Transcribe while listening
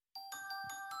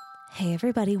Hey,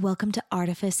 everybody, welcome to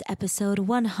Artifice episode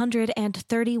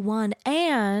 131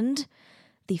 and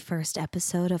the first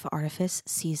episode of Artifice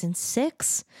season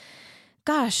 6.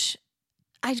 Gosh,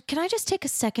 can I just take a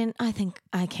second? I think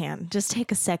I can just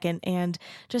take a second and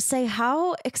just say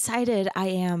how excited I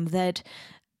am that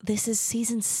this is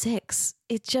season 6.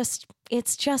 It's just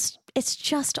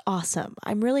awesome.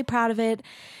 I'm really proud of it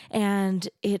and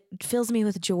it fills me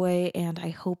with joy, and I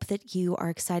hope that you are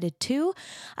excited too.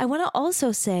 I want to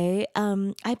also say,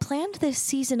 I planned this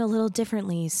season a little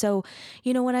differently. So,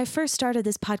 when I first started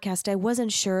this podcast, I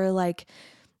wasn't sure,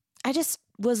 I just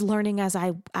was learning as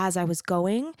I was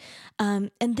going.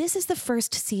 And this is the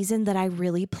first season that I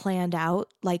really planned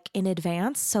out in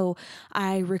advance. So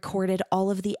I recorded all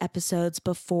of the episodes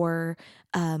before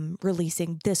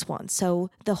releasing this one. So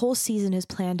the whole season is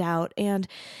planned out, and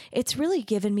it's really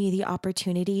given me the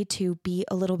opportunity to be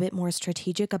a little bit more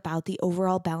strategic about the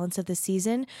overall balance of the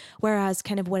season. Whereas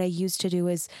kind of what I used to do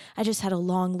is I just had a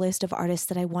long list of artists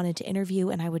that I wanted to interview,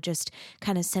 and I would just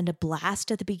kind of send a blast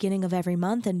at the beginning of every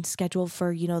month and schedule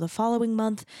for, the following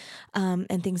month.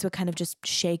 And things would kind of just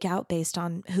shake out based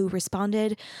on who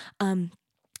responded.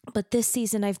 But this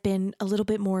season, I've been a little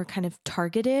bit more kind of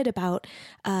targeted about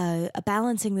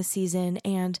balancing the season,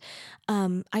 and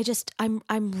I'm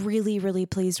really, really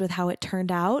pleased with how it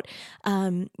turned out.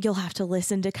 You'll have to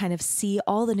listen to kind of see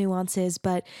all the nuances,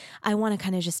 but I want to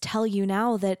kind of just tell you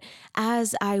now that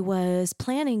as I was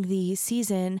planning the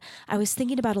season, I was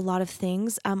thinking about a lot of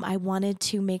things. I wanted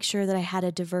to make sure that I had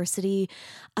a diversity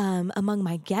among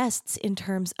my guests in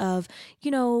terms of,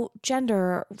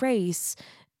 gender, race,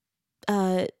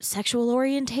 sexual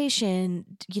orientation,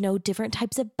 different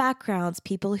types of backgrounds,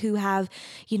 people who have,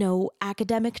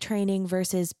 academic training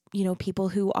versus, people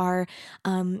who are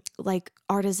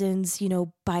artisans,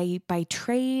 by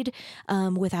trade,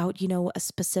 without, a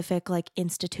specific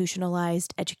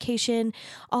institutionalized education.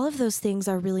 All of those things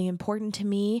are really important to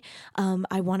me.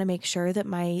 I want to make sure that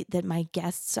my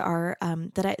guests are,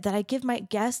 that I give my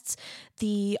guests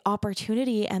the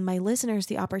opportunity and my listeners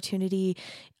the opportunity,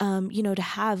 to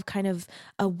have kind of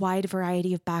a wide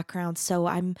variety of backgrounds. So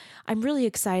I'm really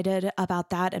excited about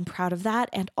that and proud of that.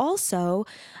 And also,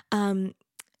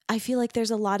 I feel like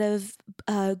there's a lot of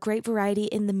great variety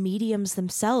in the mediums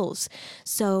themselves.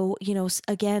 So,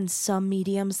 again, some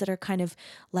mediums that are kind of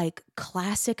like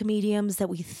classic mediums that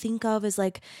we think of as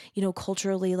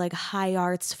culturally high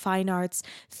arts, fine arts,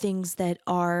 things that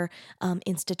are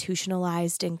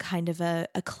institutionalized in kind of a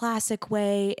classic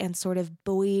way and sort of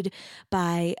buoyed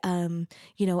by,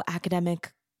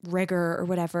 academic rigor or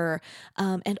whatever,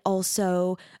 and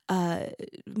also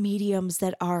mediums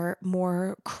that are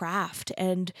more craft.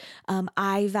 And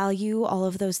I value all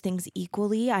of those things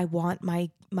equally. I want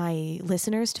my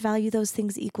listeners to value those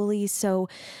things equally. So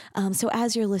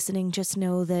as you're listening, just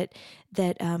know that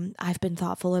I've been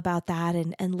thoughtful about that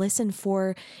and listen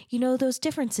for those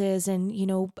differences. And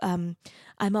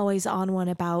I'm always on one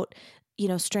about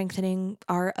strengthening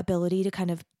our ability to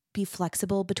kind of be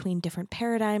flexible between different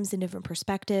paradigms and different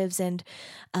perspectives, and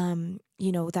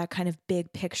that kind of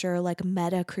big picture,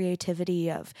 meta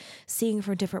creativity of seeing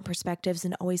from different perspectives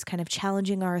and always kind of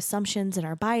challenging our assumptions and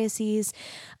our biases.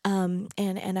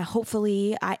 And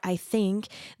hopefully I think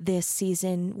this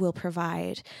season will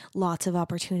provide lots of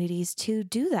opportunities to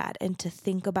do that and to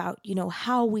think about,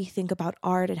 how we think about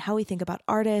art and how we think about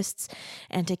artists,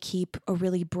 and to keep a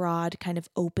really broad kind of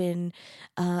open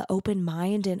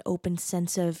mind and open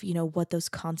sense of, what those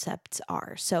concepts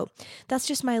are. So that's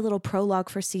just my little prologue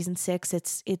for season 6.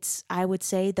 It's I would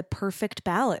say the perfect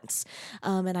balance.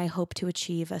 And I hope to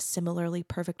achieve a similarly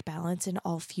perfect balance in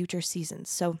all future seasons.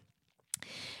 So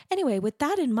anyway, with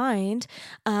that in mind,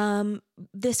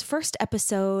 this first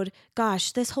episode,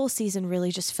 gosh, this whole season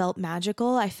really just felt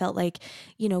magical. I felt like,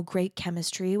 great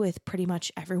chemistry with pretty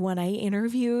much everyone I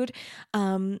interviewed.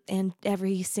 And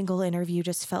every single interview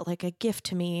just felt like a gift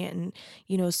to me, and,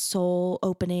 soul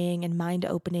opening and mind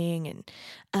opening.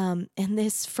 And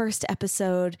this first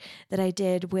episode that I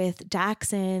did with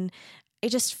Daxon, it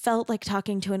just felt like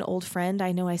talking to an old friend.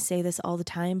 I know I say this all the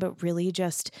time, but really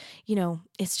just,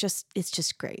 it's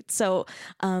just great. So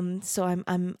I'm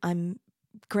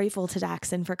grateful to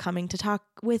Daxon for coming to talk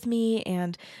with me,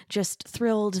 and just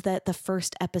thrilled that the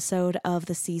first episode of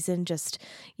the season just,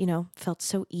 felt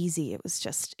so easy. It was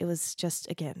just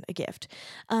again, a gift.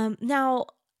 Now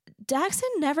Daxon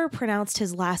never pronounced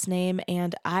his last name,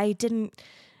 and I didn't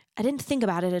I didn't think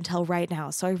about it until right now.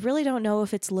 So I really don't know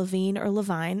if it's Levine or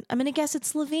Levine. I'm going to guess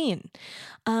it's Levine.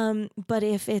 But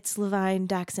if it's Levine,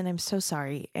 Daxon, I'm so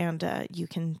sorry. And you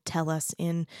can tell us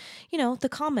in, the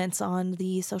comments on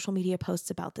the social media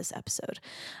posts about this episode.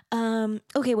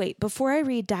 Okay, wait, before I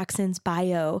read Daxon's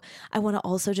bio, I want to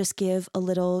also just give a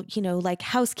little,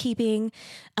 housekeeping.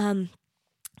 I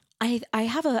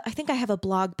think I have a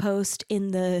blog post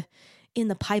in the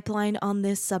pipeline on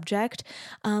this subject.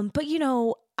 But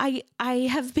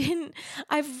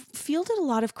I've fielded a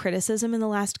lot of criticism in the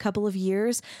last couple of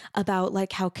years about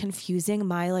like how confusing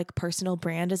my like personal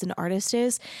brand as an artist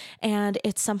is. And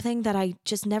it's something that I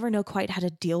just never know quite how to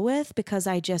deal with, because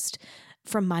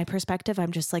from my perspective,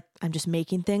 I'm just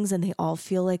making things and they all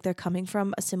feel like they're coming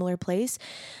from a similar place.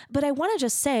 But I want to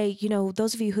just say,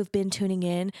 those of you who've been tuning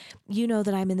in,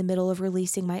 that I'm in the middle of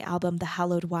releasing my album, The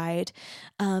Hallowed Wide.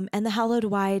 And The Hallowed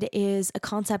Wide is a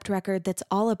concept record that's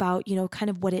all about, kind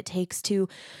of what it takes to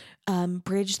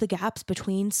bridge the gaps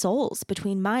between souls,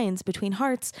 between minds, between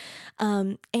hearts.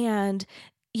 And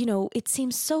it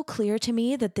seems so clear to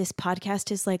me that this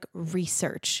podcast is like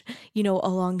research,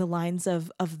 along the lines of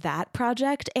that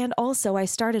project. And also I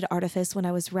started Artifice when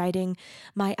I was writing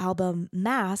my album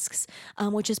Masks,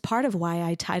 which is part of why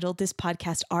I titled this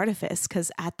podcast Artifice,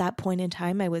 because at that point in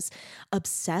time, I was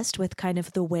obsessed with kind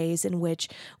of the ways in which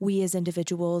we as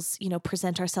individuals,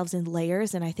 present ourselves in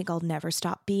layers. And I think I'll never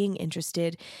stop being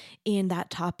interested in that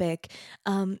topic.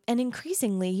 And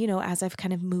increasingly, as I've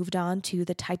kind of moved on to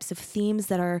the types of themes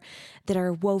that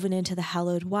are woven into The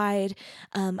Hallowed Wide.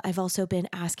 I've also been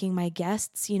asking my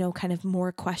guests, kind of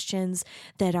more questions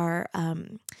that are,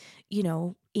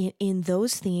 in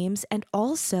those themes. And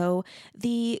also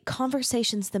the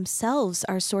conversations themselves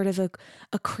are sort of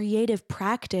a creative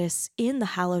practice in The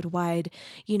Hallowed Wide,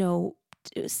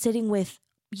 sitting with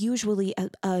usually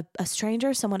a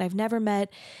stranger, someone I've never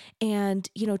met, and,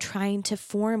 trying to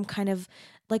form kind of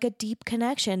like a deep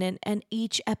connection. And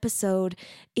each episode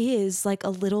is like a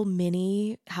little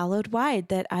mini Hallowed Wide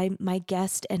that my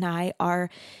guest and I are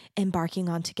embarking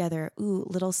on together. Ooh,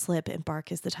 little slip,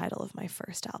 Embark is the title of my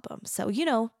first album. So,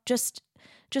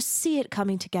 just see it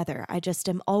coming together. I just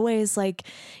am always like,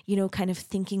 kind of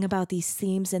thinking about these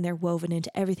themes, and they're woven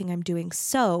into everything I'm doing.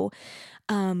 So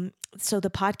the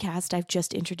podcast, I've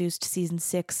just introduced season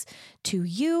 6 to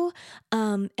you.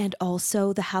 And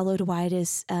also The Hallowed Wide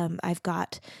is, I've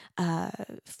got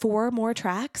 4 more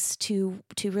tracks to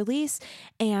release,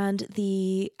 and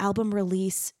the album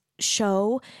release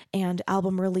show and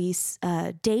album release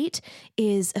date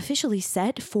is officially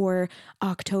set for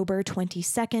October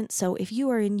 22nd. So if you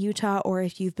are in Utah, or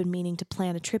if you've been meaning to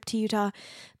plan a trip to Utah,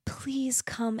 please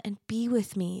come and be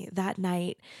with me that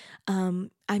night.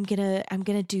 I'm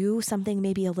gonna do something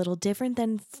maybe a little different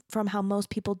than from how most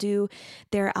people do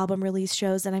their album release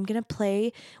shows, and we're gonna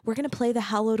play The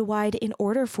Hallowed Wide in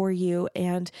order for you,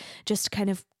 and just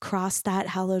kind of cross that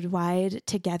Hallowed Wide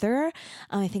together.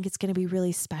 I think it's gonna be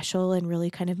really special and really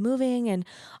kind of moving, and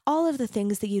all of the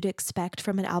things that you'd expect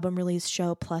from an album release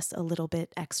show, plus a little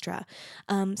bit extra.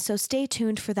 So stay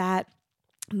tuned for that.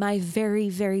 My very,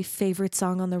 very favorite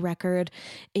song on the record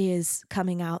is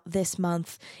coming out this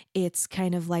month. It's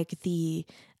kind of like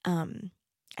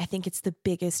I think it's the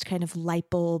biggest kind of light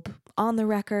bulb on the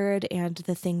record, and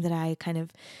the thing that I kind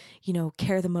of,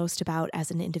 care the most about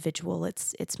as an individual.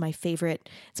 It's my favorite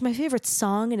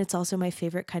song, and it's also my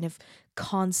favorite kind of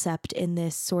concept in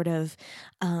this sort of,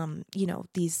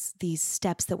 these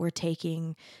steps that we're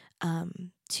taking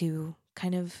to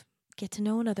kind of get to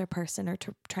know another person, or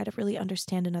to try to really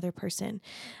understand another person.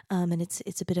 And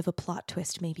it's a bit of a plot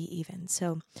twist, maybe even.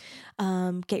 So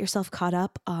get yourself caught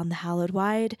up on The Hallowed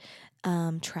Wide.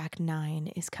 Track 9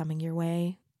 is coming your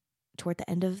way toward the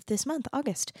end of this month,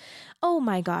 August. Oh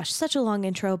my gosh, such a long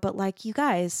intro, but like, you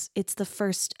guys, it's the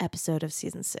first episode of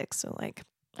season 6. So like,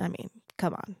 I mean,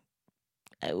 come on.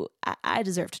 I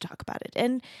deserve to talk about it,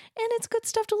 and it's good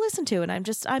stuff to listen to, and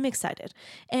I'm excited.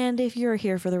 And if you're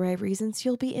here for the right reasons,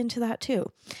 you'll be into that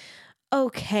too.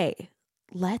 Okay,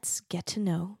 let's get to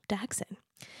know Daxon.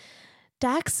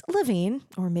 Dax Levine,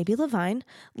 or maybe Levine,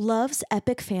 loves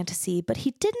epic fantasy, but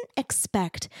he didn't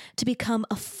expect to become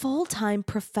a full-time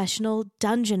professional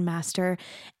dungeon master,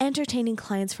 entertaining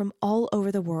clients from all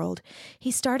over the world. He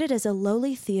started as a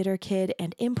lowly theater kid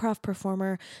and improv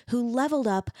performer who leveled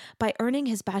up by earning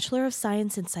his Bachelor of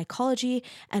Science in Psychology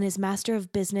and his Master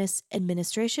of Business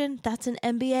Administration. That's an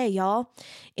MBA, y'all.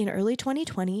 In early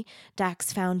 2020,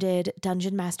 Dax founded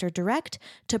Dungeon Master Direct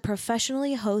to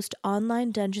professionally host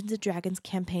online Dungeons & Dragons Republicans'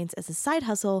 campaigns as a side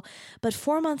hustle, but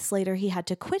 4 months later, he had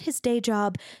to quit his day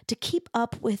job to keep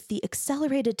up with the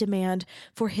accelerated demand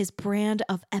for his brand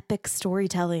of epic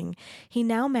storytelling. He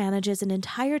now manages an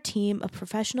entire team of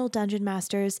professional dungeon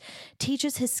masters,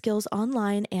 teaches his skills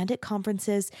online and at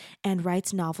conferences, and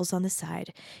writes novels on the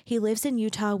side. He lives in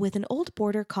Utah with an old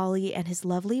border collie and his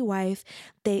lovely wife.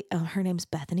 Her name's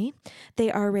Bethany.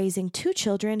 They are raising 2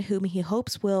 children whom he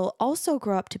hopes will also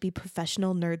grow up to be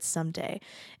professional nerds someday.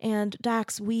 And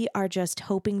Dax, we are just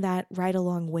hoping that right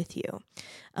along with you.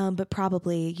 But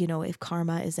probably, if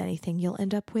karma is anything, you'll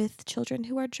end up with children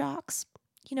who are jocks,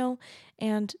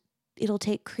 and it'll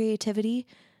take creativity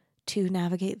to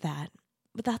navigate that.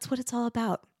 But that's what it's all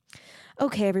about.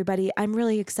 Okay, everybody, I'm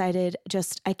really excited.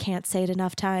 I can't say it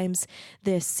enough times.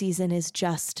 This season is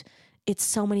it's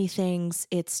so many things.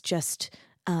 It's just,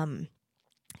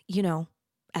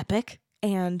 epic,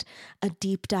 and a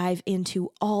deep dive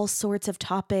into all sorts of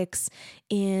topics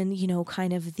in,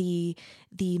 kind of the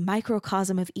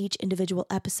microcosm of each individual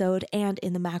episode, and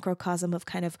in the macrocosm of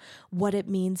kind of what it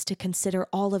means to consider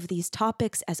all of these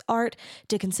topics as art,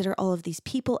 to consider all of these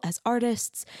people as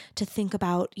artists, to think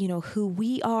about, who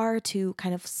we are, to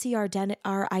kind of see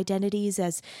our identities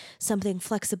as something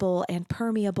flexible and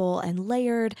permeable and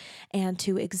layered, and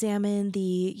to examine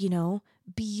the,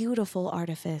 beautiful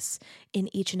artifice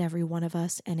in each and every one of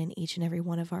us and in each and every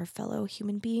one of our fellow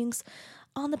human beings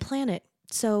on the planet.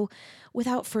 So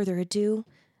without further ado,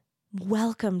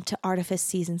 welcome to Artifice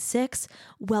Season 6,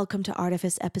 welcome to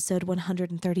Artifice Episode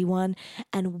 131,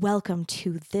 and welcome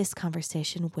to this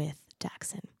conversation with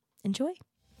Daxon. Enjoy.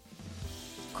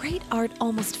 Great art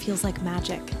almost feels like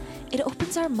magic. It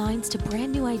opens our minds to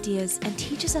brand new ideas and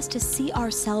teaches us to see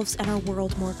ourselves and our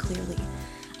world more clearly.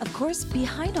 Of course,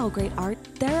 behind all great art,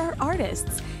 there are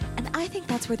artists, and I think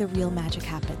that's where the real magic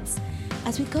happens.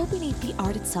 As we go beneath the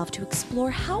art itself to explore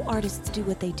how artists do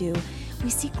what they do, we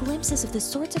see glimpses of the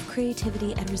sorts of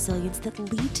creativity and resilience that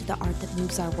lead to the art that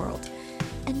moves our world.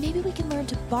 And maybe we can learn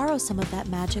to borrow some of that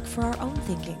magic for our own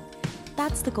thinking.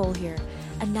 That's the goal here.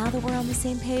 And now that we're on the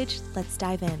same page, let's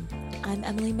dive in. I'm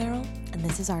Emily Merrill, and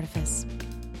this is Artifice.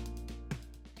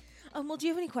 Well, do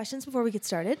you have any questions before we get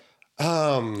started?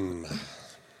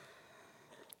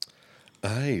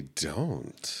 I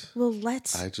don't. Well,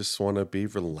 I just want to be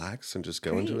relaxed and just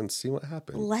go into it and see what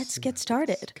happens. Let's get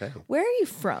started. Okay. Where are you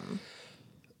from?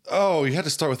 Oh, you had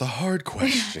to start with a hard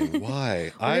question.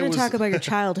 Why? We're going to talk about your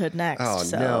childhood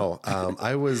next. No.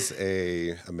 I was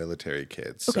a military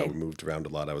kid, so Okay. we moved around a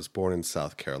lot. I was born in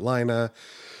South Carolina.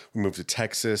 We moved to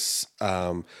Texas.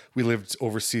 We lived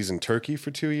overseas in Turkey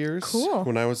for 2 years Cool.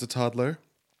 when I was a toddler.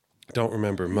 Don't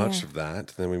remember much of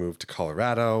that. Then we moved to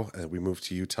Colorado, and we moved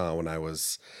to Utah when I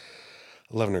was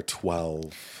 11 or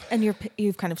 12. And your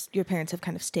parents have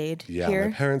kind of stayed Yeah, here?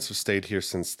 my parents have stayed here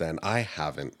since then. I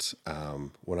haven't.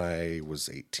 When I was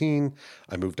 18,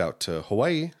 I moved out to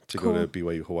Hawaii to go to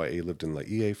BYU Hawaii. Lived in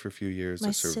Laie for a few years.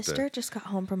 My sister just got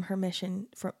home from her mission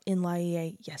in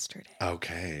Laie yesterday.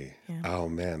 Okay. Yeah. Oh,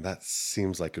 man, that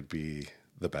seems like it'd be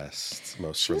the best,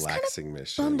 most relaxing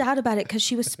mission. Bummed out about it because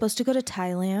she was supposed to go to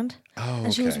Thailand. Oh,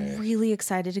 and she was okay. really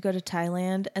excited to go to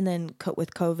Thailand. And then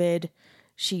with COVID,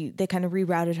 they kind of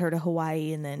rerouted her to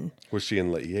Hawaii. And then Was she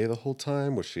in Laie the whole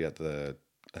time? Was she at the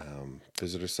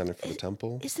visitor center for the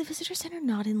temple? is the visitor center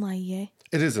not in Laie?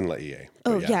 It is in Laie.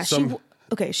 Oh, yeah.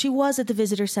 She was at the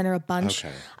visitor center a bunch.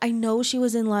 Okay. I know she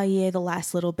was in Laie the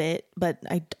last little bit, but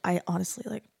I honestly,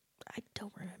 I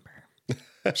don't remember.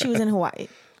 She was in Hawaii.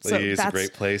 Laie is a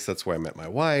great place. That's where I met my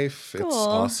wife. Cool. It's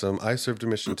awesome. I served a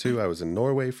mission too. I was in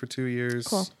Norway for 2 years.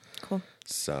 Cool.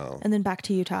 So And then back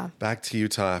to Utah. back to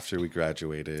Utah after we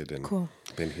graduated and Cool.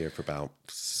 been here for about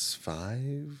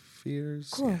 5 years.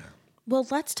 Cool. Yeah. Well,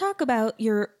 let's talk about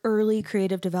your early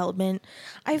creative development.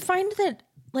 I find that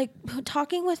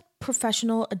talking with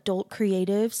professional adult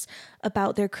creatives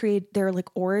about their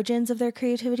origins of their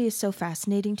creativity is so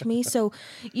fascinating to me. So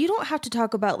you don't have to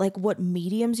talk about what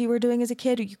mediums you were doing as a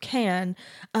kid, or you can,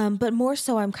 but more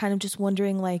so I'm kind of just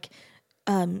wondering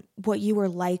what you were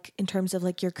like in terms of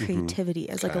your creativity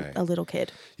as a little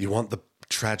kid. You want the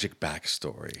tragic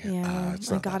backstory. Yeah, it's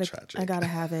not that tragic. I gotta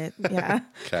have it. Yeah.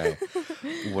 Okay.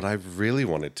 What I really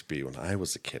wanted to be when I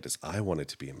was a kid is I wanted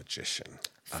to be a magician.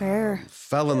 Fair.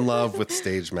 Fell in love with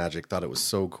stage magic, thought it was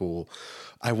so cool.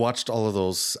 I watched all of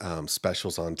those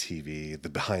specials on TV, the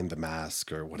Behind the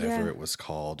Mask or whatever it was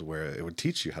called, where it would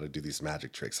teach you how to do these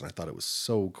magic tricks. And I thought it was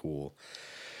so cool.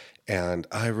 And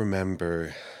I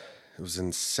remember it was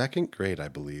in 2nd grade, I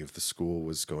believe, the school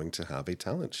was going to have a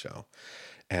talent show.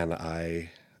 And I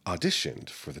auditioned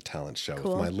for the talent show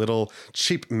Cool. with my little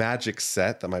cheap magic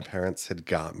set that my parents had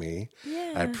got me.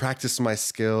 Yeah. I practiced my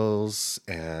skills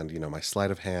and, you know, my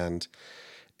sleight of hand.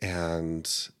 And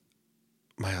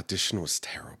my audition was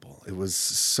terrible. It was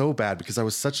so bad because I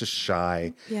was such a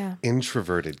shy,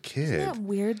 introverted kid. Isn't that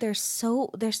weird? There's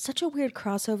such a weird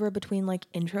crossover between like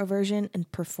introversion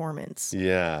and performance.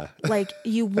 Yeah. Like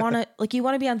you want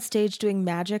to be on stage doing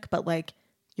magic, but like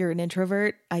you're an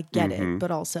introvert. I get it, but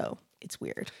also it's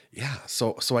weird. Yeah.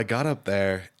 So I got up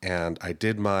there and I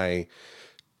did my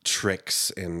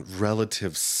tricks in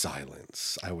relative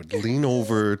silence. I would lean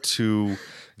over to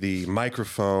the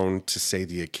microphone to say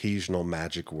the occasional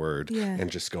magic word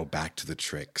and just go back to the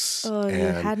tricks. Oh, and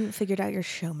you hadn't figured out your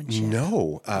showmanship.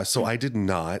 No. So I did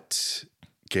not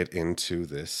get into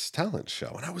this talent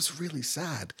show and I was really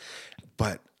sad.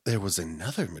 But there was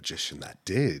another magician that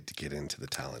did get into the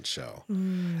talent show.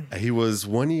 He was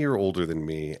 1 year older than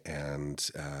me. And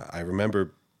I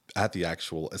remember at the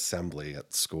actual assembly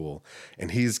at school,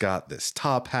 and he's got this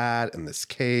top hat and this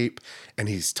cape, and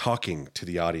he's talking to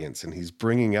the audience, and he's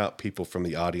bringing out people from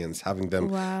the audience, having them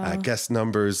guest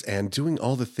numbers, and doing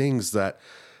all the things that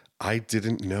I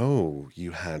didn't know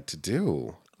you had to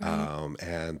do.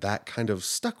 And that kind of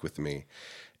stuck with me.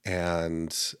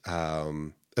 And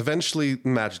eventually,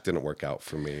 magic didn't work out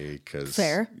for me because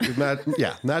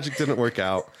magic didn't work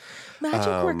out.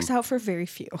 Magic works out for very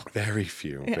few. Very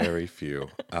few.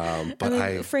 But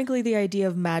I mean, frankly, the idea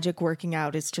of magic working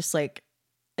out is just like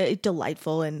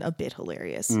delightful and a bit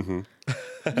hilarious.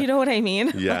 You know what I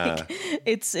mean? Yeah. Like,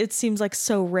 it seems like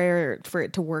so rare for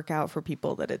it to work out for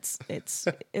people that it's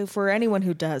for anyone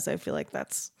who does, I feel like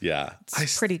that's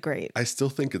pretty great. I still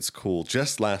think it's cool.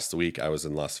 Just last week I was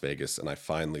in Las Vegas and I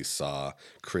finally saw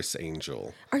Criss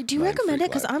Angel. Do you recommend it?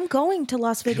 Because I'm going to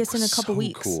Las Vegas in a couple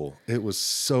weeks. Cool. It was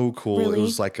so cool. Really? It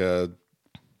was like a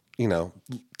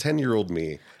 10-year-old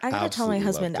me. I gotta tell my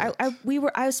husband.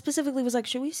 I specifically was like,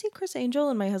 should we see Criss Angel?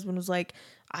 And my husband was like,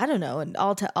 I don't know, and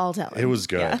I'll tell him. It was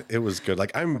good. Yeah. It was good.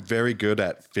 Like I'm very good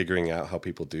at figuring out how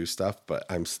people do stuff, but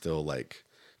I'm still like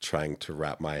trying to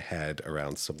wrap my head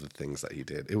around some of the things that he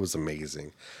did. It was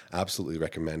amazing. Absolutely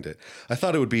recommend it. I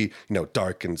thought it would be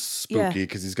dark and spooky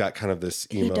because he's got kind of this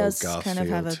emo goth kind of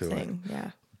feel have a to thing. it.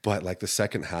 Yeah. But like the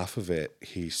second half of it,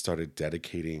 he started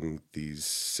dedicating these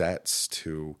sets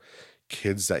to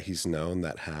kids that he's known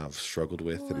that have struggled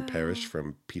with and perished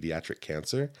from pediatric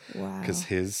cancer. Wow. Because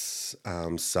his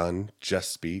son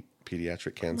just beat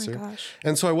pediatric cancer. Oh my gosh.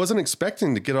 And so I wasn't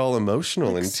expecting to get all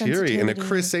emotional and teary in a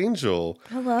Criss Angel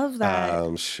I love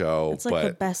that. show. It's like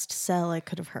the best sell I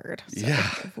could have heard. So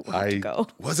I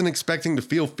wasn't expecting to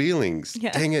feel feelings.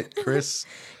 Yeah. Dang it, Chris.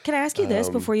 Can I ask you this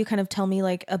before you kind of tell me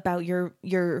like about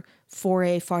your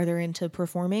foray farther into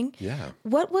performing? Yeah.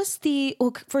 What was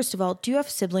first of all, do you have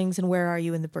siblings and where are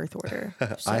you in the birth order?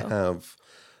 I have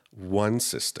one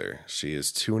sister. She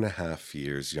is 2.5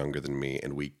 years younger than me,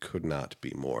 and we could not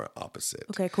be more opposite.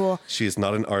 Okay, cool. She is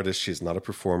not an artist. She is not a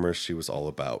performer. She was all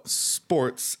about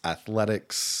sports,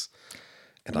 athletics.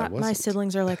 And I wasn't. My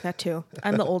siblings are like that too.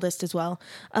 I'm the oldest as well.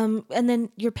 And then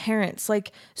your parents,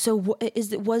 like, so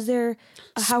was there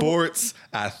sports,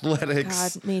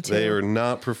 athletics? God, me too. They are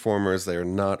not performers. They are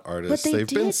not artists. They've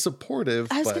been supportive.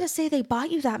 I was going to say they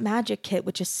bought you that magic kit,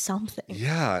 which is something.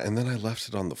 Yeah, and then I left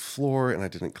it on the floor and I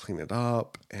didn't clean it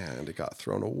up and it got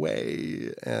thrown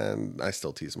away. And I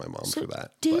still tease my mom for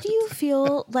that. Did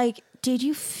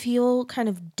you feel kind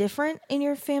of different in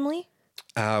your family?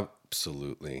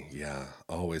 Absolutely. Yeah.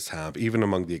 Always have. Even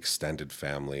among the extended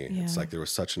family. Yeah. It's like there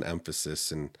was such an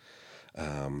emphasis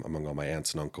among all my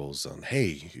aunts and uncles on,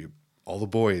 hey, all the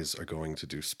boys are going to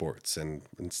do sports. And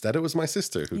instead it was my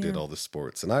sister who did all the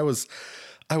sports. And I was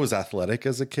athletic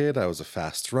as a kid. I was a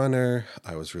fast runner.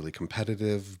 I was really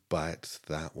competitive, but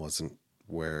that wasn't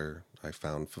where I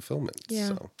found fulfillment. Yeah.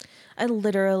 So I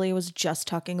literally was just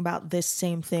talking about this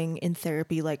same thing in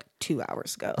therapy like 2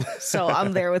 hours ago. So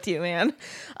I'm there with you, man.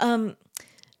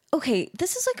 Okay,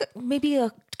 this is like maybe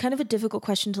a kind of a difficult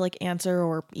question to like answer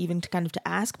or even to kind of to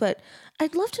ask, but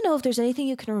I'd love to know if there's anything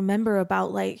you can remember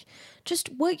about like just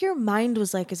what your mind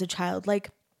was like as a child.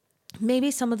 Like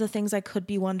maybe some of the things I could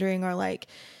be wondering are like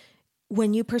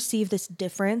when you perceive this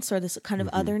difference or this kind of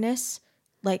otherness,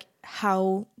 like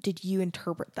how did you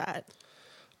interpret that?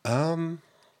 Well,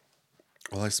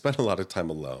 I spent a lot of time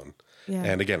alone. Yeah.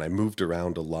 And again, I moved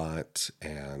around a lot.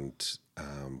 And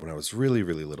when I was really,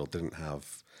 really little, didn't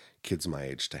have kids my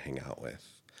age to hang out with.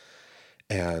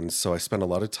 And so I spent a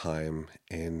lot of time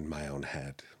in my own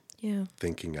head. Yeah.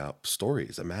 thinking up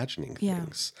stories, imagining Yeah.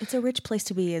 things. It's a rich place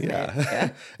to be, isn't it? Yeah.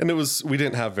 And we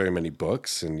didn't have very many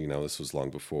books. And, this was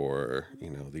long before,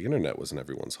 the internet was in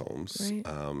everyone's homes.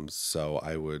 Right. So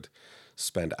I would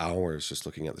spend hours just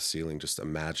looking at the ceiling, just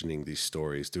imagining these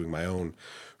stories, doing my own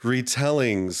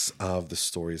retellings of the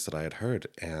stories that I had heard.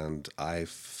 And I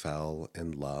fell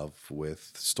in love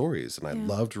with stories, and I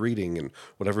loved reading, and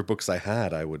whatever books I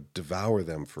had, I would devour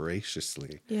them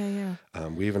voraciously. Yeah.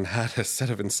 We even had a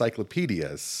set of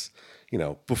encyclopedias,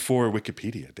 before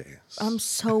Wikipedia days. I'm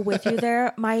so with you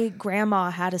there. My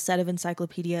grandma had a set of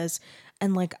encyclopedias,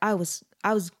 and like I was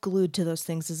glued to those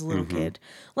things as a little kid.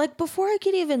 Like before I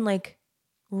could even like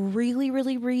really,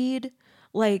 really read,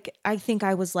 like I think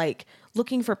I was like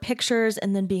looking for pictures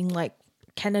and then being like,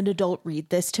 can an adult read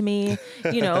this to me?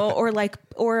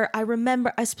 Or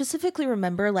I specifically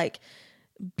remember like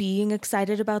being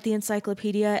excited about the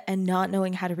encyclopedia and not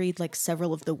knowing how to read like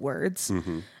several of the words.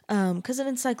 Because an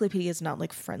encyclopedia is not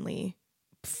like friendly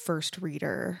first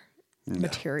reader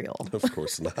material. Of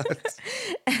course not.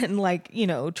 And like,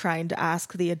 trying to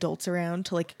ask the adults around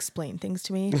to like explain things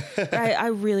to me. I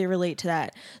really relate to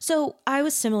that. So I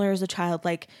was similar as a child,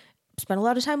 like spent a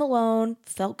lot of time alone,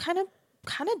 felt kind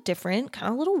of different, kind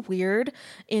of a little weird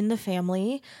in the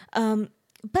family.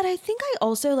 But I think I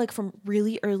also like from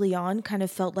really early on kind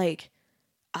of felt like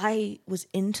I was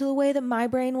into the way that my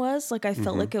brain was. Like I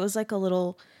felt like it was like a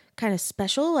little kind of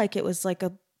special, like it was like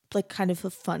kind of a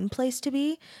fun place to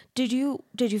be. Did you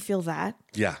feel that?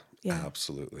 Yeah.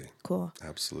 Absolutely. Cool.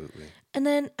 Absolutely. And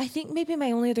then I think maybe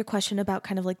my only other question about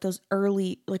kind of like those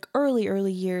early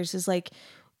years is like,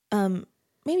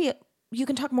 maybe you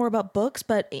can talk more about books,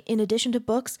 but in addition to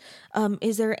books,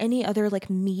 is there any other like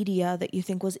media that you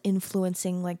think was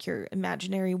influencing like your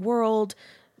imaginary world,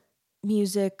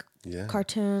 music,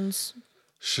 cartoons?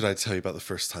 Should I tell you about the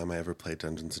first time I ever played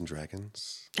Dungeons and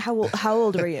Dragons? How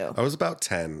old were you? I was about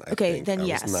 10, I think. Then I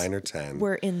was 9 or 10.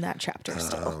 We're in that chapter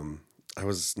still. I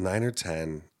was 9 or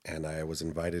 10, and I was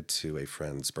invited to a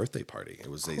friend's birthday party. It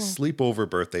was a sleepover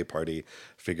birthday party.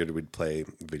 Figured we'd play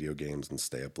video games and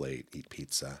stay up late, eat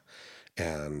pizza.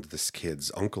 And this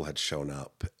kid's uncle had shown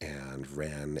up and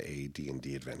ran a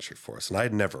D&D adventure for us. And I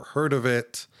had never heard of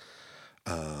it.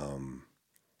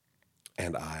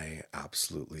 And I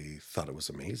absolutely thought it was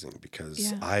amazing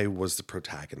because I was the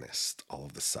protagonist all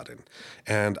of a sudden.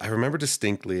 And I remember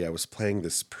distinctly I was playing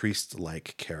this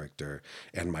priest-like character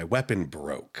and my weapon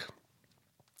broke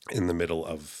in the middle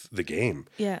of the game.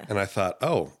 Yeah. And I thought,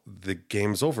 oh, the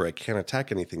game's over. I can't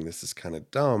attack anything. This is kind of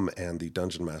dumb. And the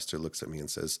dungeon master looks at me and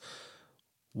says,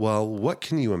 well, what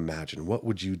can you imagine? What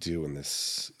would you do in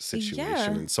this situation?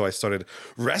 Yeah. And so I started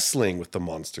wrestling with the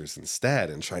monsters instead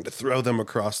and trying to throw them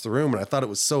across the room. And I thought it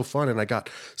was so fun. And I got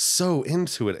so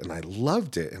into it and I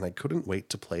loved it. And I couldn't wait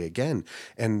to play again.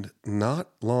 And not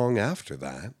long after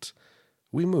that,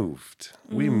 we moved.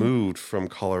 We moved from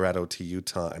Colorado to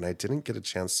Utah. And I didn't get a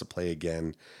chance to play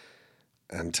again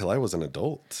until I was an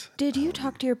adult. Did you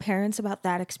talk to your parents about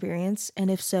that experience?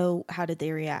 And if so, how did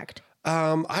they react?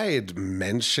 I had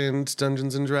mentioned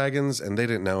Dungeons and Dragons, and they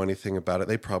didn't know anything about it.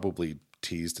 They probably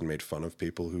teased and made fun of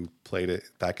people who played it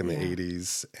back in the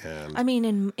 80s. And I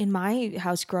mean, in my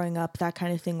house growing up, that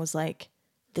kind of thing was like,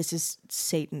 this is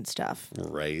Satan stuff.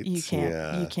 Right. You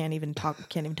can't even talk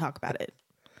about it.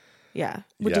 Yeah.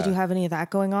 Did you have any of that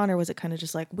going on, or was it kind of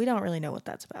just like, we don't really know what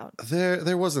that's about?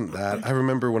 There wasn't that. I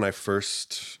remember when I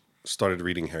first started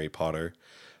reading Harry Potter,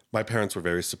 my parents were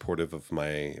very supportive of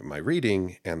my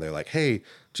reading, and they're like, "Hey,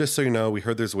 just so you know, we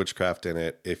heard there's witchcraft in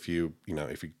it. If you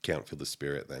can't feel the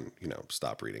spirit, then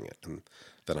stop reading it." And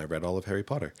then I read all of Harry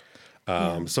Potter.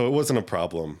 So it wasn't a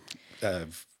problem.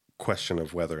 Question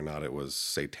of whether or not it was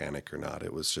satanic or not.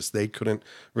 It was just they couldn't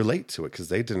relate to it because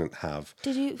they didn't have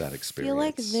that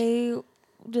experience. Feel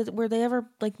like were they ever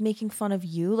like making fun of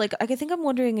you? Like I think I'm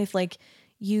wondering if like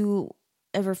you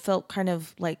ever felt kind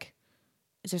of like,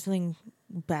 is there something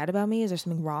bad about me? Is there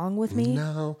something wrong with me?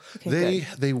 No. Okay,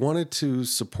 they wanted to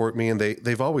support me, and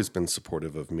they've always been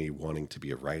supportive of me wanting to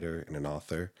be a writer and an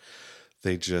author.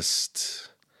 They just,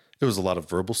 it was a lot of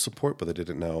verbal support, but they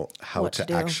didn't know how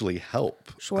to actually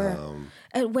help. Sure.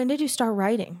 And when did you start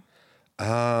writing?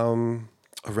 Around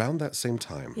that same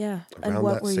time. Yeah. Around and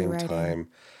what that were same you writing? time.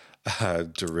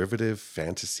 Derivative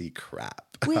fantasy crap.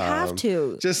 We have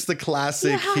to. Just the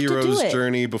classic hero's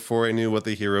journey before I knew what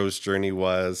the hero's journey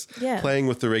was. Yeah. Playing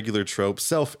with the regular trope,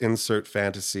 self-insert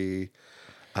fantasy.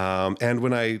 And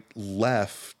when I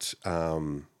left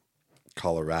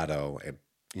Colorado and,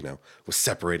 was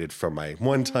separated from my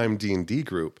one-time D&D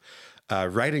group,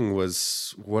 writing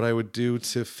was what I would do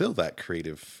to fill that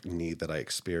creative need that I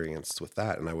experienced with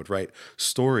that. And I would write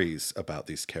stories about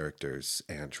these characters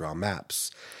and draw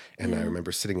maps. And I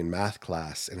remember sitting in math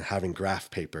class and having graph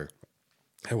paper.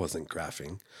 I wasn't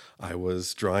graphing. I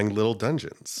was drawing little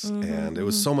dungeons. And it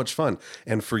was so much fun.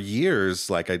 And for years,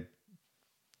 like I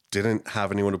didn't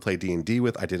have anyone to play D&D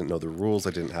with. I didn't know the rules.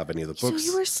 I didn't have any of the books.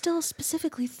 So you were still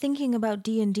specifically thinking about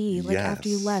D&D like after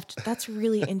you left. That's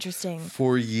really interesting.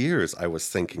 For years, I was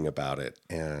thinking about it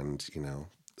and,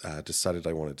 decided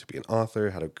I wanted to be an author,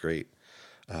 had a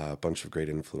bunch of great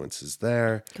influences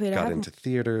there, got into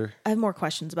theater. I have more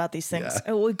questions about these things.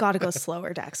 Yeah. We got to go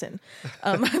slower, Daxon.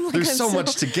 There's so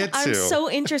much to get to. I'm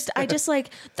so interested. I just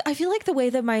I feel like the way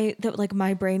that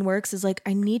my brain works is like,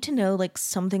 I need to know like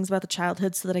some things about the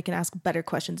childhood so that I can ask better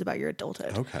questions about your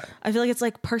adulthood. Okay. I feel like it's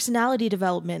like personality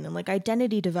development and like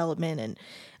identity development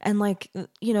and like,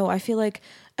 I feel like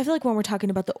when we're talking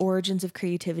about the origins of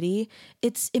creativity,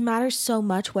 it matters so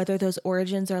much whether those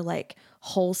origins are like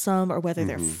wholesome or whether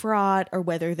they're fraught or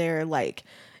whether they're like,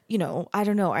 I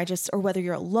don't know. Or whether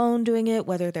you're alone doing it,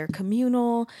 whether they're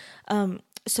communal.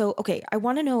 So, okay, I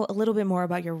want to know a little bit more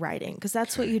about your writing because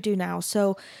that's what you do now.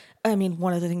 So, I mean,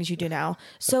 one of the things you do now.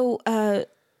 So,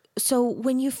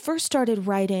 when you first started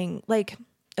writing, like,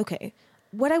 okay,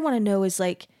 what I want to know is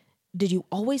like, did you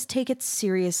always take it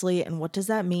seriously? And what does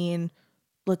that mean?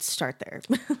 Let's start there.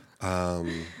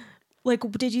 Like,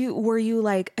 were you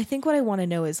like, I think what I want to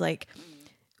know is like,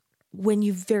 when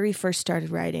you very first started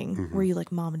writing, were you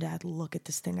like, Mom and Dad, look at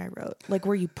this thing I wrote? Like,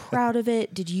 were you proud of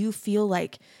it? Did you feel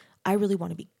like, I really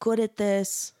want to be good at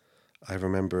this? I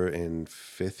remember in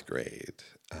 5th grade,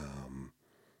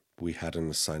 we had an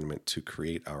assignment to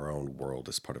create our own world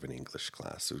as part of an English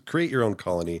class. So create your own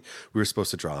colony. We were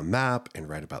supposed to draw a map and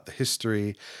write about the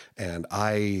history. And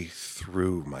I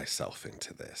threw myself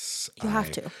into this. You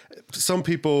have to. Some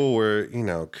people were,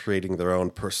 creating their own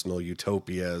personal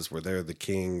utopias where they're the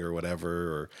king or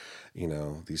whatever,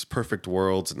 or, these perfect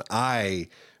worlds. And I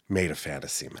made a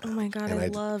fantasy map. Oh my God, I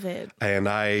love it. And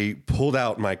I pulled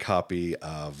out my copy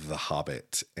of The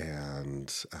Hobbit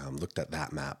and looked at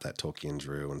that map that Tolkien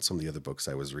drew and some of the other books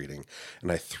I was reading. And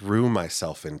I threw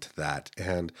myself into that.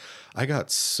 And I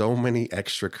got so many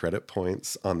extra credit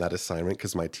points on that assignment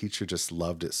because my teacher just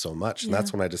loved it so much. And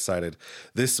that's when I decided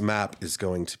this map is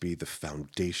going to be the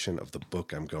foundation of the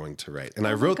book I'm going to write. And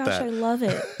I wrote that. I love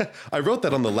it. I wrote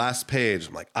that on the last page.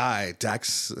 I'm like,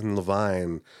 Daxon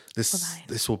Levine,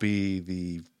 this will be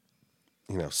the,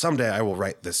 someday I will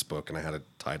write this book. And I had a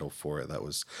title for it that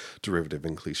was derivative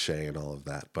and cliche and all of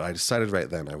that. But I decided right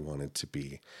then I wanted to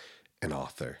be an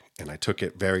author. And I took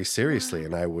it very seriously.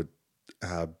 And I would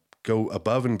go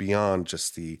above and beyond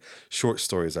just the short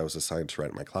stories I was assigned to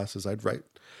write in my classes. I'd write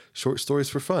short stories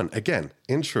for fun. Again,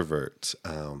 introvert.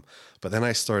 But then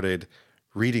I started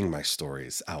reading my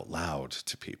stories out loud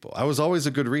to people. I was always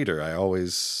a good reader. I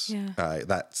always,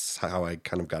 that's how I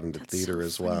kind of got into theater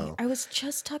as well. I was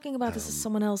just talking about this with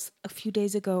someone else a few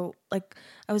days ago. Like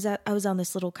I was on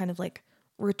this little kind of like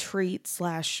retreat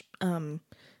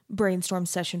 / brainstorm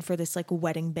session for this like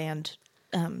wedding band,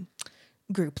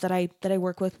 group that I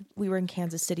work with. We were in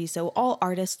Kansas City. So all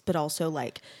artists, but also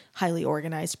like highly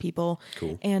organized people.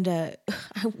 Cool. And,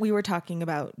 we were talking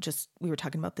about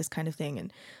this kind of thing.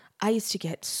 And I used to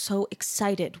get so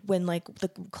excited when like the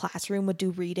classroom would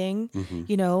do reading,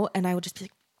 and I would just be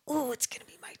like, oh, it's going to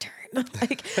be my turn.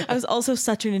 Like I was also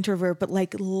such an introvert, but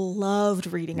like loved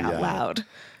reading out loud.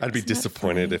 I'd be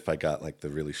disappointed if I got like the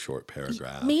really short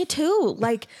paragraph. Me too.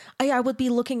 Like I would be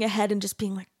looking ahead and just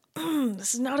being like,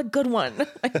 this is not a good one.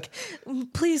 Like,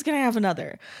 please, can I have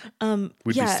another? We'd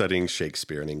be studying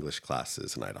Shakespeare in English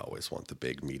classes, and I'd always want the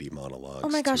big, meaty monologues. Oh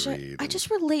my gosh, I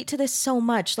just relate to this so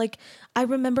much. Like, I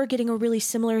remember getting a really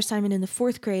similar assignment in the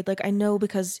 4th grade. Like, I know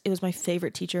because it was my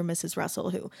favorite teacher, Mrs.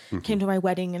 Russell, who came to my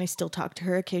wedding, and I still talk to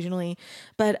her occasionally.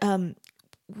 But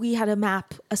we had a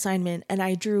map assignment, and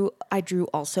I drew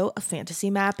also a fantasy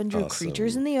map and drew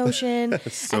creatures in the ocean.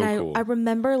 So and cool. I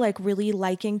remember like really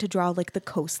liking to draw like the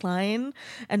coastline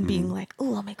and being like,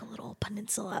 oh, I'll make a little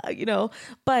peninsula,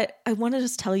 But I want to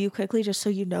just tell you quickly, just so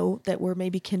you know that we're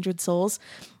maybe kindred souls.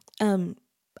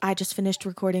 I just finished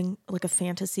recording like a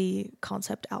fantasy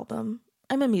concept album.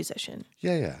 I'm a musician.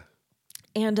 Yeah.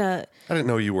 And I didn't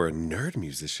know you were a nerd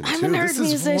musician too. I'm a nerd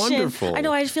musician. Is wonderful. I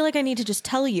know. I feel like I need to just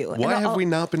tell you. Why have we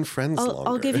not been friends longer?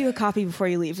 I'll give you a copy before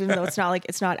you leave, even though it's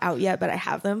not out yet, but I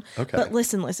have them. Okay. But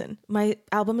listen. My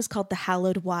album is called The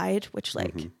Hallowed Wide, which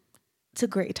it's a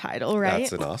great title, right?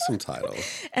 That's an awesome title.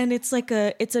 And it's like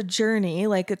it's a journey,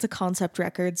 like it's a concept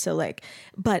record. So like,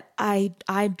 but I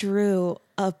drew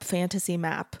a fantasy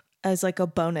map as like a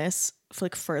bonus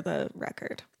for the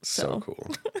record. So cool.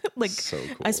 Like so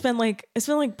cool. I spent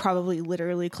like probably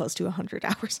literally close to 100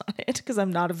 hours on it because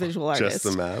I'm not a visual artist. Just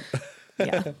the map.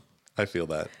 Yeah. I feel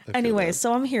that. Anyway,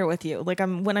 so I'm here with you. Like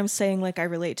when I'm saying like I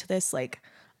relate to this, like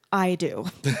I do.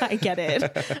 I get it.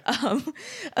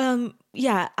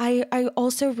 Yeah, I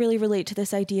also really relate to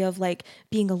this idea of like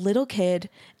being a little kid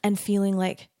and feeling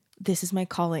like this is my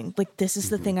calling. Like this is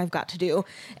the thing I've got to do,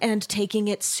 and taking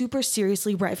it super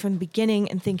seriously right from the beginning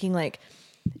and thinking like,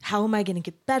 how am I going to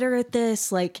get better at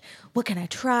this? Like, what can I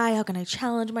try? How can I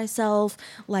challenge myself?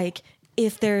 Like,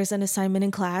 if there's an assignment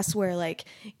in class where like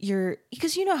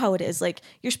because you know how it is, like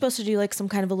you're supposed to do like some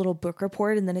kind of a little book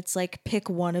report, and then it's like pick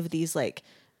one of these like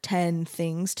 10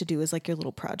 things to do as like your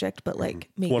little project, but like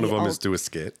maybe one of them is do a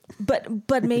skit.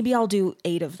 But maybe I'll do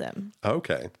 8 of them.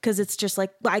 Okay. Because it's just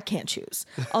like, I can't choose.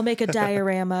 I'll make a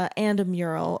diorama and a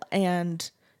mural and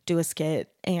do a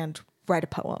skit and write a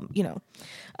poem, you know.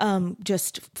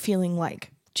 Just feeling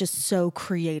like just so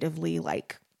creatively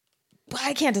like,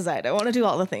 I can't decide. I want to do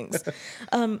all the things.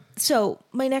 So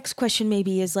my next question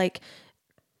maybe is like,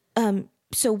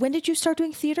 so when did you start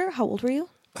doing theater? How old were you?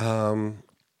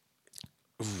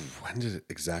 When did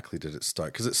it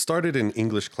start? Because it started in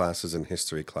English classes and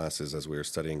history classes as we were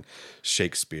studying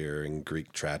Shakespeare and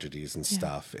Greek tragedies and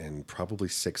stuff in probably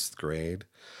 6th grade.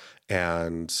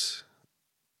 And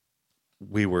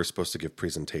we were supposed to give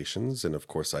presentations. And of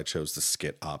course, I chose the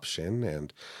skit option.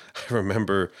 And I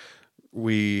remember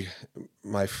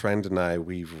my friend and I,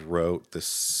 we wrote this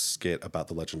skit about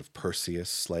the legend of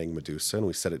Perseus slaying Medusa, and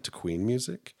we set it to Queen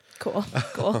music. Cool.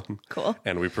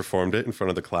 And we performed it in front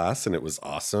of the class, and it was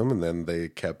awesome. And then they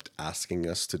kept asking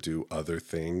us to do other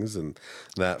things. And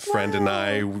that friend and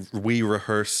I, we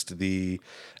rehearsed the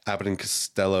Abbott and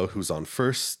Costello Who's on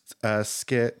First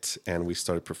skit, and we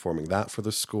started performing that for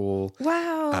the school.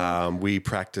 Wow. We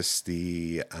practiced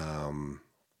the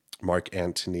Mark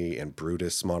Antony and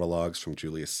Brutus monologues from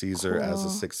Julius Caesar as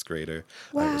a 6th grader.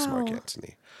 I was Mark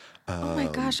Antony. Oh my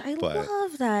gosh, I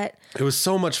love that. It was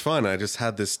so much fun. I just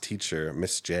had this teacher,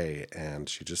 Miss J, and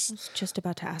she I was just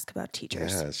about to ask about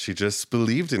teachers. Yeah, she just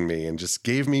believed in me and just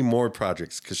gave me more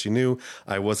projects because she knew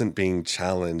I wasn't being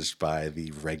challenged by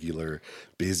the regular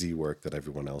busy work that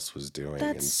everyone else was doing.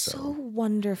 That's so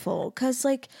wonderful because,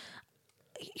 like,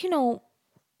 you know,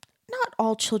 not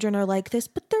all children are like this,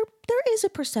 but there is a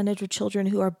percentage of children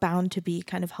who are bound to be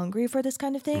kind of hungry for this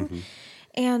kind of thing. Mm-hmm.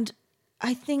 And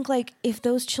I think like if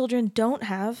those children don't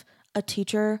have a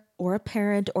teacher or a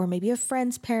parent or maybe a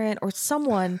friend's parent or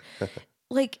someone,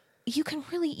 like you can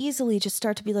really easily just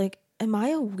start to be like, am I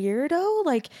a weirdo?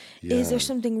 Like, is there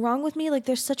something wrong with me? Like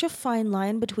there's such a fine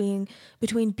line between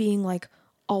being like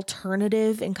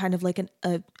alternative in kind of like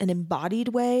an embodied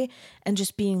way and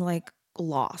just being like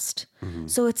lost. Mm-hmm.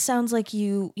 So it sounds like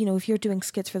you know, if you're doing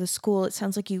skits for the school, it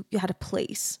sounds like you had a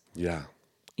place. Yeah.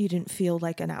 You didn't feel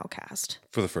like an outcast.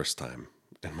 For the first time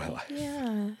in my life.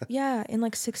 Yeah. In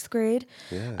like 6th grade.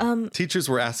 Yeah. Teachers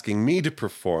were asking me to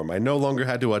perform. I no longer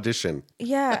had to audition.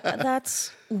 Yeah,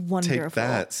 that's wonderful. Take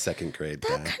that, 2nd grade.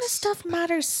 That kind of stuff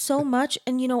matters so much.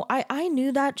 And, you know, I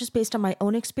knew that just based on my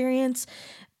own experience.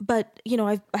 But, you know,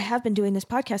 I have been doing this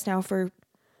podcast now for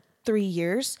 3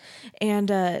 years.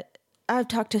 And I've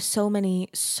talked to so many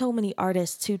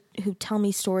artists who tell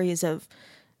me stories of,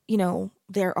 you know,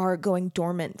 their art going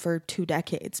dormant for 2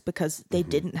 decades because they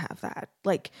didn't have that.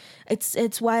 Like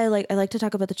it's why I like to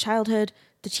talk about the childhood,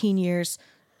 the teen years,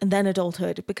 and then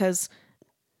adulthood, because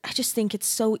I just think it's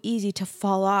so easy to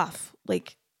fall off,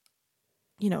 like,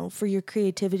 you know, for your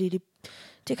creativity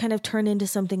to kind of turn into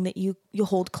something that you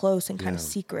hold close and kind of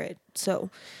secret. So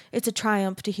it's a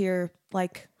triumph to hear,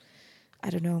 like, I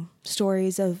don't know,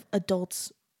 stories of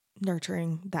adults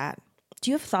nurturing that.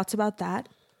 Do you have thoughts about that?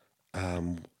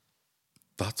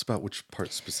 Thoughts about which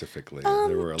part specifically?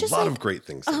 There were a lot of great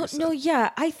things. No,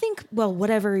 yeah, I think, well,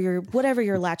 whatever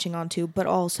you're latching onto, but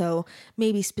also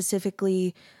maybe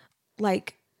specifically,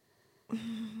 like,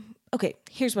 okay,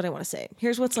 here's what I want to say.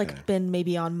 Here's what's like been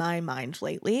maybe on my mind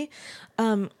lately.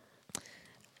 You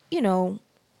know,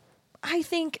 I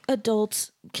think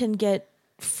adults can get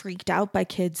freaked out by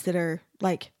kids that are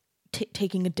like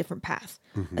taking a different path.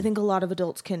 Mm-hmm. I think a lot of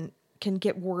adults can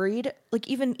get worried, like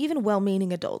even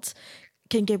well-meaning adults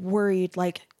can get worried,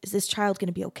 like, is this child going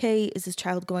to be okay? Is this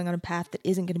child going on a path that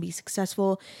isn't going to be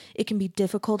successful? It can be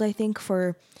difficult, I think,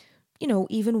 for, you know,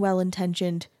 even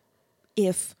well-intentioned,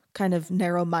 if kind of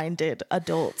narrow-minded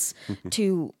adults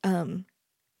to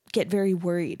get very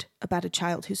worried about a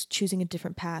child who's choosing a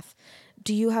different path.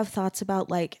 Do you have thoughts about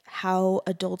like how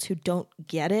adults who don't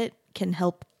get it can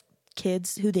help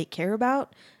kids who they care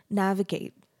about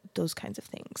navigate those kinds of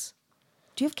things?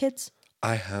 Do you have kids?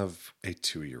 I have a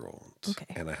 2-year-old. Okay.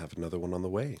 And I have another one on the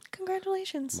way.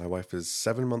 Congratulations. My wife is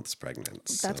 7 months pregnant.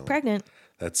 That's so pregnant.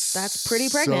 That's pretty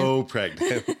pregnant. So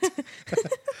pregnant.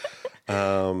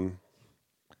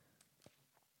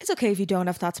 It's okay if you don't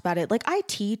have thoughts about it. Like, I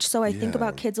teach, so I think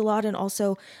about kids a lot. And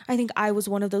also, I think I was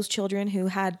one of those children who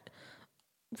had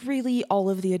really all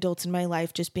of the adults in my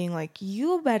life just being like,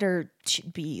 you better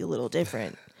be a little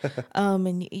different.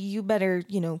 And you better,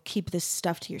 keep this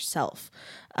stuff to yourself.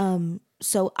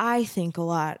 So I think a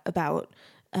lot about,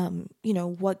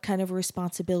 what kind of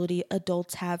responsibility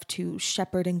adults have to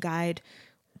shepherd and guide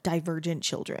divergent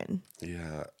children.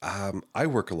 Yeah. I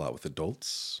work a lot with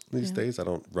adults these days. I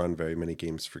don't run very many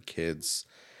games for kids.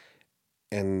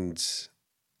 And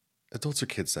adults are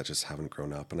kids that just haven't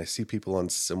grown up. And I see people on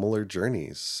similar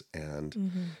journeys.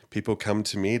 And people come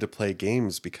to me to play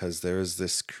games because there is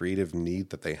this creative need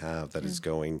that they have that is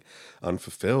going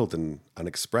unfulfilled and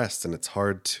unexpressed. And it's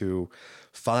hard to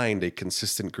find a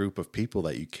consistent group of people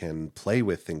that you can play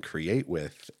with and create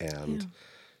with. And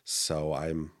so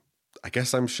I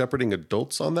guess I'm shepherding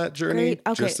adults on that journey,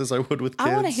 Okay. just as I would with kids.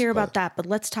 I want to hear about that, but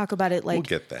let's talk about it. Like, we'll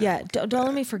get there. Yeah, don't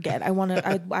let me forget. I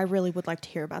really would like to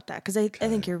hear about that because I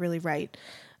think you're really right.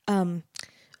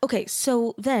 Okay,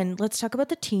 so then let's talk about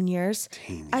the teen years.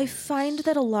 I find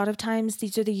that a lot of times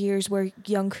these are the years where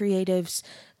young creatives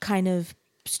kind of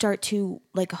start to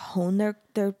like hone their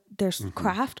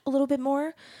craft a little bit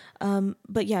more.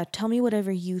 But yeah, tell me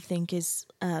whatever you think is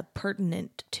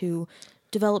pertinent to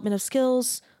development of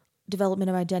skills, development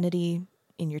of identity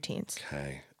in your teens.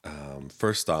 Okay.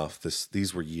 First off,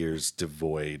 these were years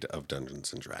devoid of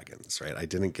Dungeons and Dragons, right? I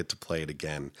didn't get to play it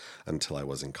again until I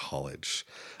was in college.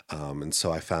 And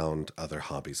so I found other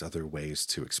hobbies, other ways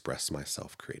to express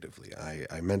myself creatively.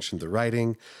 I mentioned the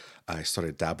writing. I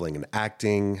started dabbling in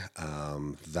acting.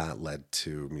 That led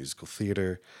to musical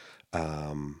theater.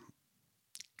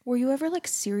 Were you ever like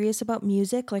serious about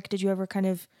music? Like, did you ever kind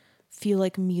of feel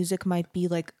like music might be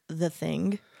like the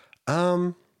thing?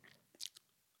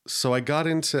 So I got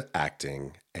into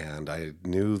acting, and I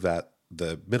knew that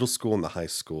the middle school and the high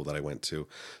school that I went to,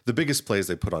 the biggest plays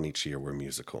they put on each year were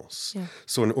musicals. Yeah.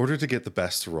 So in order to get the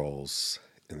best roles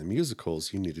in the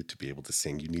musicals, you needed to be able to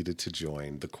sing. You needed to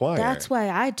join the choir. That's why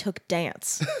I took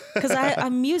dance, because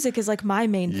music is like my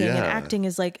main thing, and acting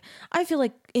is like, I feel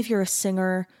like if you're a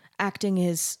singer, acting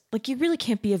is like, you really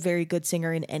can't be a very good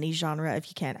singer in any genre if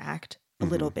you can't act a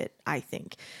little bit, I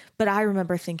think. But I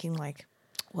remember thinking like,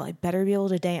 well, I better be able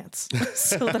to dance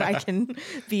so that I can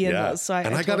be in those. So I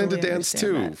got totally into dance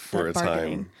too for a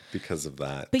bargaining. time because of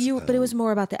that. But it was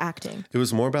more about the acting. It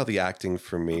was more about the acting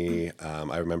for me.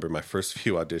 I remember my first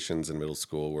few auditions in middle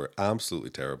school were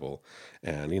absolutely terrible.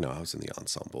 And, I was in the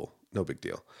ensemble. No big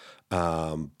deal.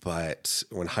 But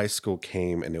when high school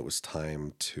came and it was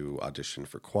time to audition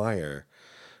for choir,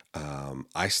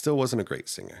 I still wasn't a great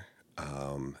singer.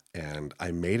 And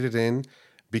I made it in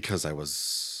because I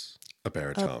was a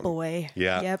baritone. A boy.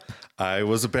 Yeah. Yep. I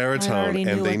was a baritone,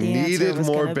 and they needed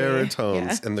more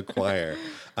baritones in the choir.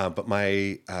 But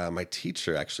my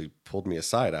teacher actually pulled me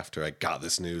aside after I got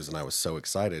this news, and I was so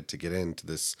excited to get into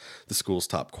the school's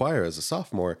top choir as a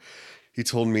sophomore. He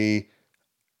told me,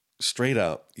 straight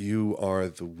up, you are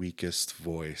the weakest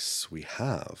voice we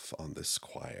have on this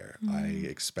choir. I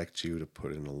expect you to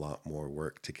put in a lot more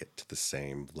work to get to the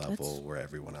same level where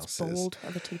everyone else is. Bold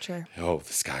of a teacher. Oh,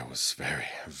 this guy was very,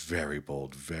 very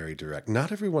bold, very direct.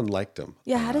 Not everyone liked him.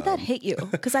 Yeah, how did that hit you?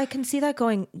 Because I can see that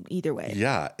going either way.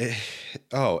 Yeah.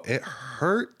 It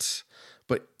hurt,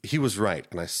 but he was right.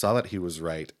 And I saw that he was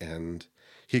right. And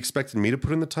he expected me to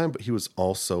put in the time, but he was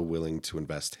also willing to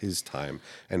invest his time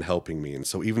and helping me. And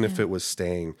so even if it was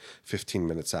staying 15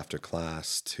 minutes after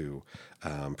class to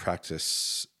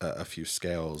practice a few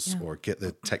scales or get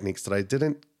the techniques that I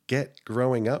didn't get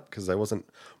growing up because I wasn't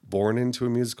born into a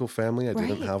musical family. I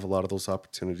didn't have a lot of those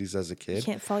opportunities as a kid. You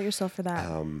can't fault yourself for that.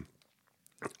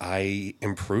 I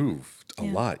improved a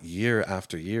lot year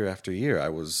after year after year. I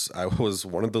was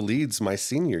one of the leads my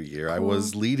senior year. Cool. I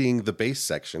was leading the bass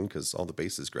section because all the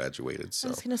basses graduated. So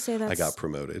I was going to say I got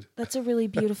promoted. That's a really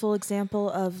beautiful example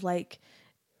of like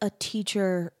a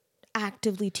teacher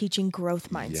actively teaching growth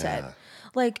mindset. Yeah.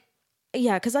 Like,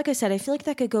 yeah, because like I said, I feel like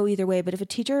that could go either way. But if a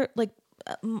teacher, like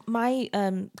my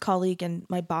colleague and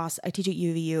my boss, I teach at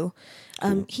UVU.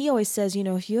 He always says,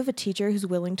 if you have a teacher who's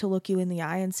willing to look you in the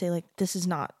eye and say like, this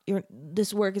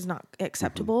work is not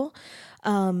acceptable.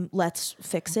 Let's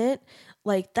fix it.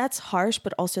 Like that's harsh,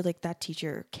 but also like that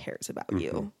teacher cares about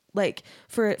you. Like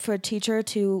for a teacher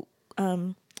to,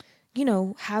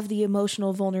 have the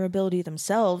emotional vulnerability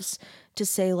themselves to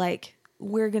say like,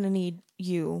 we're going to need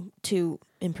you to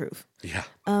improve. Yeah.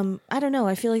 I don't know.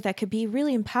 I feel like that could be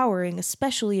really empowering,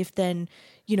 especially if then,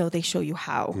 they show you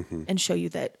how and show you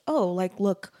that, oh, like,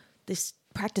 look, this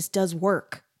practice does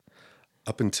work.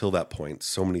 Up until that point,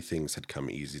 so many things had come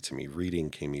easy to me. Reading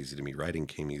came easy to me. Writing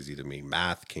came easy to me.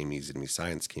 Math came easy to me.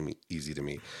 Science came easy to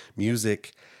me.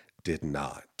 Music did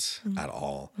not at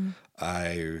all.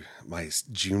 My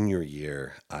junior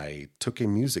year, I took a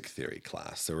music theory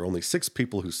class. There were only 6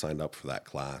 people who signed up for that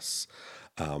class.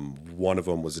 One of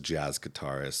them was a jazz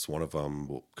guitarist. One of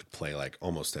them could play like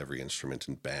almost every instrument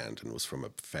in band and was from a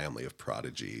family of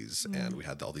prodigies. And we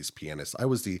had all these pianists. I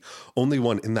was the only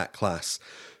one in that class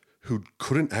who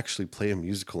couldn't actually play a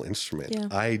musical instrument. Yeah.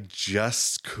 I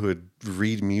just could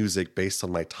read music based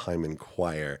on my time in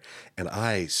choir, and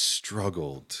I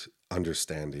struggled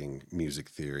understanding music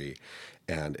theory,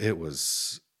 and it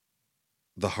was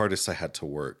the hardest I had to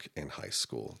work in high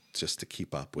school just to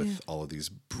keep up with all of these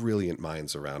brilliant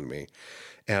minds around me.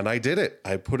 And I did it.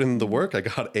 I put in the work. I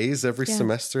got A's every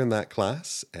semester in that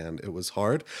class, and it was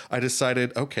hard. I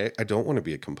decided, okay, I don't want to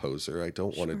be a composer. I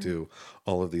don't want to do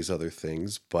all of these other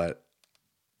things, but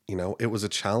it was a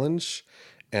challenge,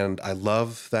 and I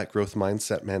love that growth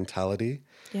mindset mentality.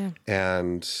 Yeah.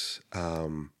 And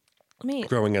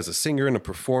growing as a singer and a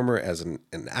performer, as an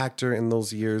actor in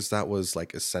those years, that was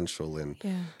like essential in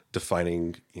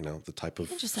defining, the type of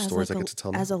stories I get to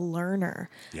tell. As a learner.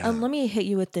 Let me hit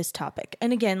you with this topic.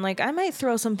 And again, like I might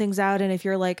throw some things out, and if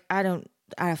you're like, I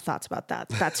have thoughts about that,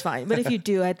 that's fine. But if you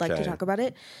do, I'd like to talk about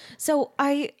it. So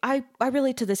I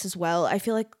relate to this as well. I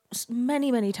feel like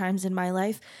many, many times in my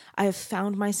life, I have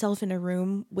found myself in a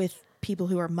room with people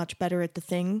who are much better at the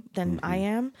thing than I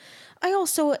am. I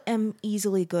also am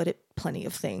easily good at plenty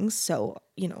of things, so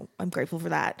I'm grateful for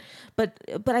that. But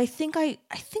I think I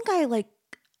like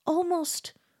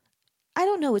almost, I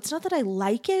don't know, it's not that I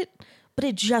like it, but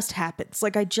it just happens.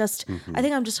 Like I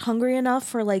think I'm just hungry enough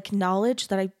for like knowledge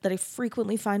that I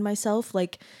frequently find myself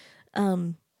like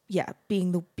being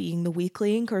the weak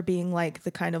link, or being like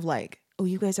the kind of like, oh,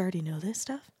 you guys already know this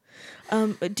stuff.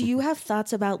 Do you have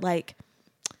thoughts about like,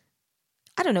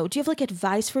 I don't know, do you have like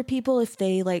advice for people if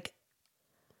they like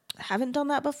haven't done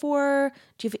that before?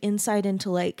 Do you have insight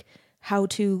into like how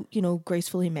to,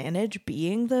 gracefully manage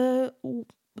being the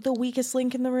weakest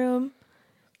link in the room?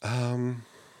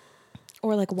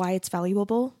 Or like why it's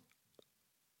valuable?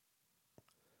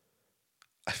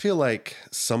 I feel like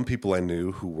some people I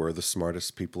knew who were the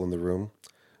smartest people in the room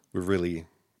were really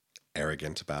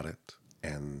arrogant about it,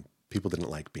 and people didn't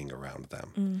like being around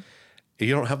them.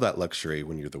 You don't have that luxury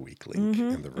when you're the weak link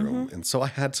in the room. And so I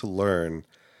had to learn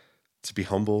to be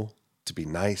humble, to be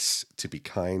nice, to be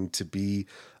kind, to be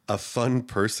a fun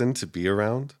person to be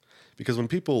around. Because when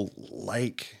people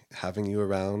like having you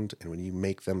around and when you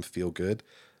make them feel good,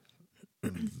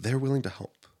 they're willing to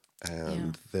help,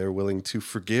 and they're willing to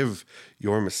forgive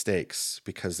your mistakes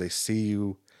because they see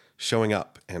you showing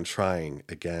up and trying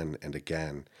again and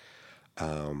again.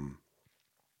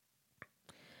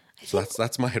 So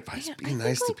that's my advice. Be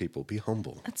nice to people. Be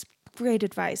humble. That's great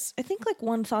advice. I think like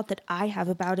one thought that I have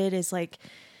about it is like,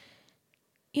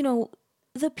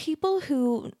 the people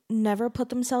who never put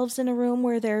themselves in a room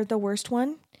where they're the worst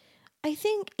one, I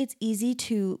think it's easy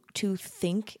to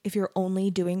think, if you're only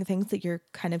doing things that you're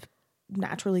kind of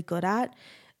naturally good at,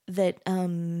 that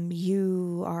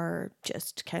you are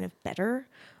just kind of better.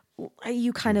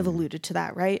 You kind of alluded to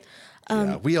that, right?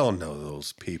 We all know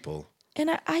those people.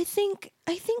 And I think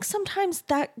sometimes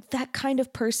that kind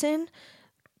of person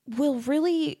will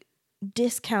really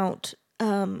discount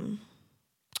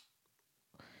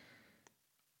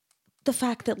the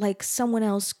fact that like someone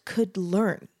else could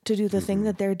learn to do the thing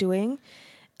that they're doing.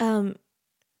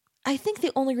 I think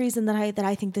the only reason that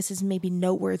I think this is maybe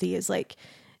noteworthy is like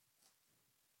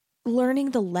learning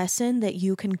the lesson that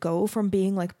you can go from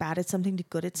being like bad at something to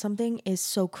good at something is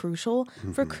so crucial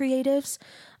for creatives,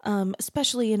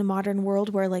 especially in a modern world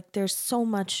where like there's so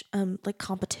much like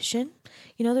competition.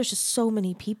 There's just so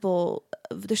many people.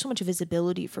 There's so much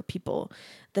visibility for people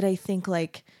that I think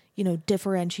like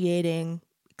differentiating,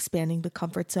 expanding the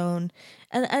comfort zone.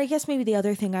 And I guess maybe the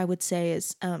other thing I would say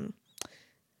is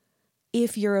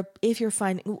if you're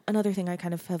finding, another thing I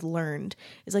kind of have learned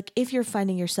is like, if you're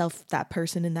finding yourself that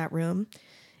person in that room,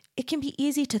 it can be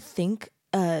easy to think,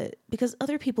 because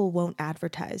other people won't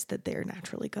advertise that they're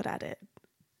naturally good at it.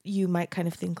 You might kind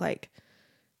of think like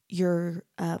you're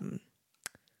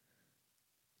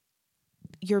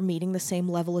meeting the same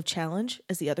level of challenge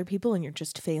as the other people and you're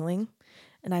just failing.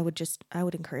 And I would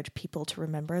encourage people to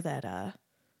remember that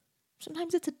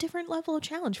sometimes it's a different level of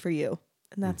challenge for you.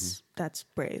 And that's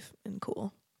brave and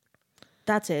cool.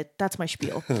 That's it. That's my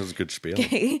spiel. That was a good spiel.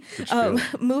 Okay. Good spiel.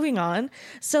 Moving on.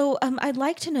 So I'd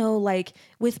like to know, like,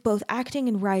 with both acting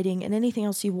and writing and anything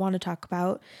else you want to talk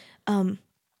about,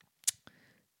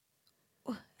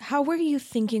 how were you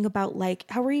thinking about, like,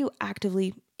 how were you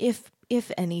actively, if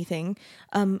anything,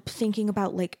 thinking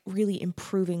about, like, really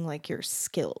improving, like, your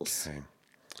skills? Okay.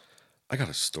 I got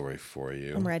a story for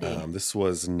you. I'm ready. This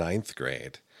was 9th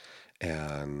grade.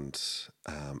 And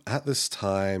at this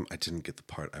time, I didn't get the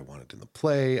part I wanted in the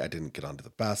play. I didn't get onto the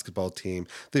basketball team.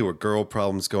 There were girl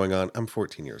problems going on. I'm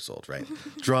 14 years old, right?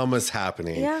 Drama's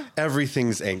happening. Yeah.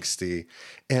 Everything's angsty.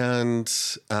 And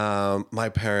my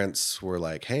parents were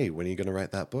like, hey, when are you going to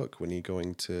write that book? When are you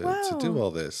going to do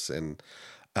all this?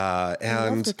 I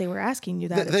love that they were asking you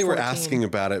that. They were asking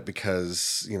about it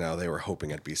because, you know, they were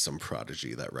hoping I'd be some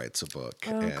prodigy that writes a book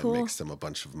and makes them a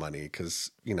bunch of money.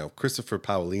 Because, you know, Christopher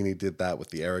Paolini did that with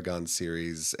the Aragon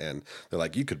series. And they're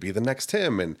like, you could be the next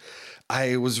him. And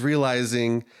I was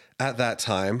realizing at that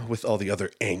time, with all the other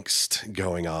angst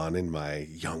going on in my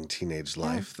young teenage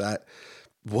life, that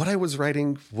what I was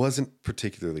writing wasn't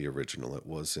particularly original. It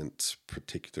wasn't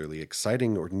particularly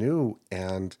exciting or new.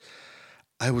 And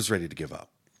I was ready to give up.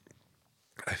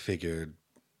 I figured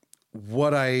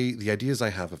the ideas I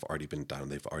have already been done.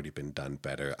 They've already been done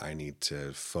better. I need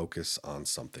to focus on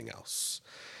something else.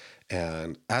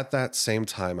 And at that same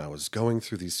time I was going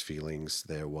through these feelings,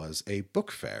 there was a book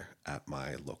fair at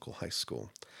my local high school.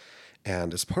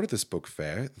 And as part of this book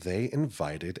fair, they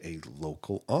invited a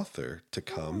local author to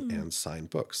come and sign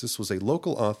books. This was a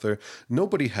local author.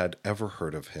 Nobody had ever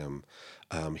heard of him.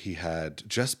 He had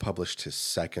just published his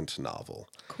 2nd novel.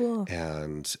 Cool.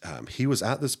 And he was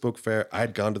at this book fair.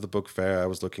 I'd gone to the book fair. I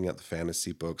was looking at the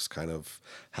fantasy books kind of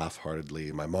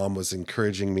half-heartedly. My mom was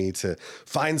encouraging me to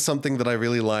find something that I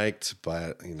really liked,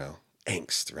 but, you know,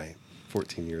 angst, right?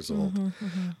 14 years old.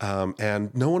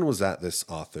 And no one was at this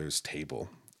author's table.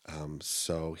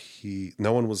 So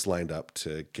no one was lined up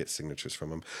to get signatures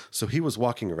from him. So he was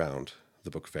walking around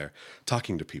the book fair,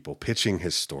 talking to people, pitching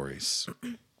his stories.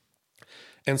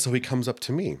 And so he comes up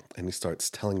to me and he starts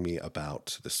telling me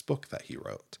about this book that he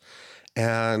wrote.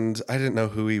 And I didn't know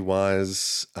who he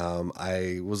was.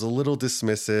 I was a little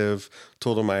dismissive,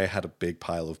 told him I had a big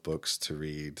pile of books to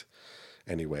read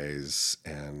anyways,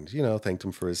 and, you know, thanked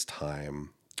him for his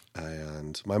time.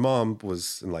 And my mom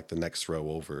was in like the next row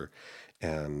over,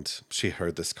 and she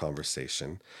heard this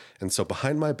conversation. And so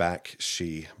behind my back,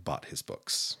 she bought his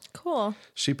books. Cool.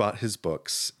 She bought his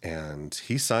books and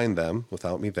he signed them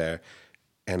without me there.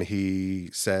 And he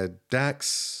said,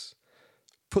 Dax,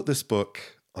 put this book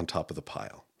on top of the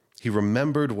pile. He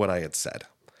remembered what I had said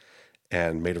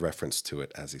and made a reference to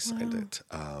it as he signed it.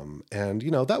 And,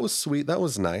 you know, that was sweet. That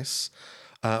was nice.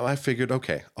 I figured,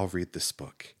 okay, I'll read this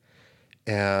book.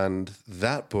 And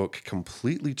that book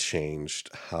completely changed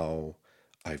how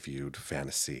I viewed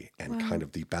fantasy and kind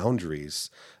of the boundaries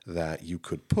that you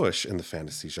could push in the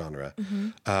fantasy genre.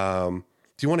 Do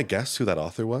you want to guess who that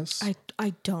author was?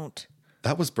 I don't.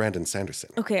 That was Brandon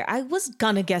Sanderson. Okay, I was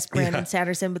gonna guess Brandon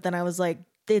Sanderson, but then I was like,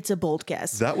 it's a bold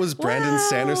guess. That was Brandon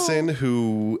Sanderson,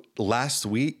 who last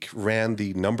week ran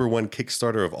the #1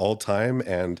 Kickstarter of all time,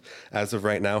 and as of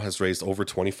right now has raised over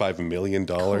 $25 million.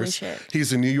 Holy shit.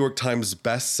 He's a New York Times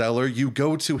bestseller. You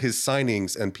go to his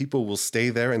signings and people will stay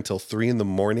there until 3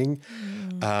 a.m.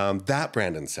 That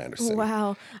Brandon Sanderson.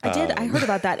 Wow. I heard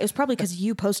about that. It was probably because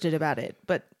you posted about it,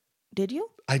 but did you?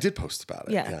 I did post about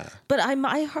it. Yeah. But I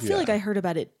feel like I heard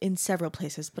about it in several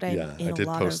places, but I did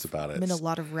post about it. I'm in a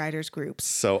lot of writers groups.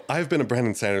 So I've been a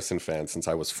Brandon Sanderson fan since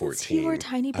I was 14. Since you were a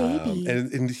tiny baby.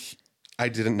 I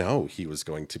didn't know he was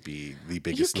going to be the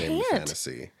biggest name in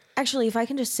fantasy. Actually, if I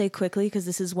can just say quickly, because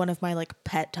this is one of my like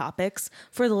pet topics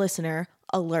for the listener,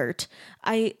 alert.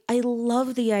 I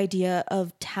love the idea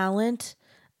of talent.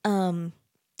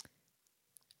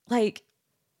 Like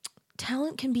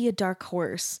talent can be a dark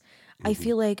horse. I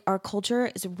feel like our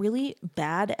culture is really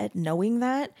bad at knowing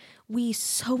that. We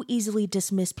so easily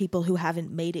dismiss people who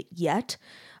haven't made it yet.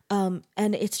 And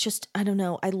it's just, I don't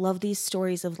know. I love these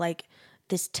stories of like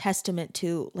this testament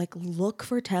to like, look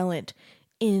for talent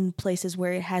in places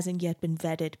where it hasn't yet been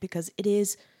vetted, because it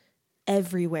is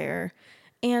everywhere.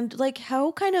 And like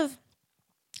how kind of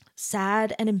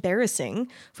sad and embarrassing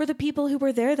for the people who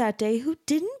were there that day who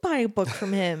didn't buy a book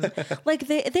from him. Like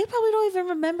they probably don't even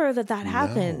remember that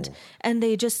happened. No. And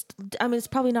they just, I mean, it's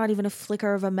probably not even a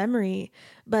flicker of a memory,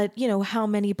 but you know, how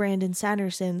many Brandon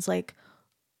Sandersons like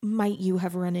might you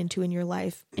have run into in your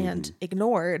life and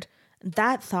ignored?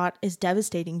 That thought is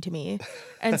devastating to me.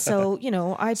 And so, you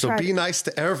know, So be nice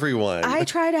to everyone. I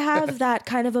try to have that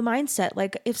kind of a mindset.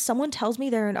 Like if someone tells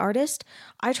me they're an artist,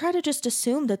 I try to just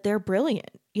assume that they're brilliant,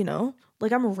 you know?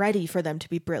 Like, I'm ready for them to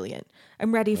be brilliant.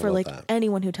 I'm ready for like that.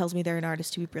 anyone who tells me they're an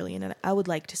artist to be brilliant. And I would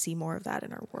like to see more of that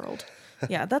in our world.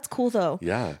 Yeah, that's cool though.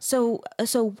 Yeah. So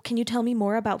can you tell me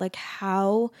more about like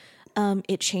how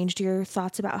it changed your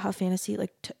thoughts about how fantasy,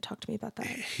 like talk to me about that.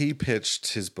 He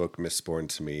pitched his book Mistborn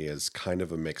to me as kind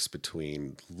of a mix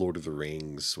between Lord of the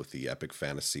Rings with the epic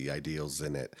fantasy ideals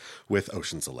in it with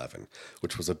Ocean's 11,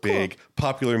 which was a big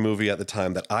popular movie at the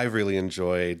time that I really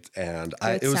enjoyed. And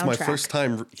it was my first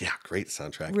time. Yeah, great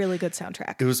soundtrack. Really good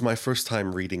soundtrack. It was my first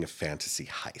time reading a fantasy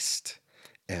heist.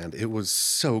 And it was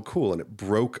so cool. And it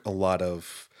broke a lot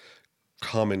of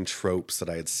common tropes that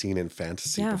I had seen in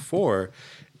fantasy before.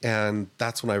 And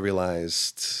that's when I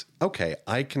realized, okay,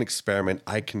 I can experiment.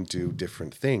 I can do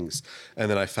different things. And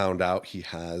then I found out he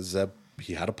had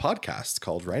a podcast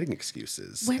called Writing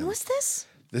Excuses. When was this?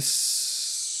 Let's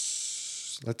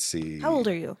see. How old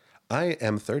are you? I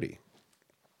am 30.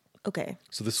 Okay.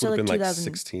 So this would have been like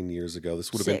 16 years ago.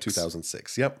 This would have been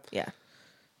 2006. Yep. Yeah.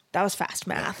 That was fast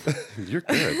math. You're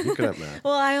good. You're good at math.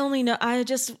 Well, I only know, I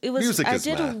did math.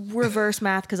 a reverse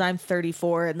math because I'm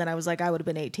 34. And then I was like, I would have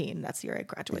been 18. That's the year I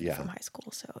graduated from high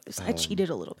school. So I cheated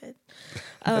a little bit.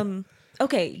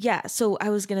 Okay. Yeah. So I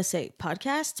was going to say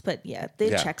podcasts, but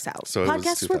it checks out. So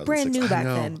podcasts were brand new back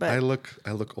then. But I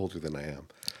look older than I am.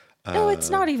 No, it's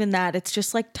not even that. It's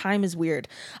just like time is weird.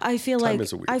 I feel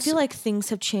like things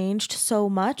have changed so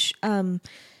much.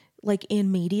 Like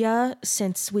in media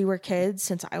since we were kids,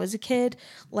 since I was a kid.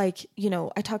 Like,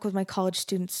 I talk with my college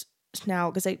students now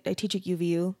because I teach at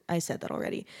UVU. I said that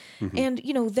already. Mm-hmm.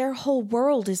 And, their whole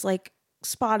world is like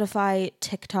Spotify,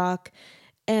 TikTok,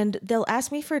 and they'll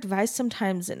ask me for advice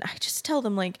sometimes. And I just tell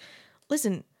them like,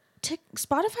 listen,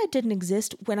 Spotify didn't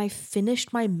exist when I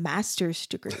finished my master's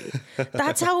degree.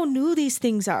 That's how new these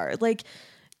things are. Like,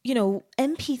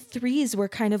 MP3s were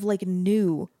kind of like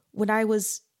new when I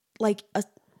was like a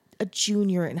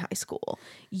junior in high school.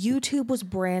 YouTube was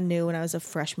brand new when I was a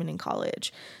freshman in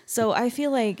college. So I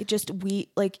feel like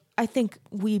I think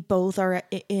we both are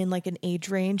in like an age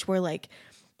range where like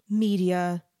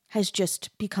media has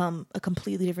just become a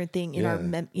completely different thing in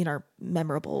our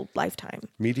memorable lifetime.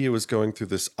 Media was going through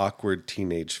this awkward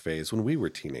teenage phase when we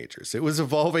were teenagers. It was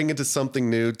evolving into something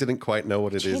new, didn't quite know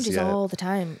what it is yet. Changes all the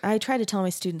time. I try to tell my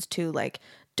students too, like,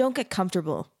 don't get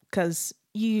comfortable because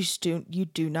you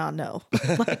do not know.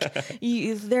 Like,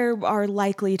 there are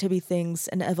likely to be things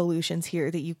and evolutions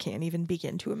here that you can't even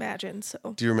begin to imagine. So,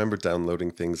 do you remember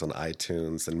downloading things on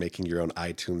iTunes and making your own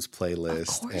iTunes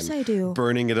playlist? Of course, I do.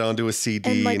 Burning it onto a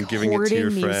CD and giving it to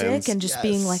your friends, and just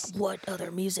being like, "What other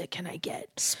music can I get?"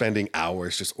 Spending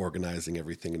hours just organizing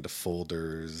everything into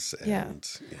folders. And,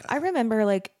 I remember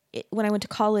like when I went to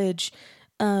college.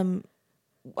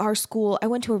 Our school, I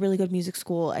went to a really good music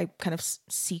school. I kind of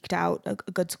seeked out a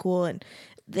good school, and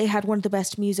they had one of the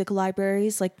best music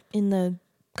libraries like in the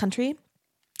country.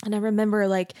 And I remember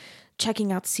like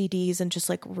checking out CDs and just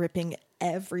like ripping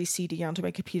every CD onto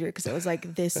my computer because I was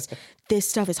like, this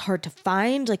stuff is hard to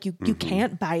find. Like you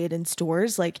can't buy it in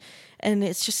stores. Like, and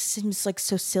it just seems like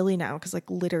so silly now because like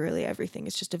literally everything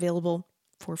is just available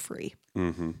for free.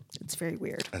 Mm-hmm. It's very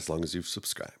weird. As long as you've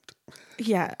subscribed.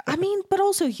 Yeah. I mean, but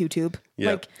also YouTube.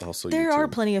 Yeah. Like, also there YouTube. are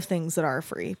plenty of things that are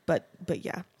free, but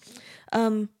yeah.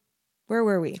 Where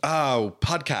were we? Oh,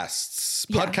 podcasts.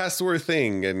 Yeah. Podcasts were a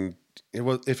thing. And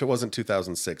if it wasn't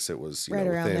 2006, it was right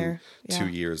around within there. Yeah. 2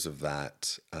 years of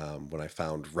that when I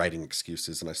found Writing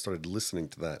Excuses, and I started listening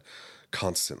to that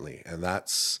constantly. And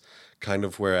that's kind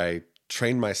of where I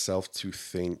trained myself to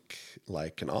think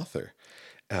like an author.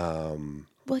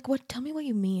 Like what? Tell me what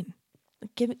you mean.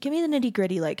 Give me the nitty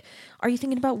gritty. Like, are you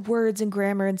thinking about words and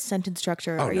grammar and sentence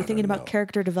structure? Are you thinking about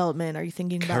character development? Are you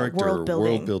thinking about world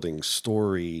building?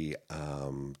 Story,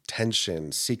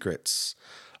 tension, secrets,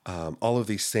 all of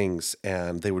these things.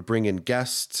 And they would bring in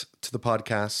guests to the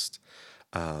podcast,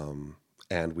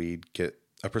 and we'd get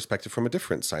a perspective from a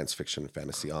different science fiction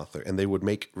fantasy author, and they would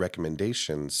make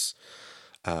recommendations.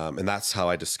 And that's how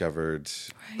I discovered,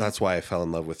 that's why I fell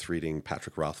in love with reading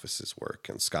Patrick Rothfuss's work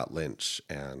and Scott Lynch.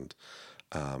 And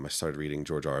I started reading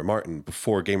George R.R. Martin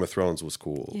before Game of Thrones was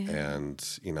cool. Yeah.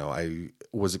 And, I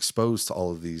was exposed to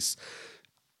all of these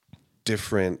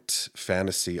different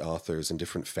fantasy authors and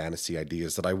different fantasy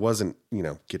ideas that I wasn't,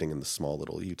 getting in the small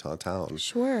little Utah town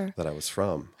that I was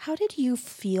from. How did you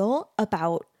feel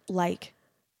about like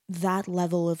that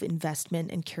level of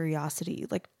investment and curiosity?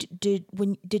 Like,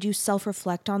 did you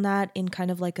self-reflect on that in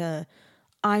kind of like a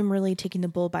I'm really taking the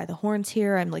bull by the horns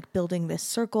here. I'm like building this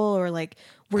circle, or like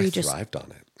were I you just thrived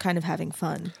on it. kind of having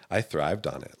fun? I thrived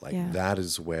on it. Like Yeah. that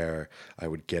is where I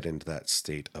would get into that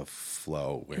state of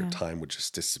flow where time would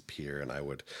just disappear, and I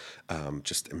would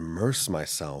just immerse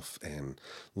myself in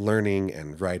learning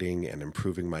and writing and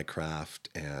improving my craft.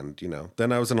 And,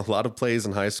 then I was in a lot of plays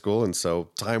in high school. And so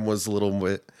time was a little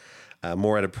bit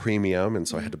more at a premium. And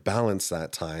so I had to balance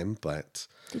that time. But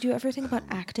Did you ever think about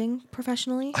acting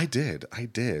professionally? I did. I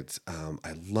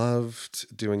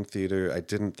loved doing theater. I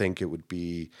didn't think it would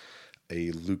be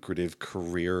a lucrative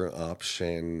career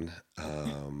option.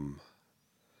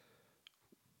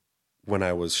 When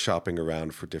I was shopping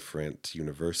around for different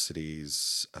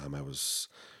universities, I was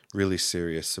really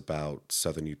serious about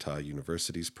Southern Utah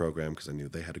University's program because I knew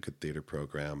they had a good theater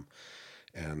program,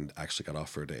 and actually got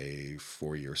offered a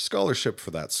 4-year scholarship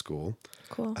for that school.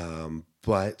 Cool.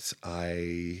 But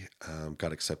I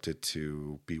got accepted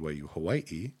to BYU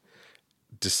Hawaii,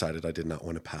 decided I did not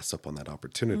want to pass up on that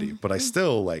opportunity. But I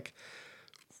still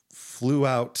flew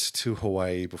out to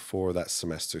Hawaii before that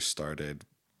semester started,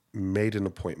 made an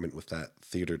appointment with that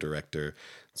theater director,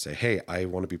 and say, hey, I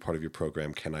want to be part of your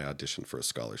program. Can I audition for a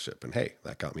scholarship? And hey,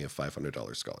 that got me a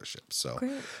 $500 scholarship. So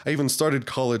Great. I even started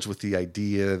college with the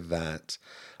idea that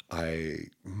I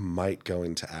might go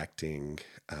into acting,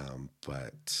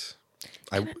 but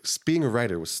being a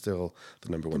writer was still the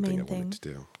number one thing I wanted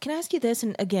to do. Can I ask you this?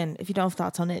 And again, if you don't have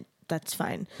thoughts on it, that's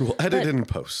fine. We'll edit it in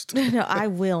post. No, I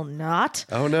will not.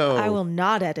 Oh, no. I will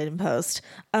not edit in post.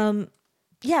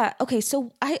 Yeah. Okay.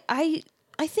 So I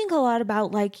think a lot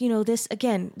about this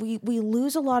again, we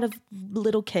lose a lot of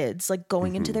little kids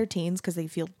going into their teens because they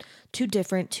feel too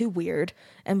different, too weird.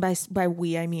 And by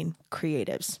we, I mean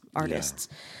creatives, artists.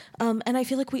 And I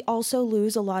feel like we also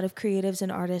lose a lot of creatives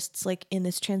and artists in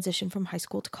this transition from high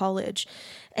school to college.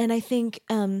 And I think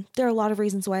there are a lot of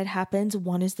reasons why it happens.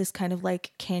 One is this kind of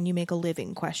can you make a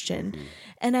living question?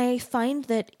 And I find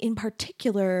that in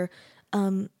particular,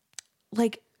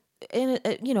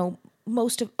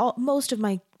 most of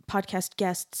my podcast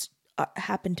guests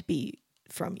happen to be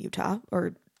from Utah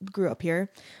or grew up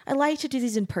here. I like to do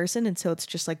these in person, and so it's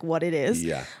just what it is.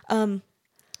 Yeah.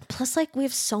 Plus, we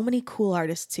have so many cool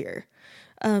artists here.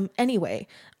 Anyway,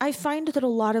 I find that a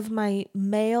lot of my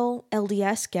male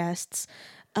LDS guests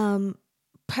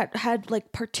had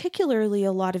particularly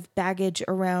a lot of baggage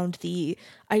around the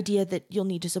idea that you'll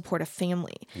need to support a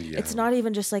family. Yeah. It's not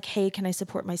even just hey, can I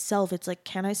support myself? It's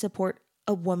can I support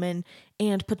a woman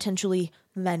and potentially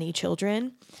many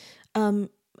children? And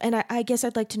I guess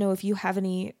I'd like to know if you have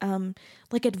any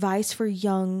advice for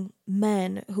young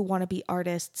men who want to be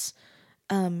artists,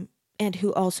 and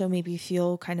who also maybe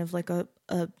feel kind of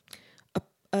a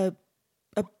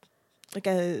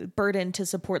burden to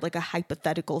support a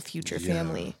hypothetical future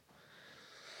family.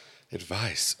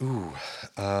 Advice. Ooh.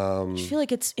 I feel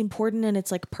like it's important and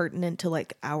it's pertinent to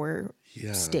our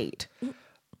state.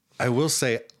 I will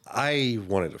say I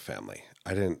wanted a family.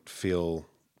 I didn't feel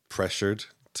pressured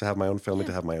to have my own family,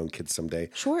 to have my own kids someday.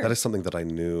 Sure. That is something that I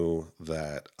knew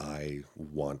that I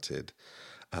wanted.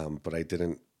 But I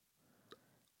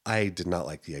did not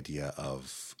like the idea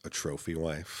of a trophy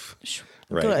wife,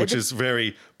 right? Good. Which is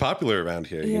very popular around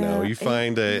here. Yeah, you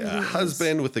find a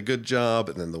husband with a good job,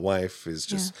 and then the wife is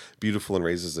just beautiful and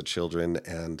raises the children.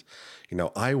 And,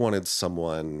 I wanted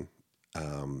someone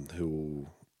who,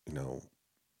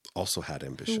 also had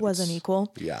ambitions. Who was an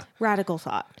equal. Yeah. Radical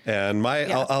thought. And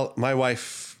my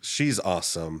wife, she's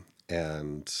awesome.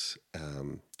 And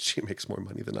she makes more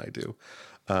money than I do.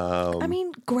 I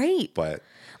mean, great. But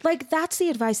that's the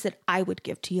advice that I would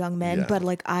give to young men.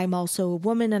 But I'm also a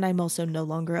woman and I'm also no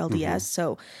longer LDS.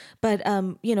 So, but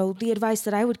the advice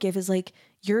that I would give is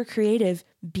you're creative,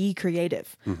 be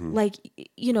creative.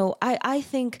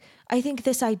 I think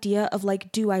this idea of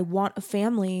do I want a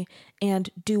family and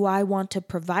do I want to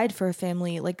provide for a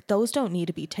family? Those don't need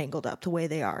to be tangled up the way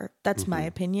they are. That's my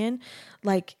opinion.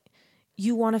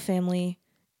 You want a family,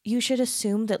 you should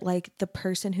assume that the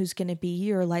person who's going to be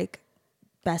your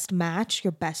best match,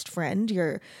 your best friend,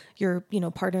 your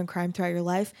partner in crime throughout your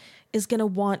life is going to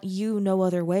want you no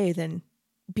other way than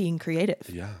being creative.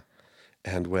 Yeah.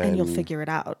 And you'll figure it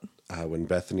out. When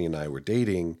Bethany and I were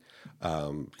dating,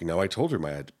 I told her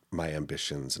my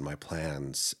ambitions and my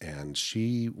plans, and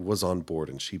she was on board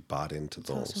and she bought into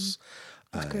those.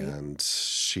 Awesome. And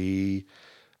she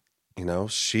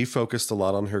focused a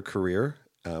lot on her career.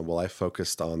 While I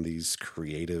focused on these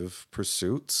creative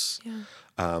pursuits.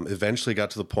 Eventually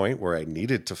got to the point where I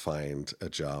needed to find a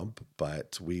job,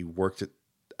 but we worked it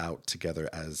out together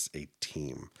as a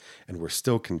team. And we're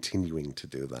still continuing to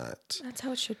do that. That's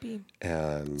how it should be.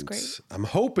 And great. I'm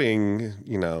hoping,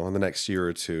 in the next year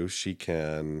or two, she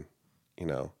can,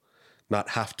 not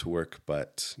have to work,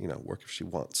 but, work if she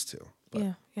wants to.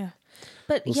 But yeah.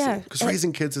 But we'll because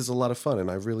raising kids is a lot of fun,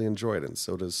 and I really enjoy it. And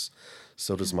so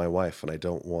does my wife. And I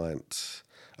don't want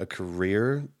a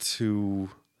career to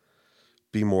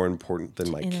be more important than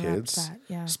my kids.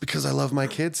 Just because I love my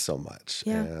kids so much.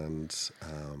 Yeah. And,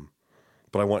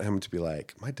 but I want him to be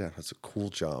like, my dad has a cool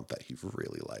job that he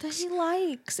really likes. That he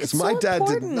likes. It's my so dad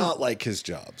important. did not like his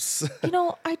jobs.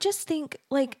 I just think,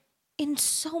 like, in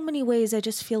so many ways, I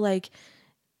just feel like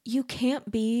you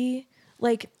can't be,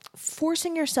 like,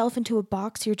 forcing yourself into a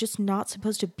box you're just not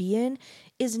supposed to be in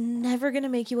is never going to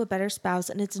make you a better spouse,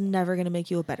 and it's never going to make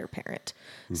you a better parent.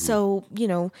 Mm-hmm. So,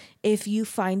 if you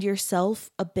find yourself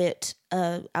a bit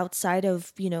outside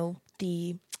of,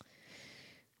 the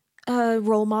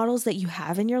role models that you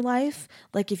have in your life,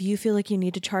 like if you feel like you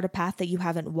need to chart a path that you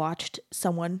haven't watched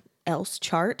someone else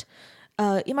chart,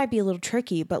 it might be a little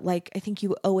tricky, but like I think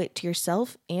you owe it to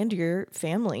yourself and your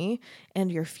family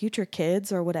and your future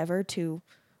kids or whatever to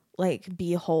like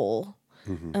be whole,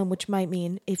 which might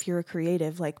mean if you're a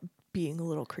creative, like being a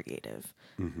little creative.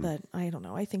 But I don't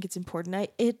know. I think it's important.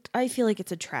 I feel like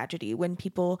it's a tragedy when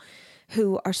people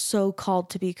who are so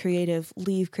called to be creative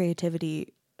leave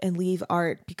creativity and leave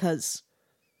art because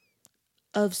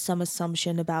of some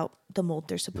assumption about the mold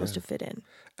they're supposed to fit in.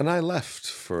 And I left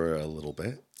for a little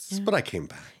bit, but I came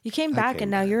back. You came back, and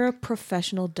now you're a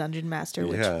professional dungeon master.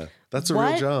 Which, that's a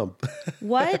real job.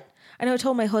 What? I know I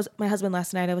told my husband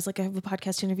last night, I was like, I have a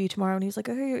podcast interview tomorrow. And he was like,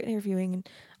 oh, you're interviewing. And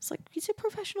I was like, he's a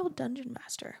professional dungeon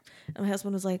master. And my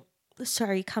husband was like,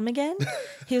 sorry, come again?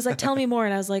 He was like, tell me more.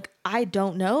 And I was like, I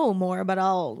don't know more, but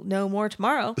I'll know more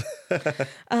tomorrow.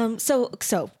 So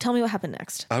tell me what happened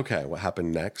next. Okay. What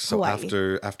happened next? So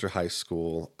after high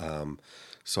school,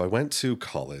 so I went to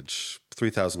college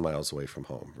 3,000 miles away from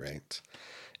home. Right.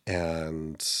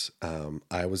 And,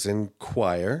 I was in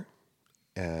choir,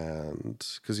 and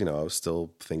cause I was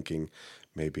still thinking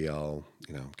maybe I'll,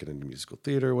 get into musical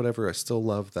theater or whatever. I still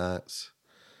love that,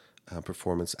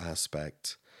 performance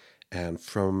aspect. And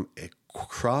from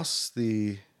across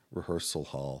the rehearsal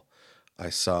hall, I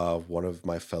saw one of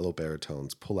my fellow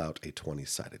baritones pull out a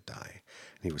 20-sided die.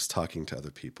 And he was talking to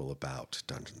other people about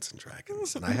Dungeons &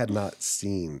 Dragons. And I had not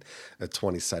seen a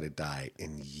 20-sided die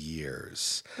in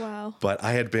years. Wow. But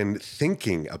I had been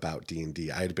thinking about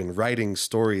D&D. I had been writing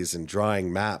stories and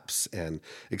drawing maps and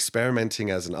experimenting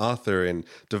as an author and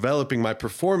developing my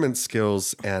performance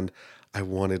skills. And I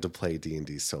wanted to play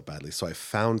D&D so badly. So I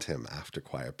found him after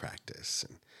choir practice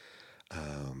and,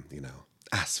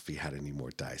 asked if he had any more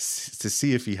dice to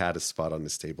see if he had a spot on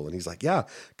his table. And he's like, yeah,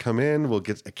 come in. We'll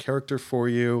get a character for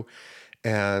you.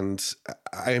 And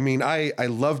I mean, I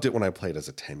loved it when I played as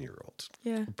a 10-year-old.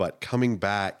 Yeah. But coming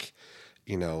back,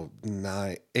 8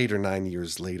 or 9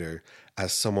 years later,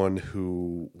 as someone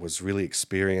who was really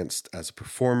experienced as a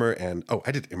performer, and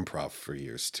I did improv for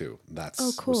years too.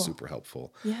 That's cool. Was super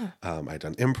helpful. Yeah. I'd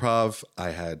done improv.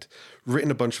 I had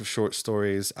written a bunch of short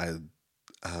stories. I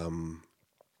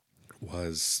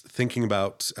was thinking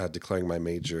about declaring my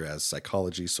major as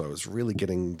psychology, so I was really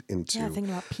getting into thinking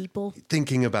about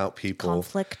people,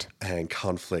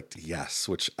 conflict, yes,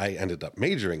 which I ended up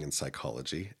majoring in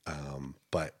psychology,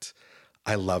 but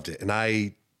I loved it, and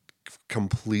I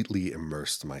completely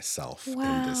immersed myself in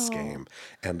this game,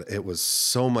 and it was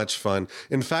so much fun.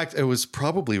 In fact, it was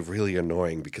probably really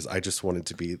annoying because I just wanted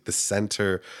to be the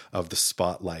center of the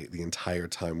spotlight the entire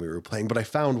time we were playing, but I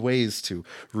found ways to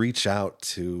reach out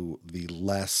to the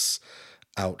less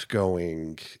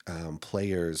outgoing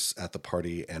players at the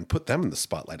party and put them in the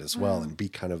spotlight as well, and be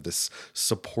kind of this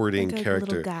supporting like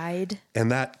character, little guide.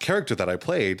 And that character that I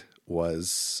played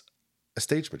was a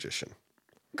stage magician.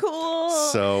 Cool.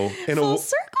 So full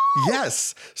circle.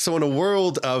 Yes. So in a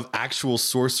world of actual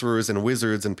sorcerers and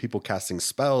wizards and people casting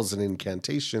spells and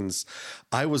incantations,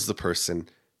 I was the person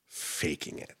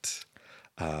faking it.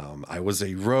 I was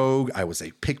a rogue. I was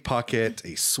a pickpocket,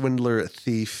 a swindler, a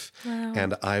thief,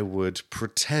 and I would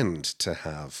pretend to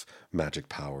have magic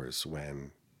powers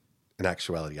when in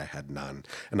actuality, I had none.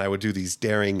 And I would do these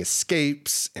daring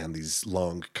escapes and these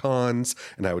long cons,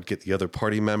 and I would get the other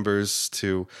party members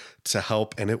to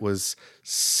help. And it was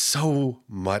so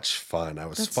much fun. I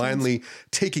was finally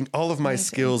taking all of my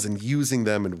skills and using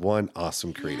them in one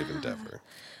awesome creative endeavor.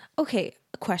 Okay,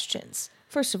 questions.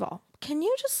 First of all, can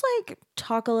you just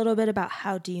talk a little bit about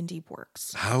how D&D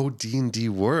works? How D&D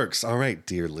works. All right,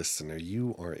 dear listener,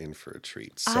 you are in for a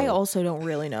treat. So. I also don't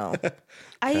really know.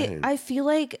 I feel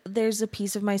like there's a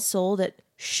piece of my soul that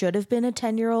should have been a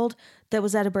 10-year-old that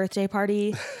was at a birthday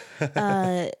party.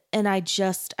 And I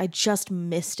just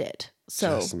missed it.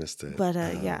 So, Just missed it. But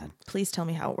yeah, please tell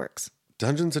me how it works.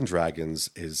 Dungeons and Dragons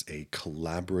is a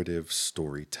collaborative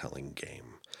storytelling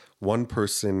game. One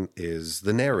person is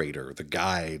the narrator, the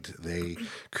guide. They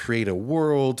create a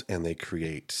world and they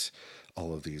create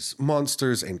all of these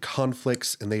monsters and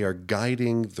conflicts, and they are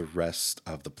guiding the rest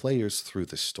of the players through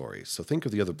the story. So think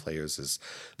of the other players as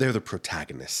they're the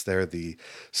protagonists. They're the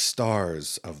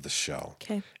stars of the show.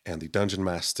 Okay. And the Dungeon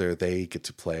Master, they get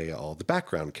to play all the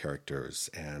background characters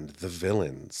and the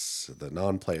villains, the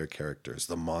non-player characters,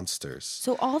 the monsters.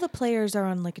 So all the players are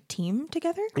on like a team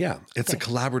together? Yeah, it's a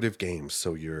collaborative game.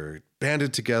 So you're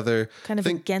banded together. Kind of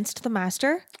against the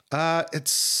master?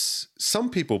 It's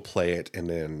some people play it in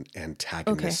an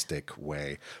antagonistic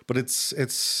way, but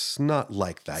it's not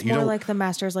like that. It's more like the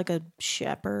master is like a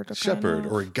shepherd.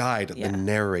 Or a guide, the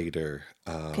narrator.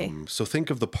 So think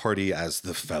of the party as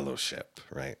the fellowship,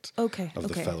 right? Okay. Of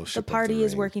the fellowship. The party of the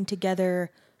is ring. working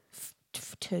together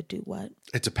to do what?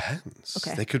 It depends.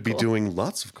 Okay, They could be doing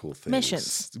lots of cool things.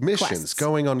 Missions, quests,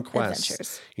 going on quests,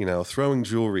 adventures. Throwing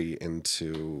jewelry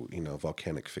into,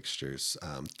 volcanic fixtures,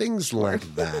 things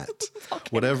like that.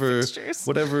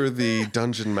 whatever the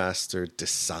dungeon master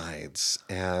decides.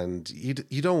 And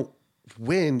you don't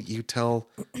win, you tell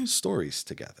stories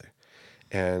together.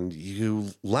 And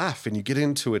you laugh and you get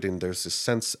into it, and there's this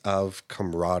sense of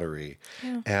camaraderie.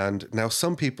 Yeah. And now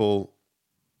some people,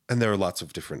 and there are lots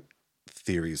of different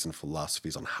theories and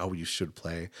philosophies on how you should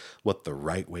play, what the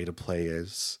right way to play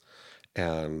is.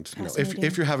 And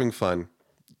if you're having fun,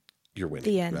 you're winning.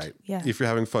 The end. Right? Yeah. If you're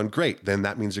having fun, great. Then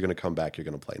that means you're going to come back. You're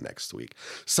going to play next week.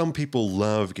 Some people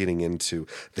love getting into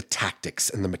the tactics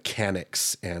and the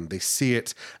mechanics, and they see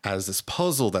it as this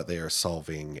puzzle that they are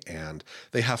solving, and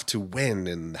they have to win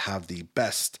and have the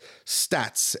best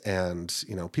stats. And,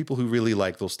 people who really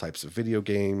like those types of video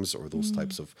games or those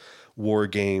types of war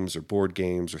games or board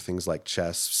games or things like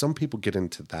chess, some people get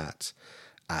into that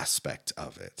aspect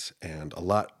of it. And a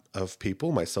lot of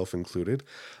people, myself included,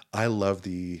 I love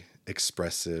the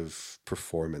expressive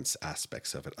performance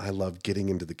aspects of it. I love getting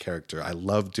into the character. I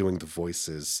love doing the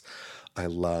voices. I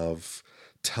love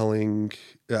doing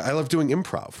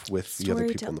improv with the other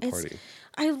people in the party.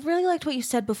 I really liked what you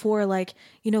said before,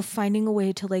 finding a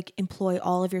way to employ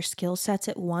all of your skill sets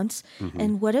at once. Mm-hmm.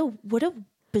 And what a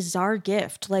bizarre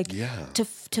gift, to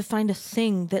find a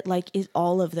thing that is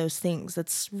all of those things.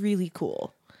 That's really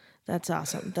cool. That's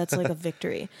awesome. That's like a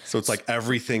victory. So it's like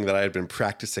everything that I had been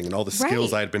practicing and all the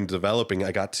skills I had been developing,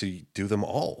 I got to do them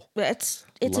all. It's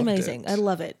amazing. I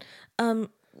love it.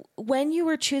 When you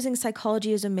were choosing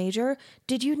psychology as a major,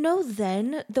 did you know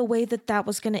then the way that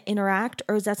was going to interact,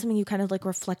 or is that something you kind of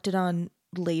reflected on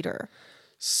later?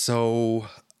 So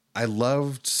I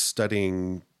loved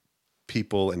studying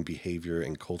people and behavior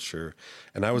and culture.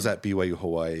 And I was at BYU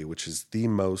Hawaii, which is the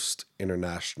most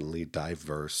internationally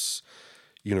diverse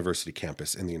university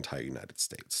campus in the entire United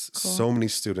States. Cool. So many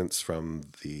students from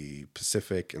the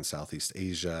Pacific and Southeast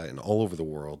Asia and all over the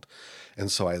world.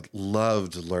 And so I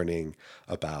loved learning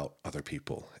about other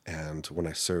people. And when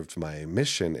I served my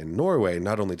mission in Norway,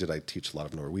 not only did I teach a lot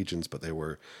of Norwegians, but they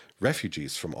were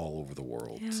refugees from all over the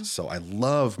world. Yeah. So I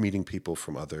love meeting people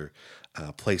from other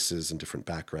places and different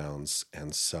backgrounds.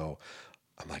 And so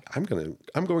I'm like, I'm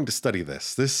going to study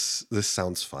this. This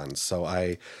sounds fun. So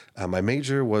my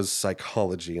major was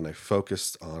psychology, and I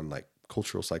focused on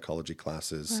cultural psychology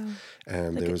classes. Wow.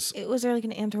 And was there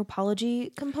an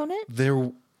anthropology component?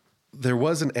 There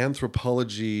was an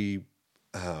anthropology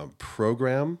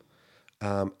program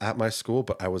at my school,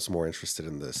 but I was more interested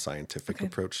in the scientific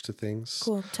approach to things.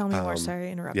 Cool. Tell me more. Sorry,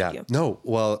 I interrupted you. No,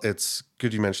 well, it's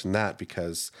good you mentioned that,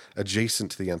 because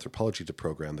adjacent to the anthropology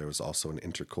program, there was also an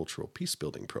intercultural peace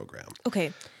building program.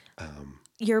 Okay.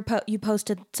 You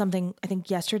posted something, I think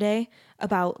yesterday,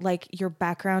 about your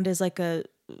background is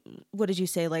what did you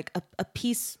say? A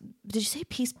peace, did you say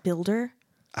peace builder?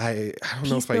 I don't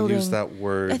know if I used that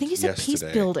word. I think you said yesterday. peace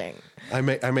building. I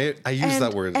used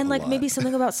that word and a lot. Maybe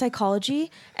something about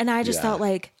psychology. And I just felt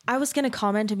I was going to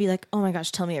comment and be like, oh my gosh,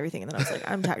 tell me everything. And then I was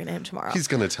like, I'm talking to him tomorrow. He's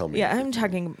going to tell me. Yeah, everything. I'm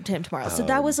talking to him tomorrow. So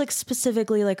that was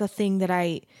specifically a thing that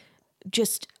I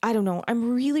don't know.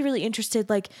 I'm really, really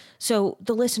interested. So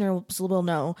the listeners will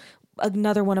know,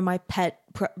 another one of my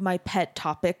pet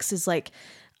topics is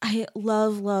I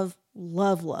love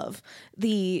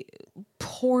the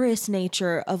porous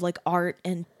nature of art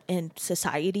and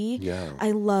society. Yeah.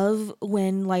 I love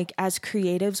when as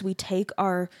creatives we take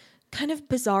our kind of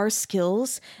bizarre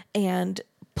skills and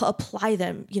apply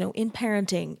them, in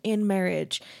parenting, in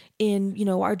marriage, in,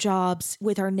 our jobs,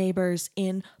 with our neighbors,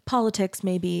 in politics,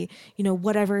 maybe,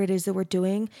 whatever it is that we're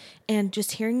doing. And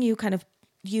just hearing you kind of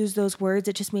use those words,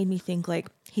 it just made me think like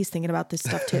he's thinking about this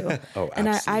stuff too. Oh, and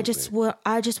absolutely.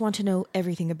 I just want to know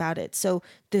everything about it. So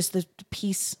there's the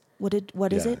piece. What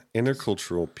is it?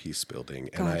 Intercultural peace building.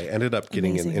 And God, I ended up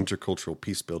getting amazing. an intercultural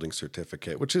peace building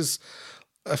certificate, which is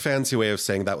a fancy way of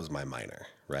saying that was my minor,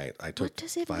 right? I took What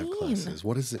does it 5 mean? classes.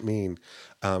 What does it mean?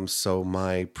 So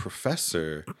my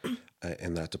professor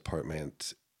in that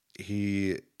department,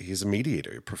 he's a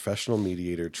mediator, a professional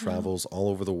mediator, travels all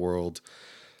over the world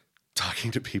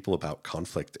talking to people about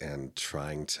conflict and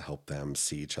trying to help them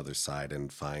see each other's side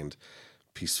and find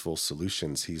peaceful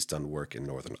solutions. He's done work in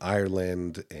Northern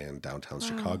Ireland and downtown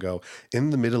Chicago, in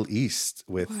the Middle East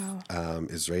with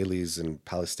Israelis and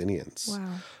Palestinians.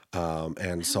 Wow.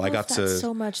 And so I got that to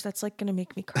so much. That's like going to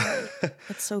make me cry.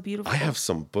 That's so beautiful. I have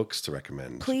some books to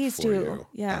recommend. Please for do. you.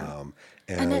 Yeah.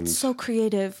 And it's so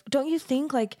creative. Don't you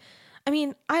think? Like, I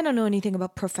mean, I don't know anything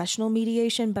about professional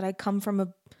mediation, but I come from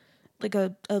a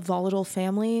volatile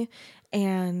family,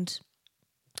 and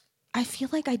I feel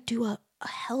like I do a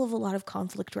hell of a lot of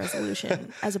conflict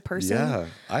resolution as a person. Yeah,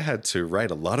 I had to write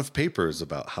a lot of papers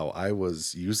about how I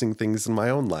was using things in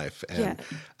my own life. And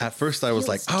at first I was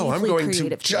like, oh, I'm going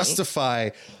to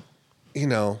justify,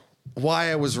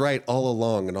 why I was right all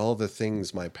along and all the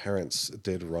things my parents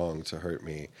did wrong to hurt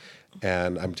me.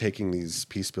 And I'm taking these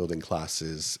peace building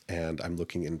classes and I'm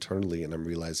looking internally and I'm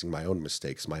realizing my own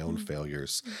mistakes, my own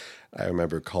failures. I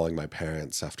remember calling my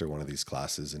parents after one of these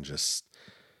classes and just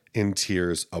in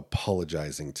tears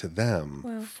apologizing to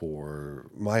them for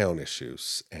my own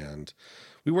issues. And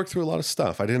we worked through a lot of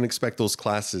stuff. I didn't expect those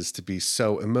classes to be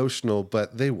so emotional,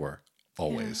 but they were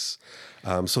always.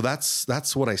 So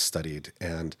that's what I studied.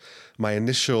 And my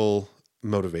initial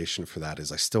motivation for that is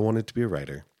I still wanted to be a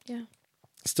writer. Yeah.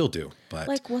 Still do, but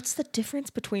like, what's the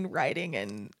difference between writing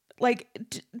and like,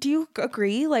 do you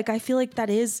agree? Like, I feel like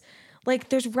that is like,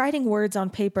 there's writing words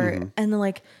on paper and then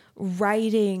like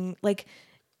writing, like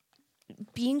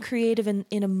being creative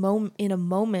in a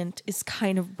moment is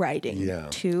kind of writing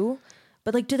too.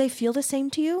 But like, do they feel the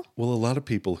same to you? Well, a lot of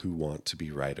people who want to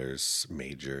be writers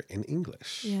major in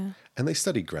English. Yeah. And they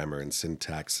study grammar and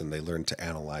syntax and they learn to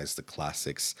analyze the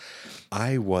classics.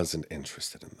 I wasn't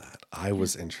interested in that. I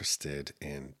was interested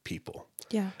in people.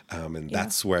 Yeah. And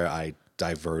that's where I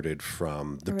diverted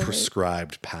from the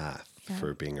prescribed path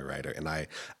for being a writer. And I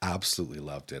absolutely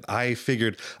loved it. I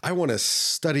figured I want to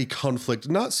study conflict,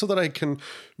 not so that I can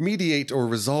mediate or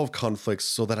resolve conflicts,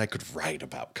 so that I could write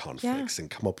about conflicts and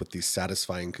come up with these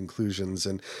satisfying conclusions.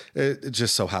 And it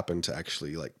just so happened to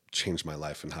actually like change my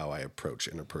life and how I approach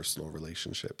interpersonal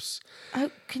relationships.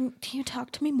 Can you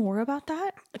talk to me more about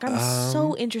that? Like, I'm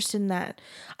so interested in that.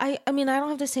 I mean, I don't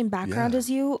have the same background as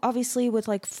you, obviously, with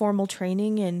like formal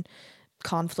training and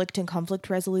conflict and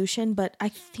conflict resolution, but I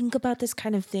think about this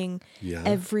kind of thing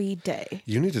every day.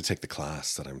 You need to take the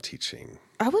class that I'm teaching.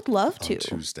 I would love to. On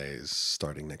Tuesdays,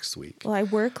 starting next week. Well, I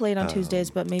work late on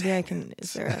Tuesdays, but maybe I can.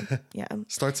 Is there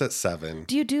Starts at 7.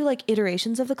 Do you do like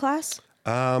iterations of the class?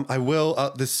 I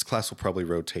will. This class will probably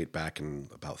rotate back in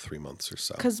about 3 months or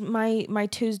so. Because my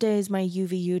Tuesday is my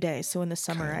UVU day, so in the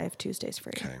summer I have Tuesdays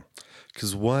free. Okay.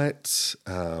 Because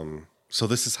so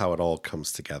this is how it all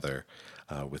comes together.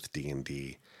 With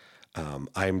D&D.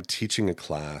 I'm teaching a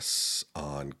class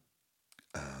on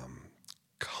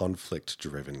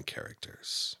conflict-driven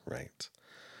characters, right?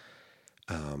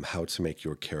 How to make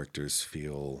your characters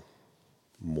feel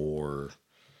more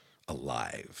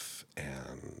alive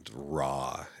and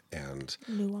raw and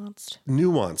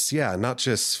nuanced. Yeah, not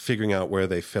just figuring out where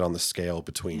they fit on the scale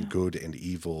between good and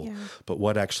evil, but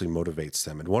what actually motivates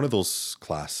them. And one of those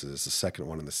classes, the second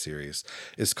one in the series,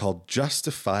 is called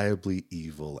Justifiably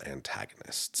Evil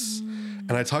Antagonists.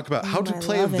 And I talk about how to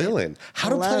play a villain,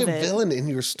 villain in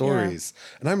your stories.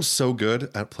 And I'm so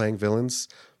good at playing villains,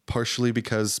 partially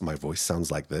because my voice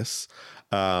sounds like this,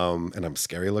 and I'm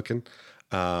scary looking.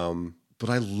 But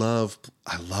I love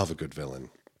a good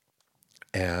villain.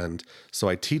 And so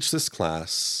I teach this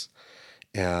class,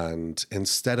 and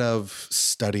instead of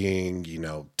studying,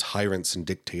 tyrants and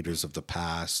dictators of the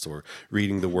past or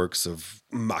reading the works of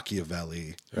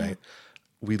Machiavelli, right?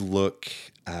 We look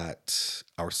at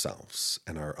ourselves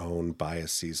and our own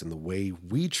biases and the way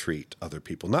we treat other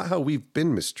people, not how we've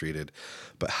been mistreated,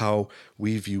 but how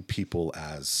we view people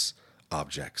as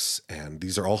objects. And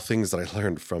these are all things that I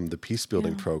learned from the peace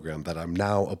building program that I'm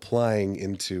now applying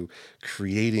into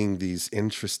creating these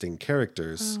interesting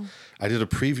characters. I did a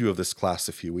preview of this class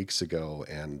a few weeks ago,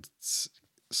 and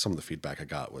some of the feedback I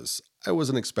got was I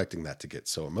wasn't expecting that to get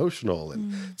so emotional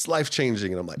and it's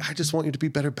life-changing. And I'm like, I just want you to be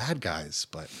better bad guys.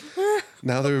 But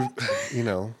now they're,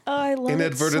 I love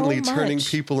inadvertently it so turning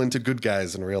much. people into good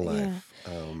guys in real life.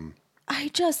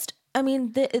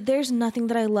 There's nothing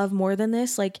that I love more than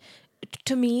this. Like,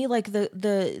 to me, like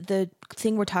the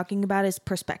thing we're talking about is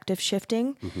perspective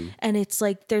shifting, and it's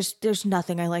like there's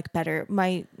nothing I like better.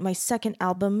 My second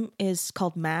album is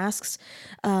called Masks.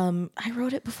 I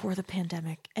wrote it before the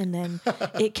pandemic, and then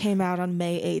it came out on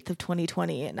May 8th of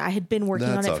 2020, and I had been working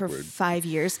That's on it awkward. for 5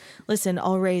 years. Listen,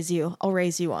 I'll raise you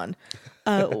on.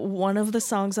 One of the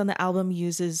songs on the album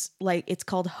uses, like, it's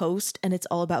called Host, and it's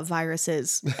all about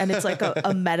viruses, and it's like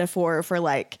a metaphor for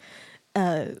like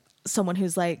someone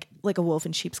who's like a wolf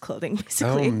in sheep's clothing,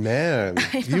 basically. Oh man,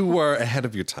 you were ahead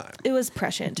of your time. It was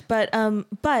prescient, but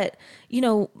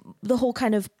the whole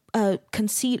kind of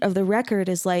conceit of the record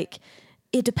is like,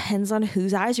 it depends on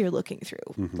whose eyes you're looking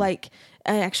through. Like,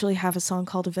 I actually have a song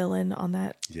called Villain on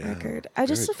that record. I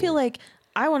just very feel cool. like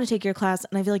I want to take your class,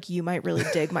 and I feel like you might really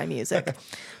dig my music.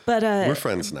 But We're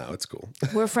friends now. It's cool.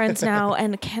 we're friends now,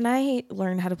 and can I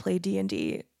learn how to play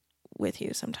D&D with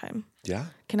you sometime? Yeah.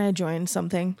 Can I join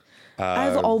something?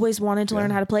 I've always wanted to learn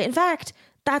how to play. In fact,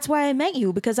 that's why I met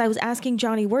you, because I was asking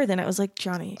Johnny Worthen. I was like,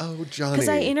 Johnny. Oh, Johnny. Because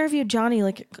I interviewed Johnny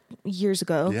like years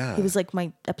ago. Yeah. He was like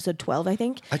my episode 12, I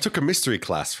think. I took a mystery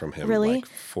class from him Really? like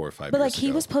 4 or 5 But years like, he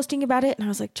ago. was posting about it, and I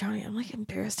was like, Johnny, I'm like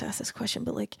embarrassed to ask this question,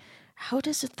 but like, how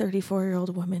does a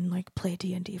 34-year-old woman like play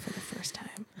D&D for the first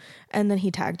time? And then he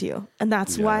tagged you, and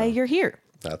that's why you're here.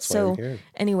 That's why I'm here.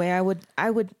 Anyway,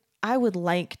 I would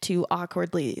like to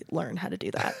awkwardly learn how to do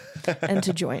that and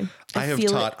to join. I have feel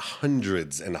taught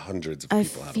hundreds and hundreds of I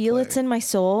people how to feel play. it's in my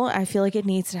soul. I feel like it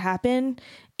needs to happen,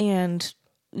 and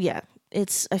yeah,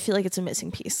 I feel like it's a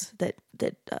missing piece that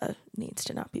needs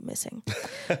to not be missing.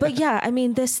 But yeah, I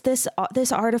mean, this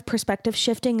art of perspective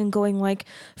shifting and going like,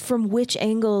 from which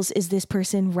angles is this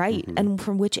person right, and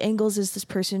from which angles is this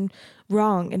person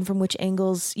wrong, and from which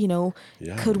angles,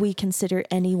 could we consider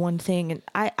any one thing? And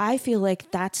I feel like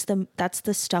that's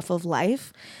the stuff of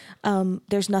life.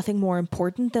 There's nothing more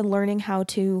important than learning how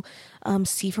to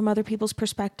see from other people's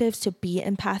perspectives, to be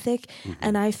empathic,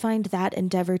 and I find that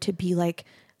endeavor to be like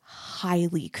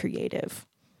highly creative.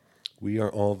 We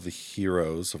are all the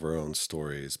heroes of our own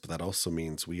stories, but that also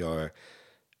means we are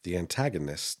the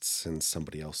antagonists in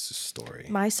somebody else's story.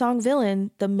 My song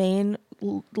Villain, the main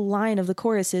line of the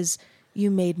chorus is, "You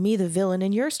made me the villain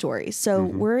in your story." So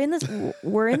we're in the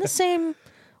same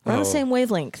on the same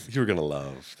wavelength. You're going to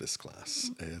love this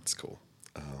class. It's cool.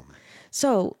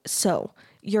 So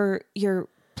you're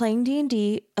playing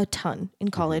D&D a ton in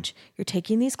college. You're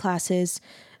taking these classes.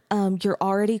 You're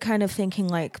already kind of thinking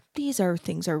like, these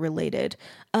things are related.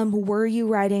 Were you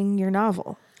writing your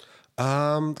novel?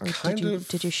 Or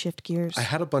did you shift gears? I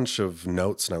had a bunch of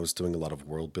notes and I was doing a lot of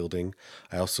world building.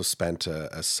 I also spent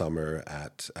a summer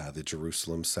at the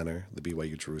Jerusalem Center, the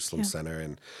BYU Jerusalem Center,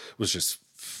 and was just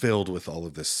filled with all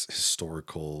of this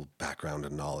historical background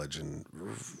and knowledge and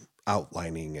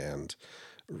outlining and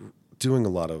doing a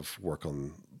lot of work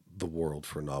on the world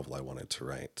for a novel I wanted to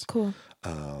write. Cool.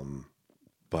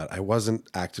 But I wasn't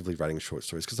actively writing short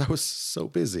stories because I was so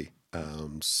busy.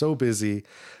 With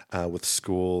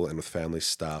school and with family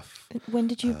stuff. When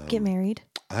did you get married?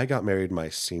 I got married my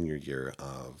senior year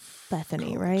of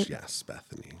Bethany, college. right? Yes,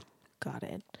 Bethany. Got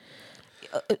it.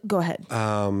 Go ahead.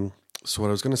 So what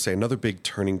I was going to say, another big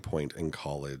turning point in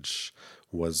college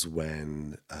was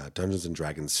when Dungeons &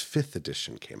 Dragons 5th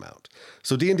edition came out.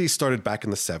 So D&D started back in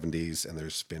the 70s, and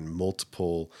there's been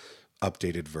multiple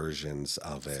updated versions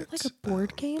of it. Is it like a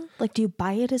board game? Like, do you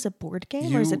buy it as a board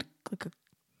game, or is it like a...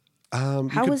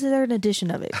 How is there an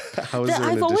edition of it?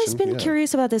 I've always been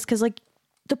curious about this, because like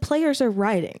the players are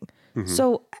writing.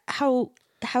 So how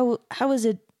is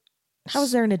it? How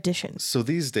is there an edition? So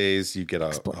these days you get a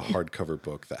hardcover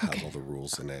book that has all the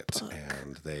rules in it,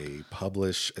 and they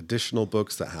publish additional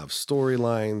books that have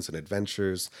storylines and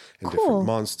adventures and different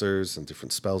monsters and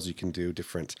different spells you can do,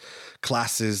 different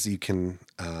classes you can,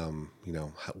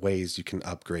 ways you can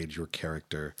upgrade your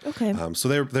character. Okay. So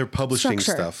they're publishing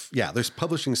Structure. stuff. Yeah, there's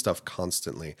publishing stuff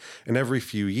constantly, and every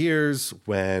few years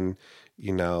when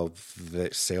the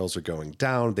sales are going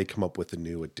down, they come up with a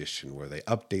new edition where they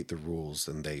update the rules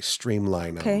and they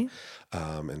streamline them.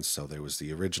 And so there was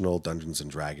the original Dungeons &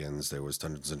 Dragons. There was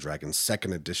Dungeons & Dragons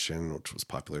 2nd edition, which was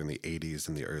popular in the 80s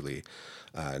and the early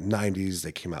 90s.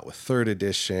 They came out with 3rd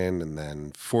edition, and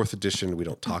then 4th edition. We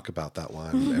don't talk about that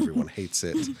one. Everyone hates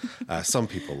it. Some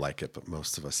people like it, but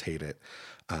most of us hate it.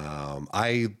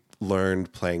 I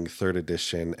learned playing 3rd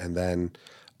edition, and then...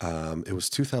 it was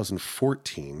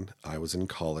 2014. I was in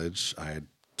college. I had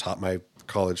taught my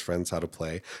college friends how to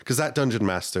play, because that dungeon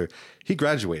master, he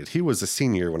graduated. He was a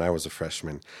senior when I was a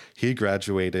freshman. He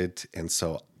graduated, and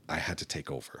so I had to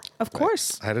take over. Of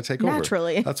course. I had to take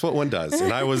Naturally. over. That's what one does.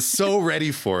 And I was so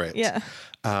ready for it. Yeah.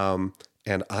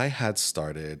 And I had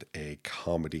started a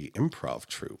comedy improv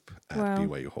troupe at Wow.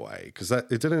 BYU Hawaii, because it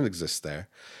didn't exist there.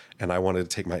 And I wanted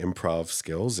to take my improv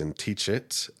skills and teach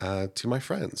it to my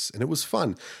friends. And it was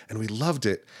fun. And we loved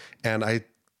it. And I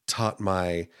taught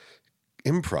my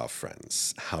improv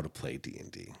friends how to play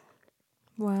D&D.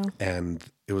 Wow. And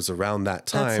it was around that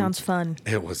time. That sounds fun.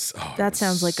 It was. That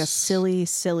sounds like a silly,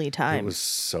 silly time. It was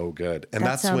so good. And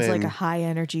that sounds like a high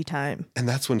energy time. And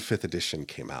that's when 5th edition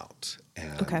came out.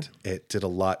 And Okay. it did a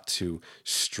lot to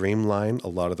streamline a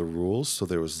lot of the rules. So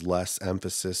there was less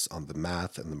emphasis on the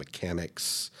math and the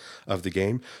mechanics of the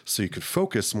game. So you could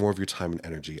focus more of your time and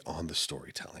energy on the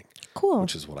storytelling. Cool.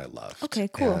 Which is what I loved. Okay,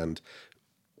 cool. And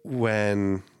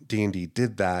when D&D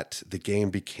did that, the game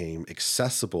became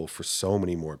accessible for so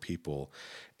many more people.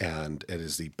 And it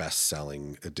is the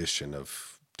best-selling edition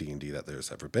of D&D that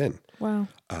there's ever been. Wow.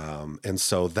 And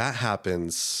so that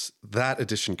happens, that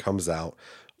edition comes out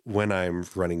when I'm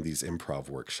running these improv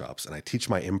workshops, and I teach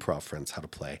my improv friends how to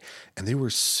play, and they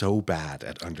were so bad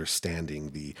at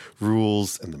understanding the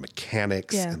rules and the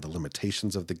mechanics and the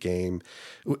limitations of the game,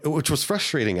 which was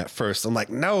frustrating at first. I'm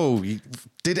like, no,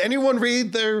 did anyone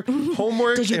read their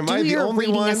homework? Did you Am do I the your only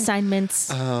reading one?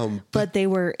 assignments? But they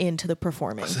were into the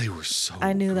performing. They were so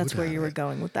I knew that's good where at you were it.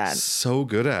 going with that. So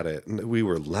good at it. And we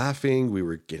were laughing, we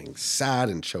were getting sad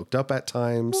and choked up at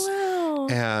times. Wow.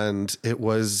 And it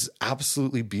was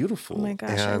absolutely beautiful. Oh my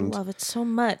gosh, and, I love it so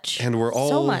much. And we're all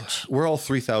so much. we're all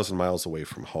 3,000 miles away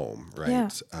from home, right? Yeah.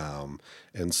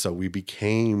 And so we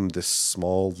became this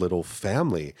small little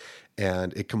family,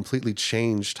 and it completely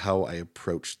changed how I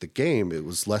approached the game. It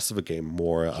was less of a game,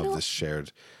 more of this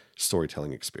shared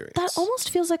storytelling experience. That almost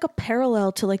feels like a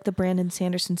parallel to like the Brandon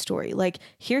Sanderson story. Like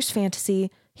here's fantasy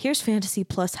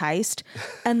plus heist,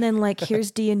 and then like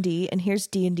here's D&D, and here's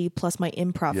D&D plus my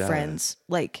improv friends.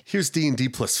 Like here's D&D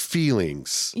plus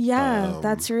feelings. Yeah,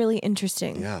 that's really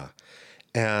interesting. Yeah.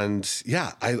 And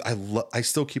yeah, I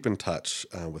still keep in touch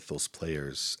with those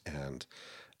players and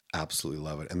absolutely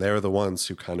love it. And they're the ones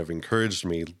who kind of encouraged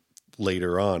me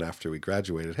later on after we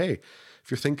graduated. Hey,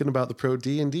 if you're thinking about the pro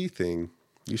D&D thing,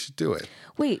 you should do it.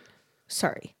 Wait,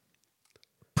 sorry.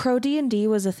 Pro D&D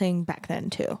was a thing back then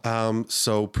too.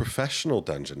 So professional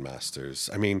dungeon masters,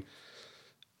 I mean,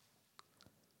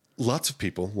 lots of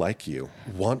people like you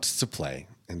want to play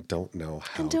and don't know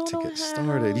how to get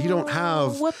started. You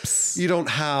don't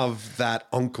have that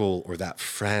uncle or that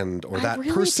friend or that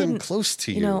really person close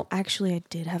to you. You know, actually I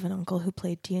did have an uncle who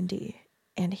played D&D,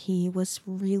 and he was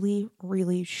really,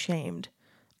 really shamed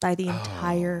by the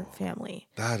entire family.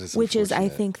 That is which is, I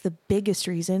unfortunate. think, the biggest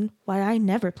reason why I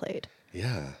never played.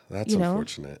 Yeah, that's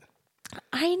unfortunate.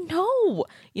 I know.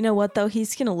 You know what, though?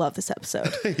 He's going to love this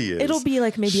episode. He is. It'll be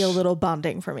like maybe a little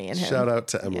bonding for me and him. Shout out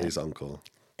to Emily's uncle.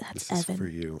 That's This Evan. is for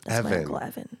you. That's Evan. my Uncle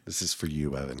Evan. This is for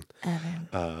you, Evan.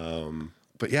 Evan.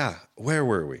 But yeah, where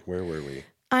were we?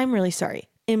 I'm really sorry.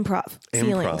 Improv.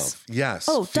 Feelings. Yes.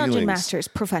 Oh, Dungeon feelings. Masters.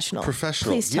 Professional.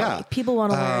 Professional. Please tell me. People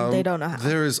want to learn. They don't know how.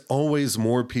 There is always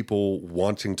more people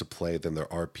wanting to play than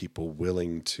there are people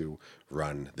willing to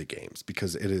run the games,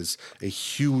 because it is a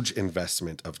huge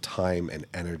investment of time and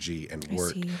energy and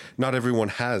work. see. Not everyone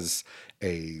has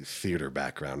a theater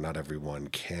background. Not everyone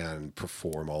can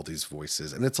perform all these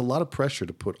voices. And it's a lot of pressure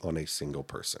to put on a single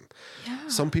person. Yeah.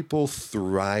 Some people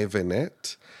thrive in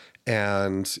it.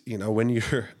 And, you know, when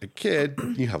you're a kid,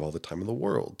 you have all the time in the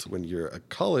world. When you're a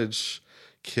college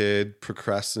kid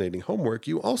procrastinating homework,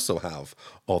 you also have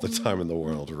all the time in the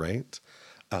world, right?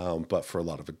 But for a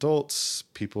lot of adults,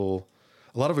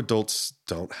 a lot of adults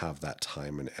don't have that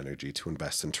time and energy to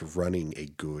invest into running a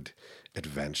good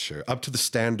adventure up to the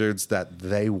standards that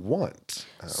they want.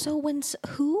 So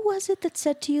who was it that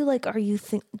said to you, like,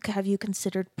 have you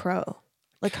considered pro?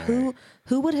 Like who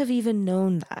would have even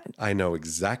known that? I know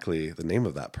exactly the name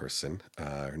of that person.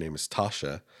 Her name is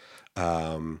Tasha.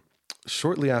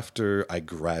 Shortly after I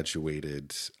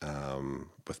graduated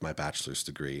with my bachelor's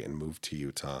degree and moved to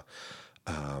Utah,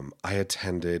 I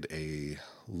attended a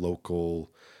local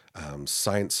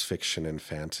science fiction and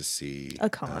fantasy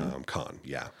con.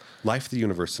 Yeah, Life, the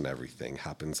Universe, and Everything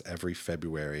happens every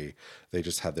February. They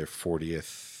just had their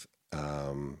 40th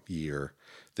year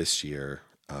this year.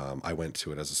 I went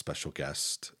to it as a special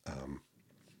guest.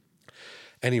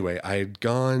 Anyway, I had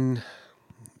gone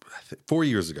 4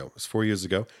 years ago. It was 4 years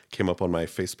ago. Came up on my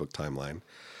Facebook timeline.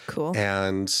 Cool.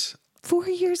 And 4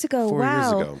 years ago. 4 years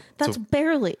Wow. ago. That's So-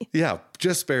 barely. Yeah,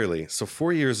 just barely. So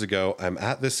 4 years ago, I'm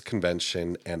at this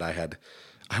convention and I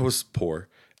was poor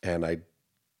and I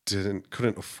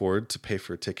couldn't afford to pay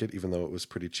for a ticket, even though it was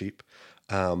pretty cheap.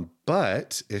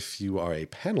 But if you are a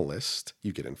panelist,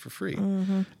 you get in for free.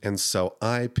 And so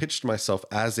I pitched myself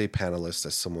as a panelist,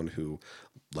 as someone who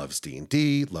loves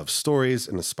D&D, loves stories,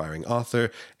 an aspiring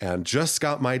author, and just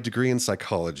got my degree in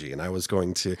psychology. And I was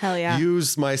going to Hell yeah.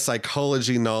 use my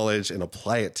psychology knowledge and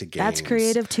apply it to games. That's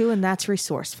creative too, and that's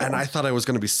resourceful. And I thought I was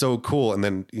going to be so cool. And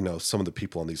then, some of the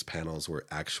people on these panels were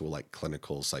actual like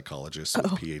clinical psychologists with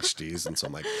PhDs. And so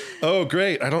I'm like, oh,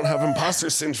 great. I don't have imposter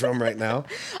syndrome right now.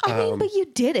 I mean, but you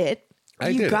did it.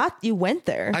 You went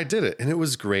there. I did it. And it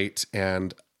was great.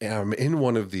 And I'm in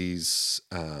one of these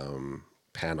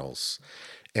panels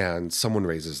and someone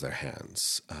raises their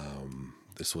hands.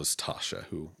 This was Tasha,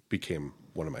 who became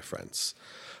one of my friends.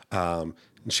 And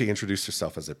she introduced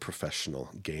herself as a professional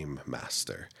game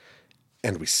master.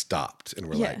 And we stopped and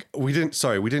we're like, we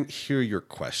didn't hear your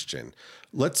question.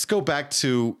 Let's go back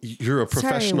to, you're a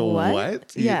professional. Sorry,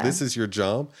 what? Yeah. This is your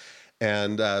job.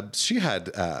 And she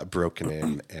had broken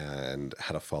in and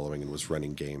had a following and was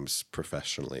running games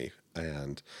professionally.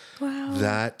 And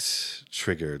that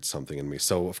triggered something in me.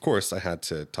 So, of course, I had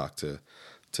to talk to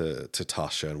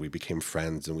Tasha, and we became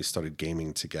friends and we started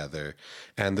gaming together.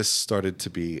 And this started to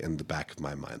be in the back of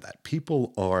my mind that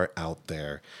people are out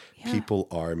there. Yeah. People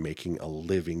are making a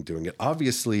living doing it.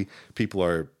 Obviously, people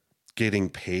are getting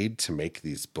paid to make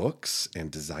these books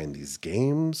and design these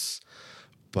games.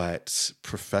 But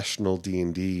professional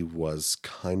D&D was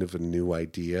kind of a new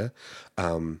idea.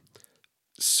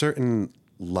 Certain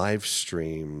live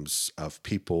streams of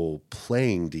people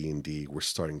playing D&D were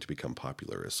starting to become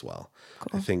popular as well.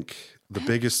 Cool. I think the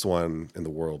biggest one in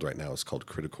the world right now is called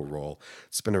Critical Role.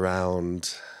 It's been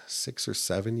around 6 or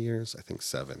 7 years, I think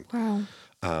 7.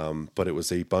 Wow. But it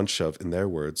was a bunch of, in their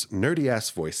words,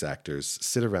 nerdy-ass voice actors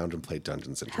sit around and play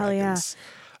Dungeons and Dragons.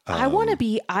 Yeah. I want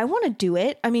to do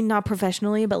it. I mean, not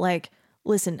professionally, but like,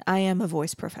 listen, I am a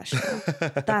voice professional.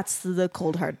 That's the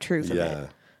cold hard truth of it.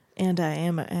 And I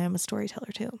am a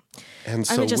storyteller too. And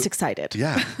so I'm just excited.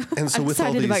 Yeah. And so I'm with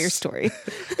excited all these, about your story.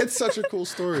 It's such a cool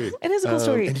story. It is a cool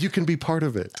story. And you can be part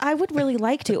of it. I would really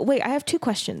like to. Wait, I have 2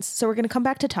 questions. So we're going to come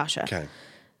back to Tasha. Okay.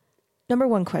 Number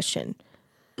 1 question.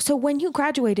 So when you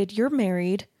graduated, you're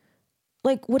married.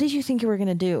 Like, what did you think you were going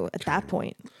to do at that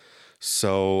point?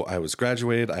 So I was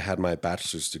graduated. I had my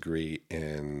bachelor's degree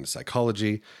in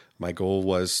psychology. My goal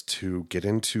was to get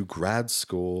into grad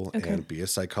school and be a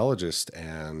psychologist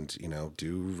and,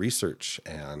 do research.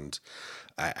 And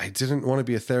I didn't want to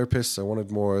be a therapist. I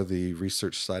wanted more of the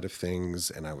research side of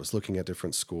things. And I was looking at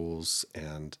different schools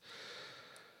and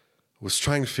was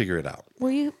trying to figure it out. Were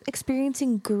you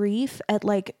experiencing grief at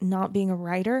like not being a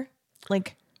writer?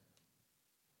 Like,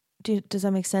 does that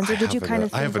make sense? Or did you kind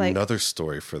of think I have like, another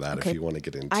story for that if you want to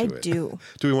get into it. I do.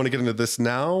 Do we want to get into this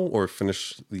now or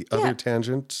finish the other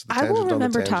tangent? I will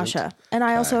remember Tasha. And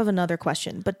I also have another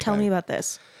question, but tell me about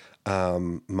this.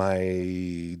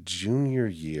 My junior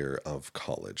year of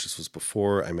college, this was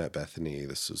before I met Bethany.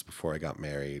 This was before I got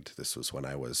married. This was when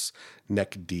I was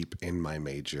neck deep in my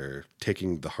major,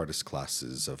 taking the hardest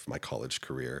classes of my college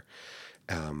career.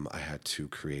 I had to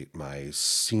create my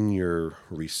senior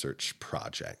research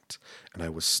project, and I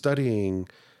was studying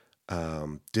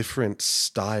different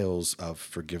styles of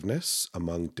forgiveness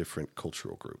among different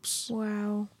cultural groups.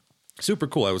 Wow. Super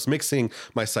cool. I was mixing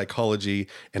my psychology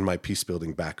and my peace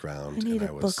building background. I need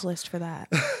a book list for that.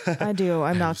 I do.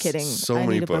 I'm not kidding. I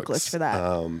need a book list for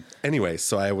that. Anyway,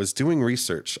 so I was doing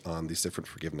research on these different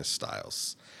forgiveness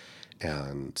styles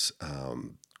and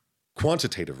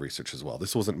quantitative research as well.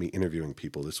 This wasn't me interviewing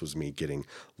people. This was me getting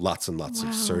lots and lots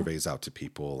of surveys out to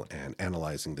people and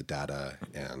analyzing the data.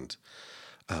 And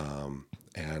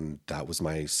that was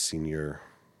my senior.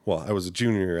 Well, I was a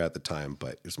junior at the time,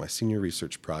 but it was my senior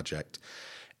research project,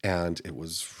 and it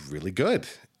was really good.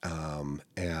 I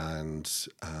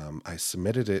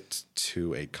submitted it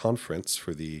to a conference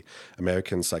for the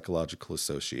American Psychological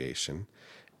Association,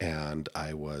 and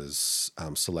I was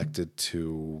selected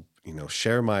to,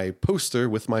 share my poster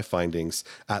with my findings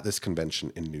at this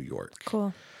convention in New York.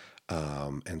 Cool.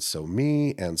 And so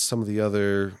me and some of the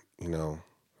other,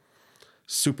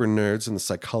 super nerds in the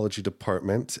psychology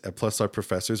department, plus our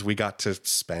professors, we got to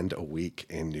spend a week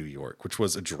in New York, which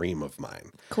was a dream of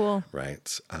mine. Cool.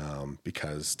 Right?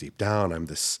 Because deep down, I'm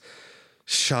this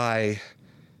shy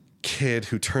kid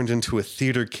who turned into a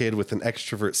theater kid with an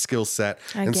extrovert skill set.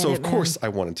 Of course, I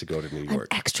wanted to go to New York.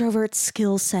 An extrovert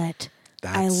skill set.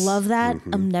 I love that.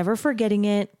 Mm-hmm. I'm never forgetting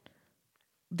it.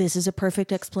 this is a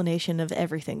perfect explanation of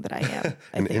everything that I am.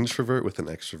 An introvert with an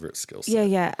extrovert skill set.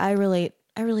 Yeah. I relate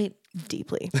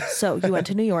deeply. So you went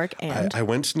to New York and I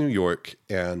went to New York,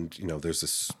 and there's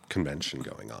this convention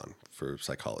going on for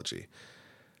psychology.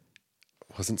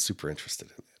 Wasn't super interested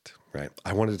in it, right?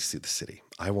 I wanted to see the city.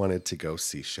 I wanted to go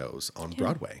see shows on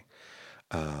Broadway.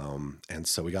 And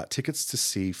so we got tickets to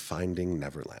see Finding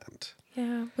Neverland.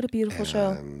 Yeah, what a beautiful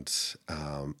show. And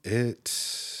it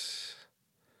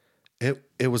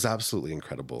was absolutely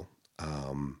incredible.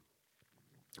 And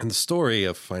the story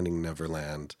of Finding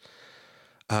Neverland.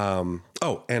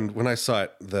 And when I saw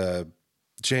it, the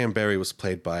J.M. Barrie was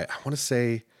played by, I want to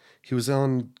say he was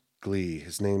on Glee.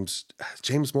 His name's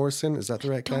James Morrison. Is that the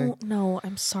right guy? No,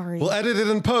 I'm sorry. We'll edit it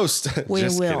in post. We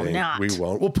Just will kidding. not. We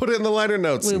won't. We'll put it in the liner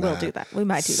notes. We will do that. We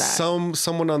might do that.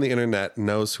 Someone on the internet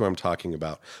knows who I'm talking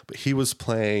about, but he was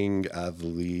playing the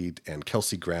lead, and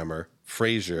Kelsey Grammer,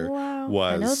 Frasier,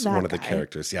 was one of the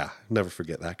characters. Yeah, never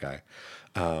forget that guy.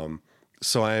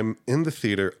 So I'm in the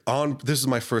theater this is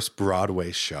my first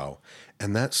Broadway show.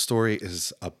 And that story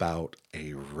is about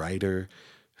a writer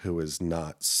who is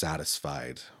not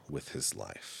satisfied with his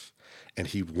life. And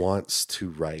he wants to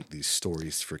write these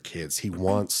stories for kids. He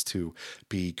wants to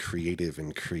be creative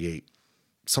and create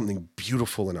something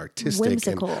beautiful and artistic.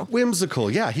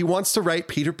 Whimsical. Yeah. He wants to write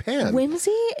Peter Pan.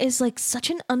 Whimsy is like such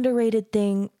an underrated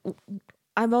thing.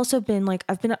 I've also been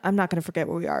I'm not going to forget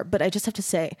where we are, but I just have to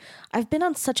say, I've been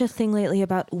on such a thing lately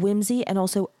about whimsy and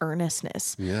also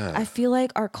earnestness. Yeah. I feel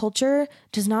like our culture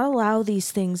does not allow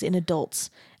these things in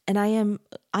adults. And I am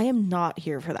not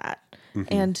here for that.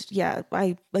 Mm-hmm. And yeah,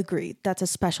 I agree. That's a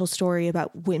special story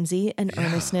about whimsy and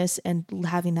earnestness, and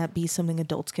having that be something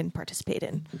adults can participate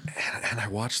in. And I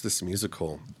watched this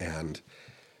musical, and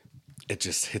it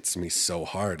just hits me so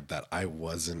hard that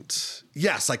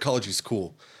psychology's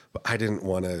cool, but I didn't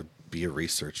want to be a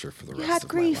researcher for the rest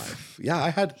of my life. Yeah, I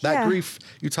had that grief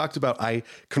you talked about. I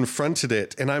confronted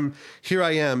it, and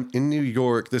I am in New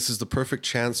York. This is the perfect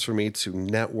chance for me to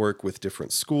network with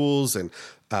different schools. And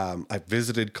I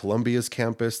visited Columbia's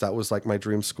campus. That was like my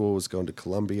dream school, was going to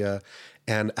Columbia.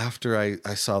 And after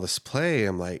I saw this play,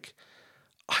 I'm like,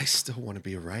 I still want to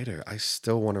be a writer. I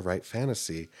still want to write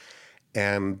fantasy.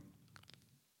 And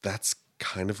that's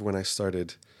kind of when I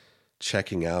started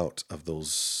checking out of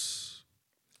those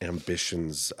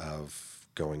ambitions of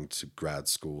going to grad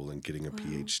school and getting a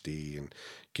PhD and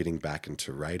getting back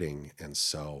into writing. And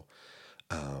so,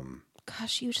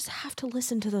 gosh, you just have to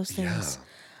listen to those things.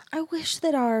 Yeah. I wish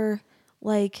that our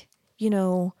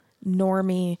normie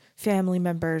family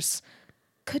members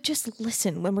could just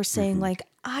listen when we're saying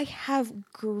I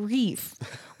have grief,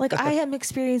 I am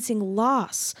experiencing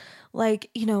loss.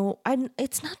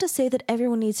 It's not to say that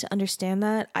everyone needs to understand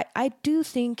that. I do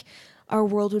think our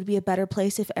world would be a better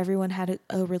place if everyone had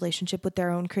a relationship with their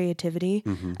own creativity.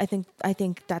 Mm-hmm. I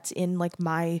think that's in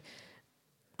my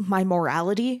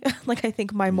morality. I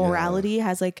think my morality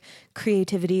has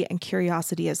creativity and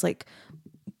curiosity as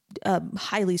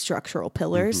highly structural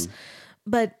pillars. Mm-hmm.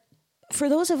 But for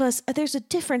those of us, there's a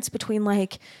difference between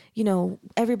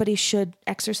everybody should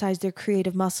exercise their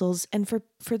creative muscles. And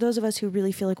for those of us who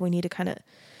really feel like we need to kind of,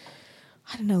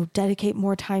 dedicate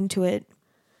more time to it,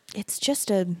 it's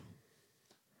just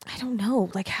I don't know,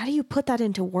 how do you put that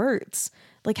into words?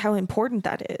 How important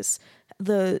that is,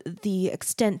 the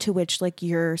extent to which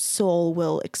your soul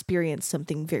will experience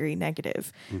something very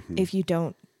negative if you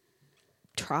don't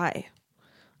try.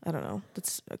 I don't know.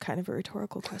 That's a kind of a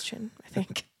rhetorical question, I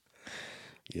think.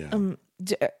 Yeah.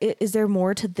 Is there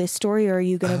more to this story, or are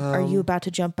you about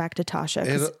to jump back to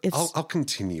Tasha? I'll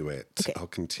continue it. Okay. I'll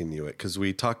continue it because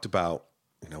we talked about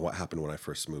what happened when I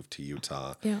first moved to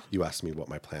Utah. Yeah. You asked me what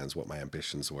my plans, what my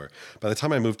ambitions were. By the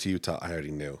time I moved to Utah, I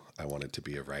already knew I wanted to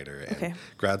be a writer. And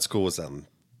grad school was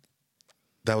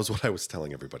that was what I was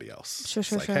telling everybody else. Sure.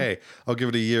 Hey, I'll give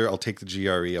it a year. I'll take the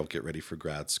GRE. I'll get ready for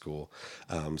grad school.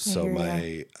 As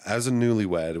a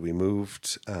newlywed, we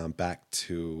moved back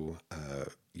to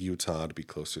Utah to be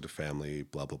closer to family,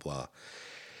 blah, blah, blah.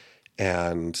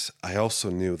 And I also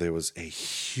knew there was a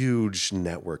huge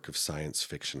network of science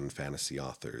fiction and fantasy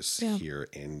authors here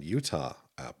in Utah.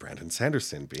 Brandon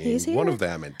Sanderson being one of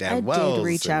them, and Dan Wells. I did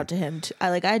reach out to him.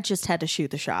 I just had to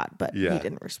shoot the shot, but he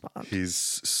didn't respond. He's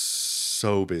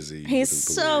so busy. He's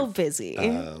so busy.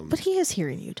 But he is here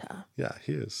in Utah. Yeah,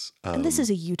 he is. And this is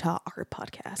a Utah art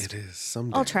podcast. It is.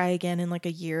 Someday. I'll try again in a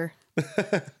year.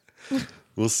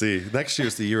 We'll see. Next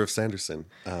year's the year of Sanderson.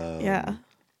 Yeah.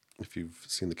 If you've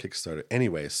seen the Kickstarter.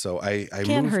 Anyway, so I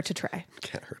Can't hurt to try.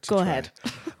 Can't hurt to Go try.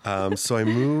 ahead. So I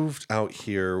moved out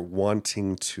here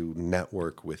wanting to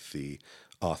network with the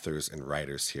authors and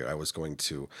writers here. I was going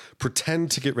to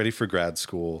pretend to get ready for grad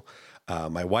school.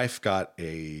 My wife got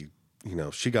she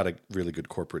got a really good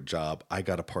corporate job. I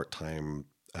got a part-time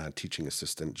teaching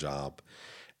assistant job.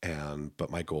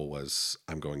 But my goal was,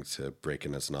 I'm going to break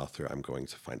in as an author. I'm going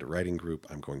to find a writing group.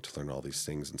 I'm going to learn all these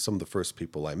things. And some of the first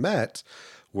people I met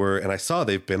and I saw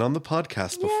they've been on the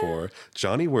podcast before,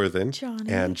 Johnny Worthen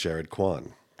and Jared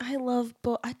Kwan. I love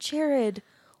Jared.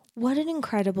 What an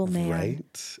incredible man.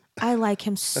 Right? I like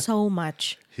him so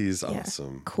much. He's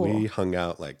awesome. Cool. We hung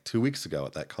out like 2 weeks ago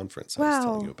at that conference I was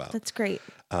telling you about. That's great.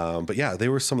 But yeah, they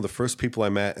were some of the first people I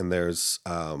met, and there's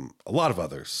a lot of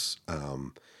others.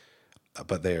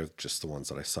 But they're just the ones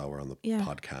that I saw were on the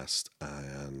podcast.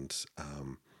 And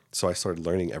so I started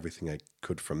learning everything I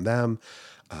could from them.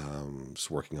 Was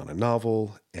working on a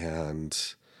novel,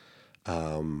 and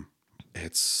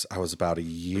I was about a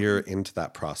year into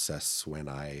that process when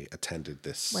I attended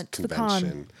this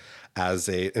convention as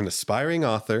an aspiring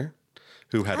author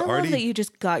who had already... love that you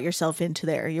just got yourself into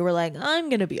there. You were like, I'm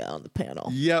going to be on the panel.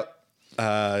 Yep.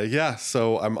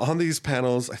 So I'm on these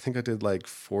panels. I think I did like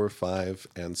 4 or 5,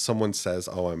 and someone says,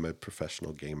 "Oh, I'm a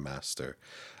professional game master."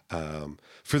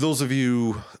 For those of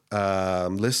you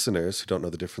listeners who don't know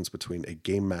the difference between a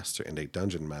game master and a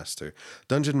dungeon master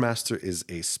is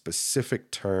a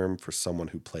specific term for someone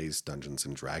who plays Dungeons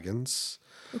and Dragons.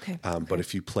 Okay. But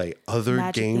if you play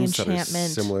other games that are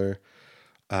similar,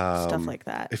 stuff like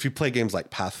that. If you play games like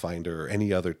Pathfinder or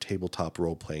any other tabletop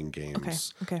role-playing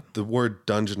games, okay. The word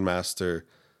dungeon master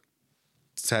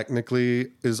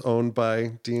technically is owned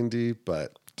by D&D,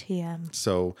 but TM.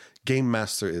 So game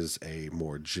master is a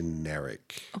more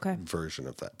generic version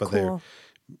of that. But they're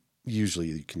usually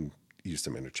you can use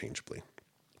them interchangeably.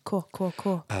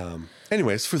 Cool.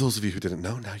 Anyways, for those of you who didn't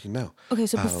know, now you know. Okay,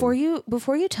 so before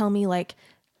you tell me, like,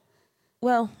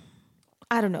 well,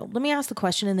 I don't know. Let me ask the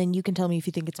question, and then you can tell me if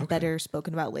you think it's better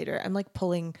spoken about later. I'm like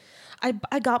pulling. I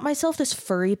got myself this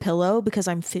furry pillow because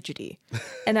I'm fidgety,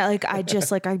 and I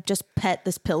just pet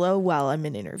this pillow while I'm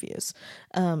in interviews,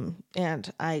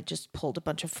 and I just pulled a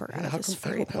bunch of fur out of this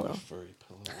furry pillow. Have a furry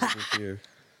pillow over here?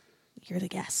 You're the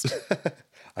guest.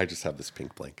 I just have this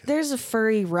pink blanket. There's a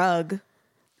furry rug.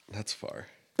 That's far.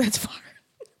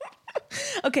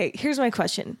 Okay, here's my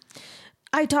question.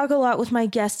 I talk a lot with my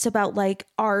guests about like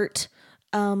art.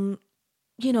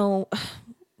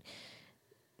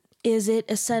 Is it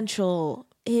essential?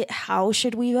 How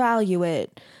should we value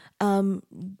it? I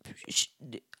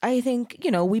think,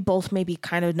 we both maybe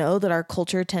kind of know that our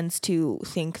culture tends to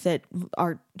think that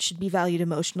art should be valued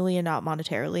emotionally and not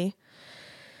monetarily.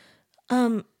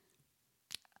 I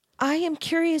am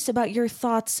curious about your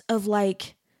thoughts of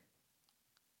like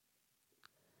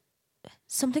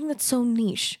something that's so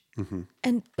niche. Mm-hmm.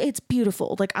 And it's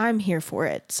beautiful. Like, I'm here for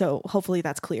it. So hopefully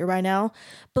that's clear by now.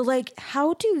 But like,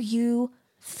 how do you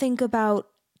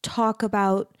talk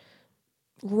about,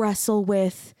 wrestle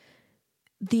with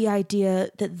the idea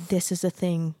that this is a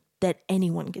thing that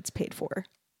anyone gets paid for?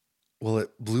 Well,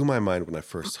 it blew my mind when I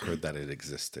first heard that it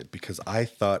existed, because I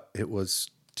thought it was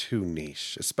too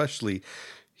niche, especially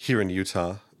here in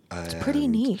Utah. It's pretty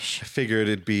niche. I figured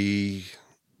it'd be,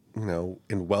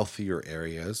 in wealthier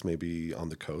areas, maybe on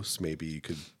the coast, maybe you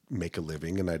could make a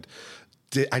living. And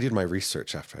I did my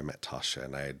research after I met Tasha,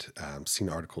 and I had seen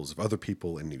articles of other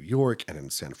people in New York and in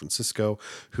San Francisco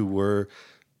who were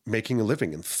making a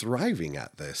living and thriving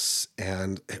at this.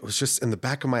 And it was just in the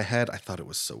back of my head. I thought it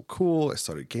was so cool. I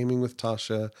started gaming with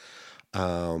Tasha.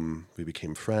 We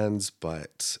became friends,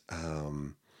 but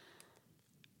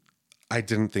I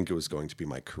didn't think it was going to be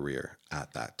my career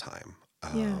at that time.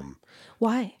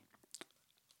 Why?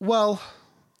 Well,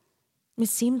 it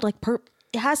seemed like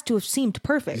it has to have seemed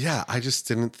perfect. Yeah, I just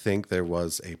didn't think there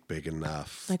was a big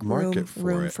enough market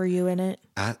room for you in it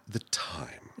at the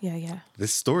time. Yeah.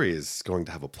 This story is going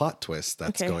to have a plot twist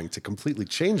that's going to completely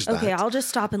change that. Okay, I'll just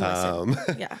stop and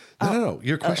listen. Yeah. No.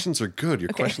 Your questions are good. Your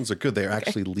questions are good. They're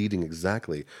actually leading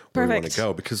exactly where we want to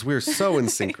go, because we're so in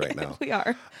sync right now. We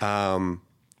are.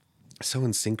 So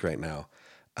in sync right now.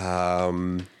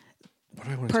 What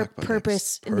do I want to talk about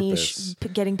Purpose, niche,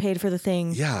 getting paid for the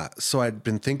thing. Yeah. So I'd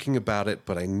been thinking about it,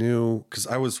 but I knew, because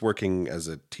I was working as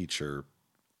a teacher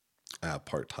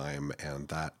part-time, and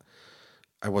that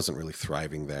I wasn't really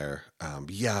thriving there.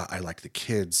 I like the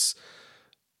kids.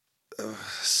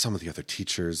 Some of the other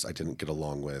teachers I didn't get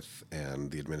along with,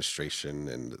 and the administration,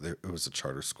 and it was a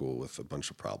charter school with a bunch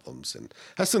of problems, and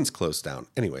has since closed down.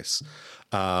 Anyways,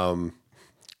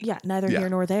 neither here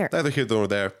nor there. Neither here nor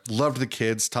there. Loved the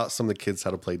kids. Taught some of the kids how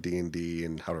to play D&D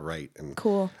and how to write. And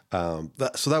cool.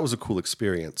 So that was a cool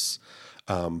experience.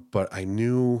 But I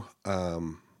knew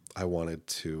I wanted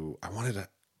to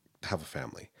have a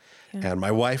family. Yeah. And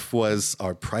my wife was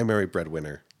our primary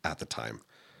breadwinner at the time.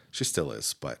 She still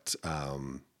is, but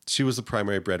she was the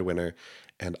primary breadwinner.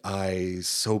 And I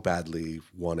so badly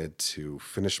wanted to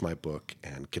finish my book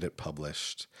and get it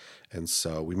published. And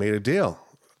so we made a deal.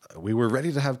 We were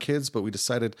ready to have kids, but we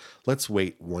decided, let's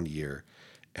wait 1 year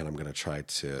and I'm going to try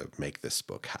to make this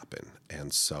book happen.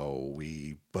 And so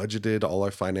we budgeted all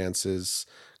our finances.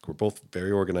 We're both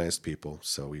very organized people,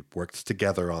 so we worked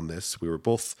together on this. We were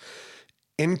both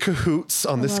in cahoots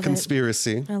on this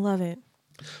conspiracy. I love it.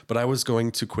 But I was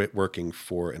going to quit working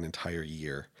for an entire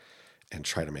year and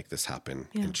try to make this happen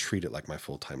and treat it like my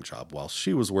full-time job while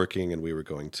she was working, and we were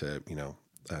going to,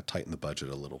 tighten the budget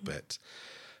a little bit.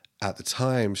 At the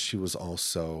time, she was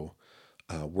also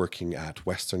working at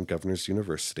Western Governors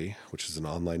University, which is an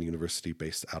online university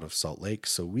based out of Salt Lake.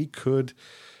 So we could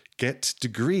get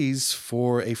degrees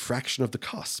for a fraction of the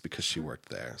cost because she worked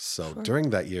there. So during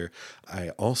that year, I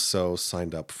also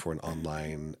signed up for an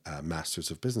online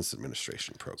Masters of Business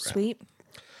Administration program. Sweet.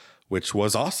 Which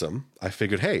was awesome. I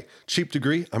figured, hey, cheap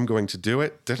degree, I'm going to do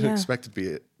it. Didn't expect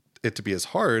it to be as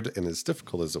hard and as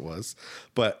difficult as it was.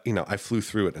 But, I flew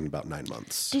through it in about 9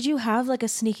 months. Did you have like a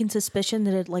sneaking suspicion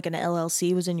that like an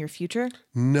LLC was in your future?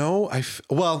 No,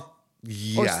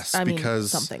 yes,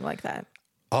 because something like that.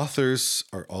 Authors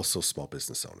are also small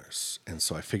business owners. And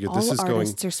so I figured all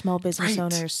artists are small business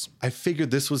owners. I figured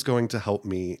this was going to help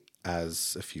me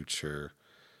as a future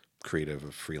creative,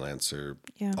 freelancer,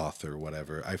 author,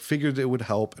 whatever. I figured it would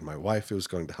help, and my wife, it was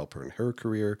going to help her in her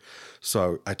career.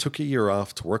 So I took a year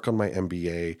off to work on my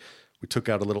MBA. We took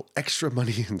out a little extra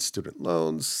money in student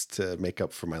loans to make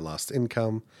up for my lost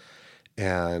income.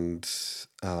 And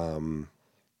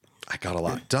I got a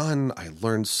lot done. I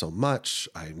learned so much.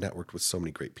 I networked with so many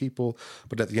great people.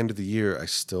 But at the end of the year, I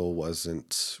still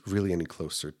wasn't really any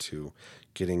closer to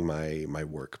getting my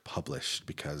work published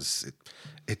because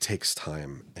it takes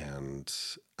time, and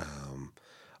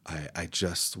I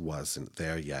just wasn't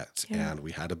there yet. And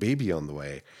we had a baby on the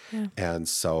way. And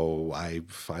so I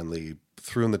finally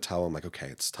threw in the towel. I'm like, okay,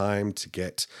 it's time to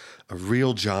get a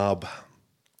real job.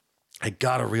 I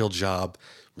got a real job.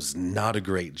 It was not a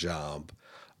great job.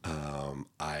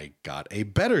 I got a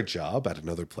better job at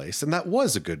another place, and that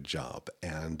was a good job.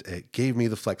 And it gave me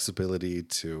the flexibility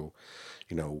to,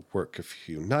 work a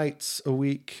few nights a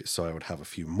week. So I would have a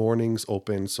few mornings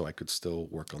open so I could still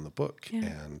work on the book.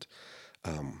 And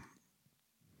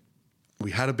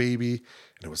we had a baby,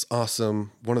 and it was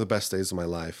awesome. One of the best days of my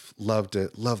life. Loved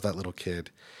it. Loved that little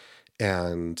kid.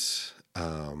 And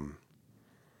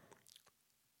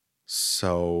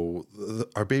so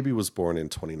our baby was born in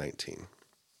 2019.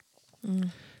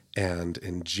 And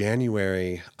in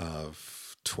January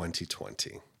of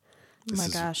 2020,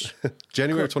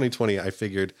 January of 2020, I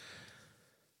figured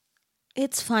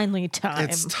it's finally time.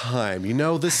 It's time.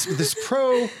 This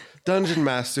pro Dungeon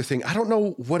Master thing, I don't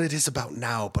know what it is about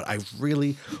now, but I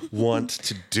really want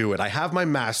to do it. I have my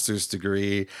master's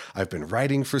degree. I've been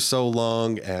writing for so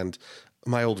long, and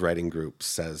my old writing group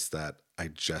says that I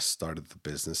just started the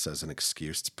business as an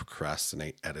excuse to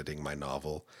procrastinate editing my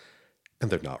novel. And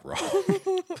they're not wrong.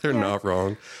 They're not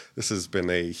wrong. This has been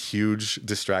a huge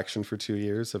distraction for 2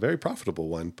 years, a very profitable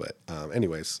one. But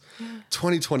anyways,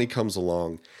 2020 comes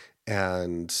along,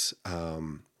 and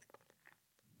I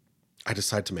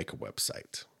decide to make a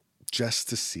website just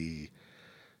to see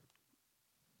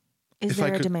Is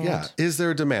there a demand? Yeah, is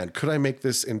there a demand? Could I make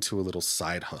this into a little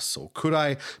side hustle? Could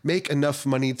I make enough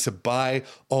money to buy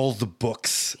all the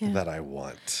books that I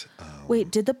want? Wait,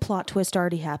 did the plot twist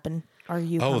already happen? Are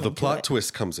you? The plot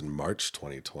twist comes in March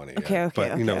 2020. Okay.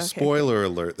 But spoiler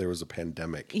alert: there was a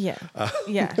pandemic. Yeah.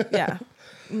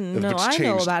 No, I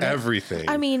know about everything.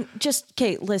 I mean,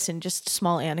 Kate, listen, just a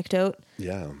small anecdote.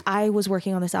 Yeah. I was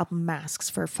working on this album Masks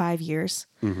for 5 years.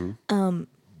 Mm-hmm.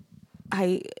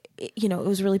 It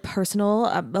was really personal.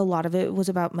 A lot of it was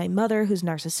about my mother, who's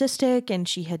narcissistic, and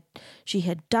she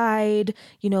had died,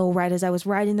 right as I was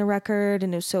writing the record.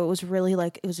 And so it was really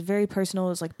it was very personal.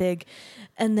 It was big.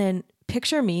 And then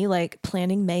picture me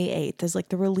planning May 8th as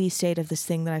the release date of this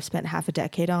thing that I've spent half a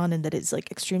decade on and that is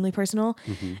extremely personal.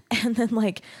 Mm-hmm. And then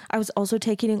I was also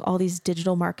taking all these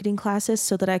digital marketing classes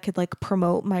so that I could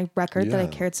promote my record that I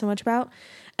cared so much about.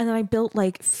 And then I built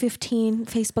 15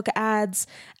 Facebook ads,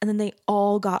 and then they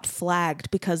all got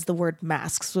flagged because the word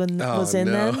masks was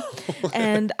in them.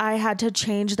 And I had to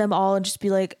change them all and just be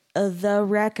the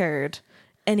record.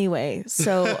 Anyway,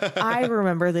 so I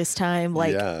remember this time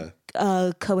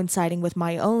coinciding with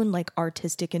my own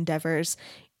artistic endeavors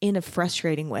in a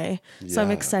frustrating way. So I'm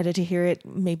Yeah. excited to hear it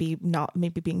maybe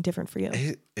being different for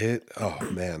you.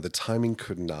 Oh man, the timing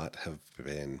could not have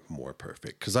been more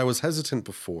perfect, because I was hesitant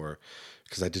before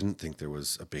because I didn't think there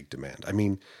was a big demand. I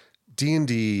mean,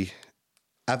 D&D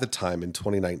at the time in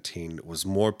 2019 was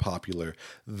more popular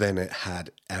than it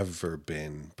had ever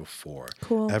been before.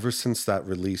 Cool. Ever since that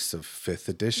release of 5th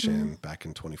edition back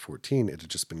in 2014, it had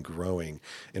just been growing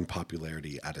in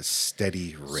popularity at a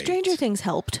steady rate. Stranger Things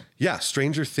helped. Yeah,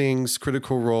 Stranger Things,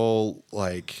 Critical Role,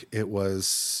 like it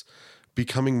was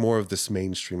becoming more of this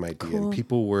mainstream idea, and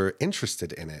people were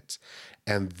interested in it.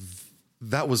 And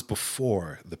that was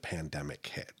before the pandemic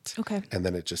hit. Okay. And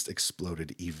then it just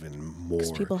exploded even more.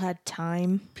 Because people had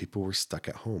time. People were stuck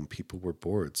at home. People were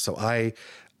bored. So I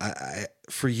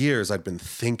for years I'd been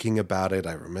thinking about it.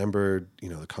 I remembered,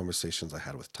 the conversations I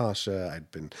had with Tasha.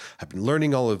 I've been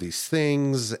learning all of these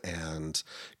things and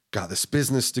got this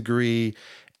business degree.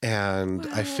 And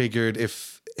I figured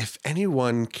if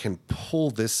anyone can pull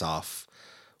this off,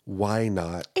 why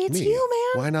not It's me? you,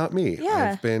 man. Why not me?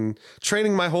 Yeah. I've been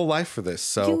training my whole life for this.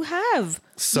 So You have.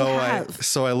 So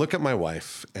I look at my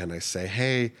wife and I say,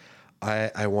 hey,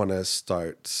 I want to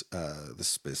start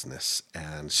this business.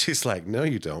 And she's like, no,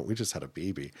 you don't. We just had a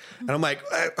baby. And I'm like,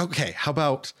 okay, how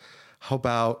about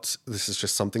this is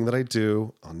just something that I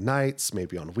do on nights,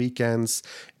 maybe on weekends,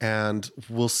 and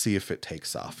we'll see if it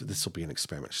takes off. This will be an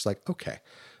experiment. She's like, okay,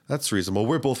 that's reasonable.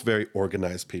 We're both very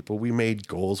organized people. We made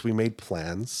goals. We made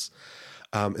plans.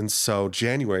 And so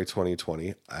January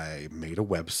 2020, I made a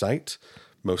website,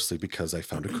 mostly because I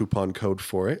found a coupon code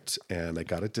for it and I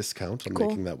got a discount on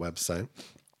making that website.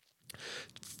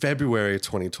 February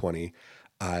 2020,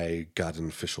 I got an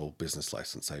official business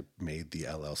license. I made the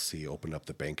LLC, opened up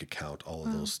the bank account, all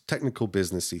of those technical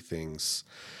businessy things.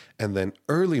 And then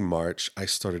early March, I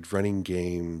started running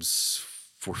games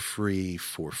for free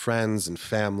for friends and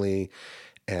family.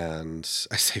 And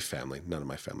I say family, none of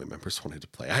my family members wanted to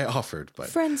play. I offered, but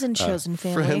Friends and chosen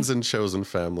family. Friends and chosen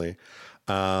family.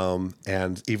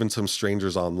 And even some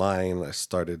strangers online, I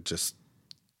started just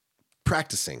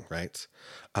practicing, right?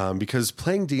 Because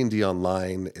playing D&D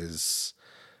online is,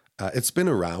 it's been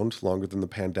around longer than the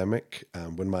pandemic.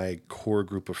 When my core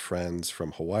group of friends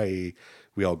from Hawaii,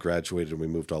 we all graduated and we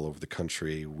moved all over the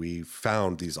country, we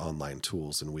found these online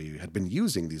tools and we had been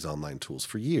using these online tools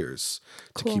for years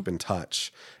to keep in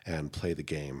touch and play the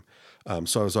game.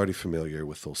 So I was already familiar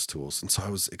with those tools. And so I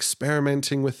was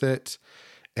experimenting with it.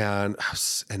 And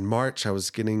in March, I was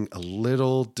getting a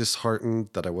little disheartened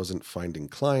that I wasn't finding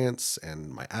clients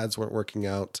and my ads weren't working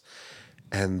out.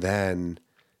 And then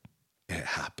it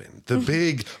happened. The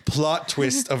big plot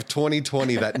twist of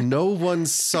 2020 that no one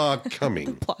saw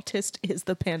coming. Plot twist is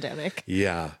the pandemic.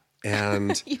 Yeah.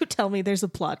 And You tell me there's a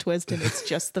plot twist and it's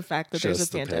just the fact that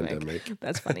there's a pandemic.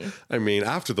 That's funny. I mean,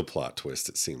 after the plot twist,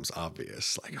 it seems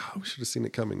obvious. Like, oh, we should have seen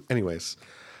it coming. Anyways,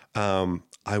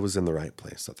 I was in the right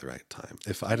place at the right time.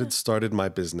 If I'd had started my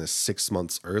business 6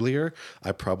 months earlier,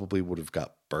 I probably would have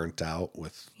got burnt out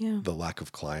with the lack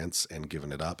of clients and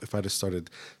given it up. If I'd have started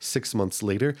 6 months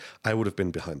later, I would have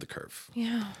been behind the curve.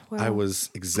 Yeah. Well, I was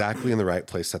exactly in the right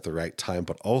place at the right time,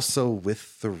 but also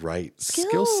with the right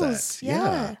skill set.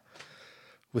 Yeah.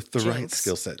 With the right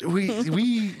skill set. We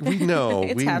know.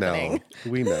 It's happening.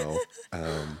 We know.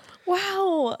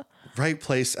 Wow. Right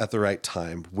place at the right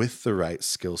time with the right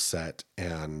skill set,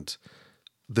 and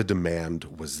the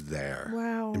demand was there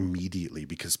immediately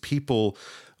because people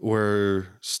were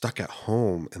stuck at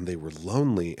home and they were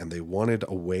lonely and they wanted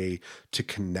a way to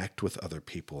connect with other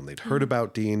people, and they'd heard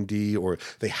about D&D, or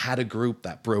they had a group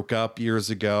that broke up years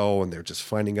ago and they're just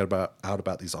finding out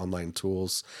about these online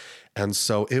tools. And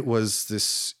so it was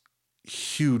this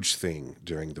huge thing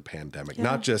during the pandemic,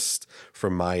 not just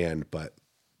from my end, but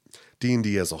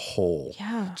D&D as a whole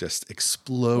just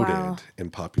exploded in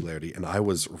popularity. And I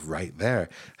was right there,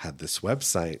 had this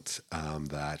website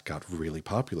that got really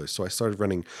popular. So I started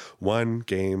running one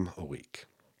game a week.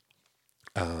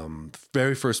 The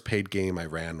very first paid game I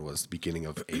ran was the beginning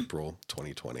of April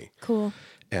 2020. Cool.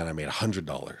 And I made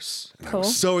 $100. And I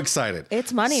was so excited.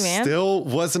 It's money, man. Still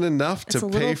wasn't enough to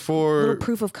pay for little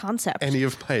proof of concept. any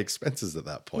of my expenses at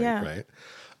that point, right?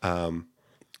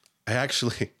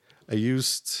 I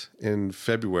used in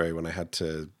February when I had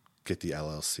to get the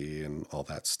LLC and all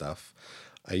that stuff.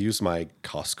 I used my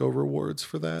Costco rewards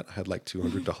for that. I had like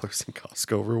 $200 in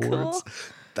Costco rewards. Cool.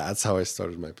 That's how I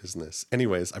started my business.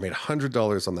 Anyways, I made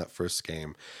 $100 on that first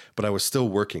game, but I was still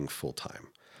working full time.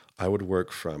 I would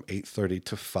work from 8:30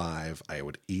 to 5. I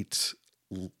would eat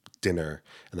dinner,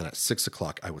 and then at 6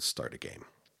 o'clock, I would start a game.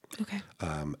 Okay.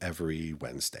 Every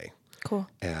Wednesday. Cool.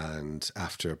 And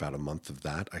after about a month of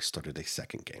that, I started a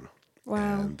second game.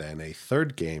 Wow. and then a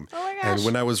third game. Oh my gosh. And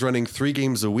when I was running 3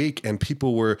 games a week and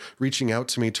people were reaching out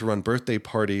to me to run birthday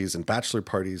parties and bachelor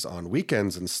parties on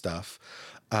weekends and stuff,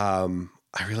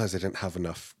 I realized I didn't have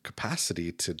enough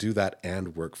capacity to do that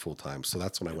and work full time. So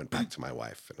that's when I went back to my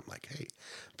wife and I'm like, hey,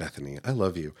 Bethany, I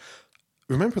love you.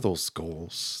 Remember those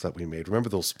goals that we made? Remember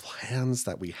those plans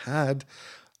that we had?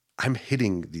 I'm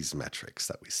hitting these metrics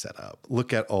that we set up.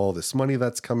 Look at all this money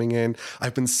that's coming in.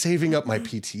 I've been saving up my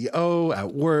PTO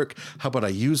at work. How about I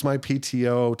use my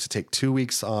PTO to take 2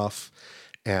 weeks off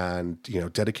and,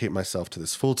 dedicate myself to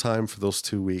this full time for those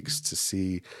 2 weeks to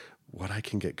see what I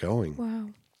can get going. Wow.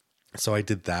 So I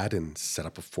did that and set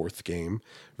up a 4th game,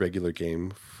 regular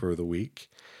game for the week.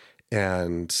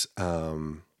 And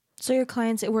so your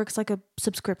clients, it works like a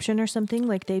subscription or something?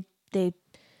 Like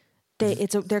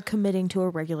they're committing to a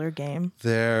regular game?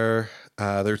 there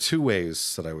are 2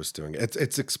 ways that I was doing it.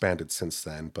 It's expanded since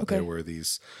then, but Okay. there were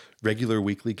these regular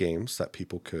weekly games that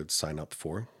people could sign up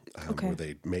for, Okay. where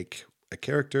they'd make a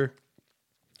character,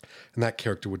 and that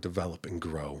character would develop and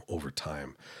grow over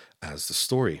time as the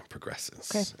story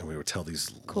progresses. Okay. And we would tell these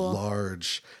Cool.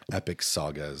 large epic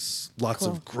sagas, lots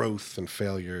Cool. of growth and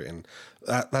failure. And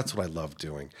that's what I love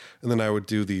doing. And then I would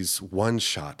do these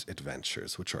one-shot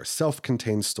adventures, which are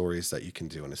self-contained stories that you can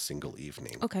do in a single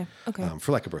evening. Okay.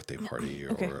 For like a birthday party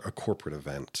Okay. or a corporate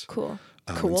event. Cool.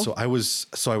 And so I was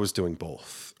doing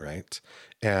both, right?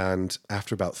 And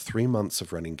after about 3 months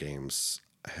of running games,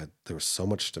 there was so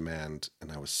much demand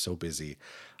and I was so busy,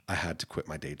 I had to quit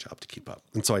my day job to keep up.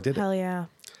 And so I did it. Hell yeah.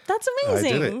 That's I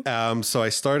amazing. did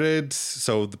it.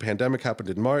 So the pandemic happened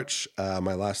in March.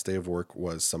 My last day of work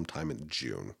was sometime in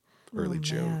June, early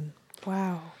June. Man.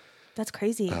 Wow. That's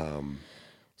crazy.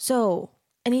 So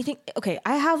okay,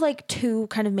 I have like 2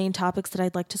 kind of main topics that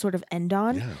I'd like to sort of end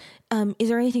on. Yeah. Is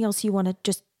there anything else you want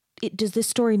to does this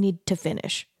story need to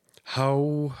finish?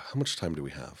 How much time do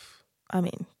we have? I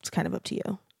mean, it's kind of up to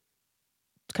you.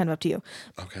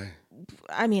 Okay.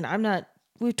 I mean,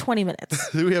 we have 20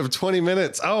 minutes. We have 20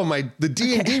 minutes. Oh, the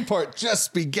D&D part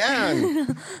just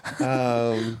began.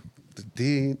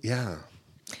 Yeah.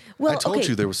 Well, I told okay.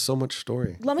 you there was so much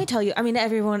story. Let me tell you, I mean,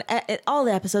 everyone, all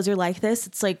the episodes are like this.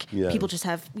 It's like Yeah. people just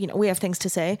have, we have things to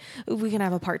say. We can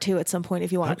have a part 2 at some point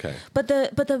if you want. Okay. But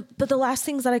the last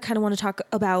things that I kind of want to talk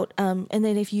about, and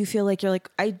then if you feel like you're like,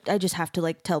 I just have to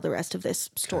like tell the rest of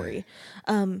this story.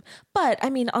 But I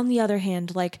mean, on the other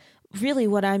hand, like really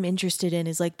what I'm interested in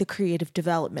is like the creative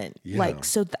development. Yeah. Like,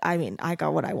 so I mean, I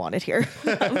got what I wanted here.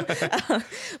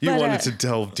 You wanted to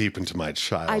delve deep into my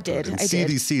childhood and see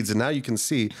these seeds. And now you can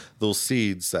see those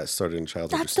seeds that started in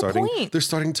childhood. That's the point. They're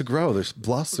starting to grow. They're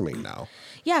blossoming now.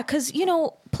 Yeah, because,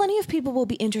 plenty of people will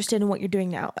be interested in what you're doing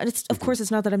now. And of course, it's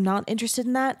not that I'm not interested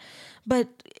in that, but,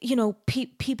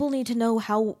 people need to know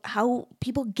how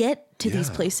people get to these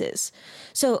Yeah. places.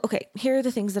 So, okay, here are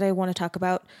the things that I want to talk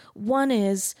about. One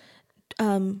is,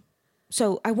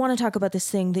 so I want to talk about this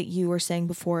thing that you were saying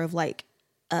before of like,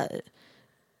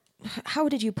 how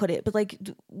did you put it? But like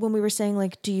when we were saying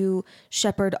like, do you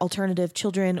shepherd alternative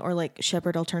children or like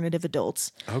shepherd alternative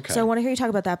adults? Okay. So I want to hear you talk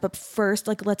about that. But first,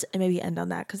 like, let's maybe end on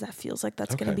that because that feels like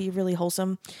that's going to Okay. be really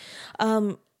wholesome.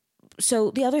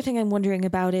 So the other thing I'm wondering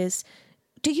about is,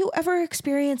 do you ever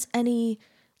experience any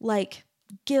like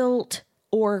guilt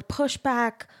or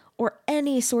pushback or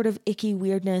any sort of icky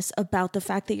weirdness about the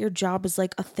fact that your job is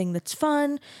like a thing that's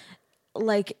fun?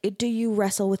 Like, do you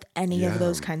wrestle with any of Yeah.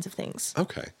 those kinds of things?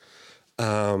 Okay.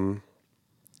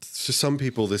 To some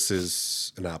people, this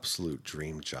is an absolute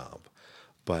dream job.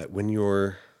 But when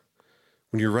you're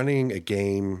running a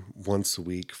game once a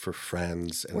week for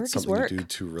friends and Work it's is something work. to do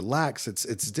to relax, it's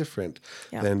different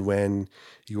Yeah. than when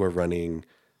you are running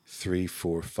 3,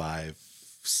 4, 5,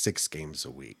 6 games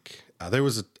a week. There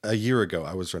was a year ago,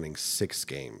 I was running 6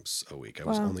 games a week. I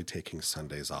was Wow. only taking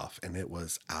Sundays off, and it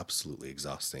was absolutely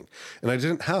exhausting. And I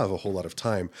didn't have a whole lot of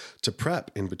time to prep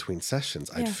in between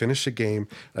sessions. I'd Yeah. finish a game,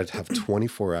 I'd have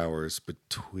 24 hours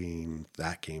between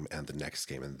that game and the next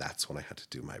game, and that's when I had to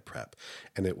do my prep.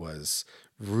 And it was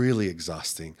really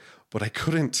exhausting, but I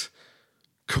couldn't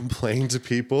complain to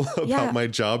people about Yeah. my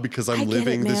job because I I'm get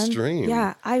living it, this man. dream.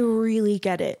 Yeah, I really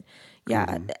get it.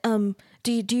 Yeah. Mm-hmm.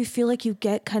 Do you feel like you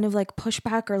get kind of like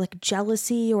pushback or like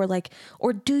jealousy or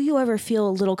do you ever feel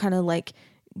a little kind of like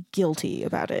guilty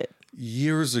about it?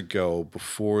 Years ago,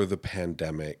 before the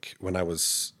pandemic, when I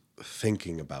was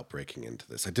thinking about breaking into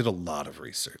this, I did a lot of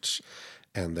research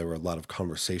and there were a lot of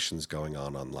conversations going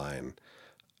on online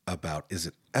about, is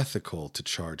it ethical to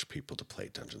charge people to play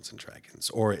Dungeons and Dragons?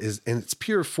 Or is, in its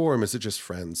pure form, is it just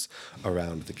friends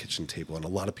around the kitchen table? And a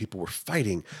lot of people were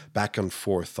fighting back and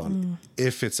forth on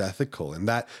if it's ethical. And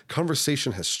that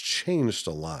conversation has changed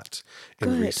a lot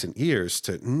in recent years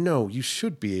to, no, you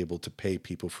should be able to pay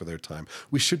people for their time.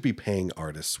 We should be paying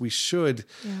artists. We should,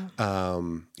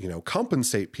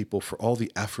 compensate people for all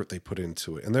the effort they put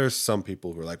into it. And there's some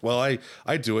people who are like, well,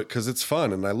 I do it because it's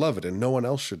fun and I love it and no one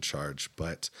else should charge.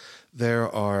 But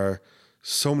there are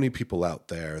so many people out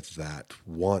there that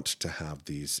want to have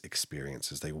these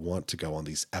experiences. They want to go on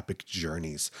these epic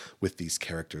journeys with these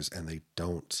characters, and they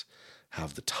don't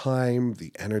have the time,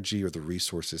 the energy, or the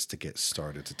resources to get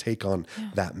started, to take on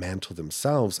that mantle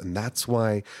themselves. And that's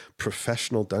why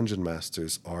professional dungeon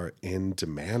masters are in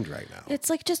demand right now. It's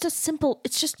like just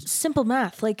simple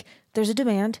math. Like, there's a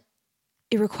demand.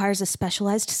 It requires a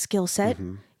specialized skill set.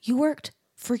 You worked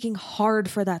freaking hard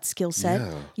for that skill set.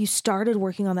 Yeah. You started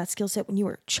working on that skill set when you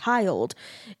were a child.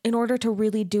 In order to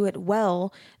really do it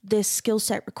well, this skill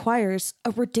set requires a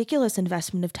ridiculous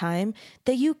investment of time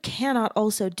that you cannot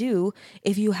also do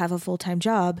if you have a full-time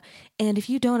job. And if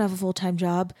you don't have a full-time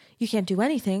job, you can't do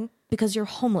anything because you're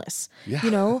homeless.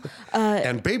 Yeah.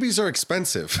 And babies are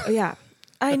expensive. Yeah.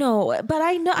 I know, but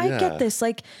I get this.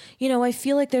 Like, I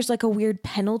feel like there's like a weird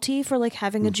penalty for like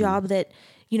having a job that,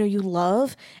 you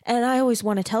love. And I always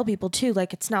want to tell people too,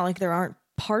 like, it's not like there aren't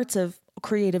parts of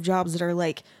creative jobs that are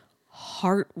like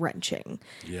heart-wrenching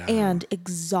and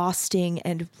exhausting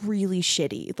and really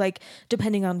shitty, like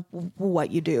depending on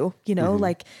what you do,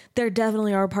 like there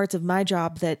definitely are parts of my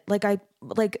job that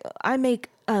I make,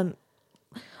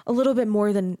 a little bit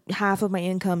more than half of my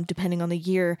income, depending on the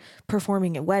year,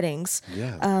 performing at weddings,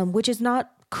 which is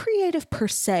not creative per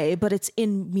se, but it's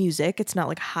in music. It's not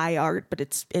like high art, but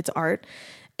it's art.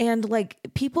 And like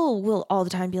people will all the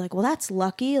time be like, well, that's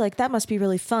lucky. Like that must be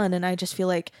really fun. And I just feel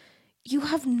like you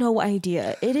have no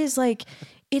idea. It is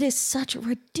such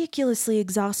ridiculously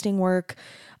exhausting work.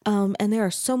 And there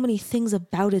are so many things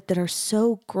about it that are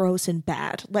so gross and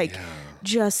bad. Like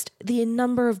just the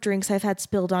number of drinks I've had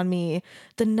spilled on me,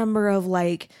 the number of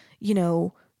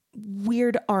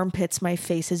weird armpits my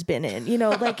face has been in,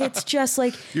 like it's just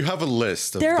like you have a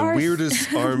list of the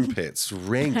weirdest armpits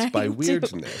ranked by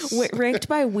weirdness, ranked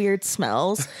by weird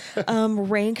smells,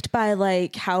 ranked by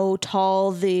like how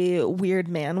tall the weird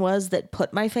man was that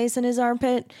put my face in his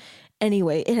armpit.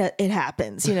 Anyway, it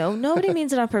happens, nobody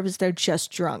means it on purpose. They're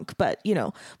just drunk. But,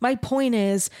 my point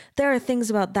is there are things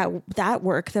about that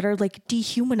work that are like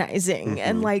dehumanizing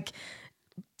and like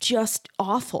just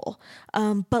awful.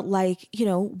 But like,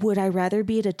 would I rather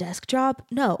be at a desk job?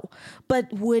 No.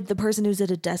 But would the person who's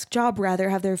at a desk job rather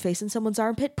have their face in someone's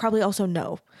armpit? Probably also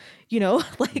no.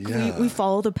 We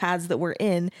follow the paths that we're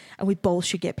in and we both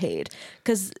should get paid,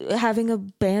 because having a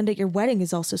band at your wedding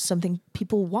is also something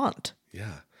people want.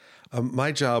 Yeah.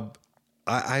 My job,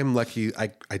 I'm lucky.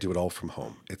 I do it all from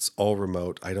home. It's all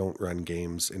remote. I don't run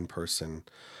games in person.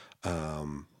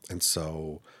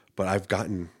 But I've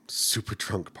gotten super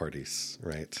drunk parties,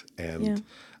 right? And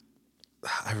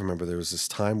I remember there was this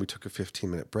time we took a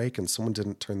 15-minute break and someone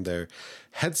didn't turn their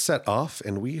headset off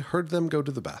and we heard them go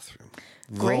to the bathroom.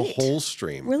 Great. The whole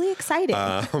stream. Really exciting.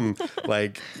 And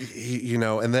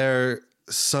they're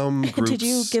some groups. Did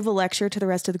you give a lecture to the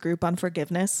rest of the group on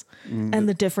forgivence and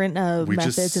the different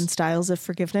methods and styles of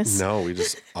forgiveness? No, we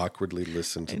just awkwardly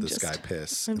listened to this guy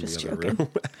piss in the other room.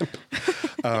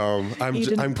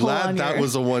 I'm glad that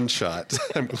was a one shot.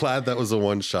 I'm glad that was a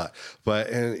one shot. But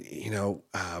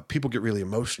people get really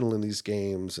emotional in these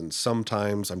games, and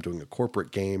sometimes I'm doing a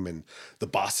corporate game and the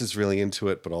boss is really into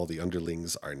it, but all the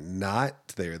underlings are not.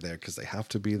 They're there because they have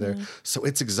to be there. So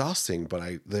it's exhausting. But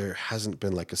there hasn't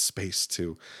been like a space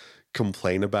to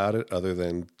complain about it other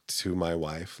than to my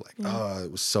wife, like, oh,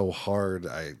 it was so hard.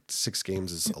 6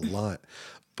 games is a lot.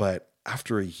 But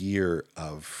after a year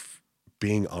of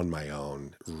being on my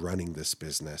own, running this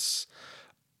business,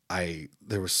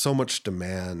 there was so much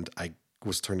demand. I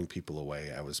was turning people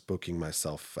away. I was booking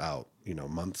myself out,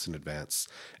 months in advance.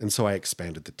 And so I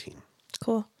expanded the team.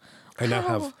 Cool. I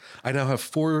now have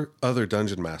 4 other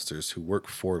dungeon masters who work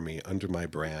for me under my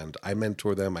brand. I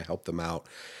mentor them. I help them out.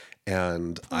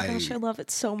 And I love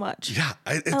it so much. Yeah.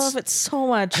 I love it so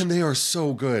much. And they are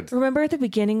so good. Remember at the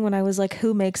beginning when I was like,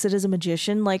 who makes it as a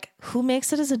magician? Like, who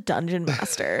makes it as a dungeon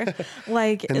master?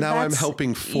 Like, and now I'm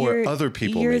helping 4 other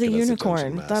people. You're make the it unicorn. As a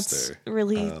dungeon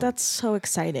master. That's so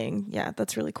exciting. Yeah,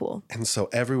 that's really cool. And so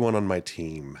everyone on my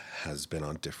team has been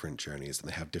on different journeys and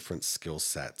they have different skill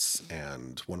sets.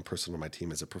 And one person on my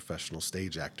team is a professional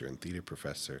stage actor and theater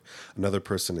professor. Another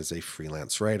person is a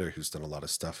freelance writer who's done a lot of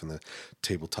stuff in the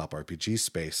tabletop tabletop RPG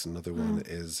space. Another one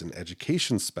is an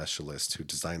education specialist who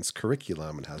designs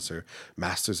curriculum and has her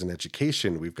master's in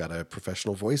education. We've got a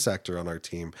professional voice actor on our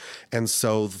team. And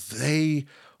so they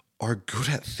are good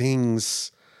at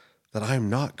things that I'm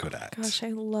not good at. Gosh,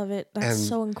 I love it. That's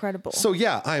so incredible. So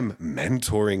yeah, I'm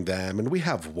mentoring them and we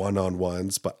have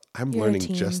one-on-ones, but I'm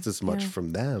learning just as much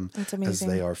from them as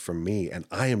they are from me. And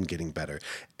I am getting better.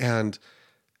 And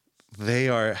they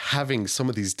are having some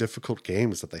of these difficult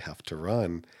games that they have to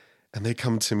run. And they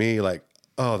come to me like,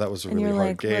 oh, that was a really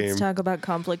hard game. Let's talk about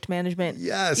conflict management.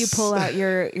 Yes. You pull out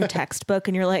your textbook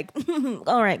and you're like,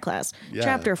 all right, class,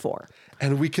 chapter 4.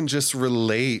 And we can just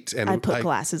relate. And I put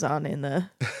glasses on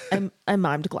I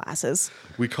mimed glasses.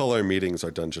 We call our meetings our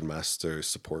Dungeon Master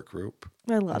support group.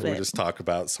 I love it. We just talk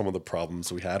about some of the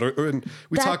problems we had. And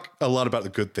we talk a lot about the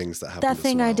good things that happened. That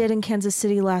thing I did in Kansas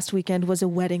City last weekend was a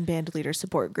wedding band leader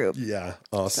support group. Yeah.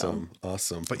 Awesome.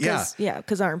 Awesome. But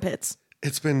because armpits.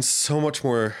 It's been so much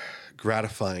more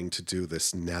gratifying to do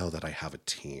this now that I have a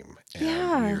team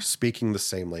and we're speaking the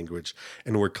same language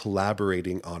and we're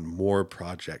collaborating on more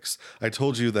projects. I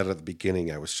told you that at the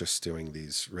beginning I was just doing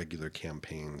these regular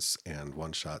campaigns and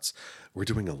one-shots. We're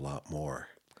doing a lot more.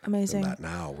 Amazing. Than that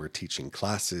now. We're teaching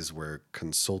classes, we're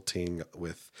consulting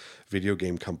with video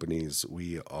game companies.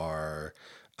 We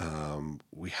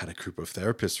had a group of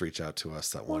therapists reach out to us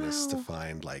that want us to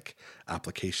find like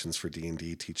applications for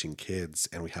D&D teaching kids.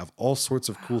 And we have all sorts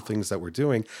of cool things that we're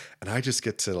doing. And I just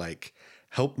get to like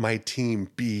help my team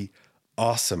be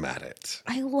awesome at it.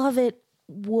 I love it.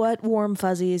 What warm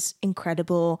fuzzies.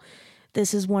 Incredible.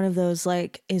 This is one of those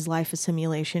like, is life a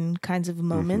simulation kinds of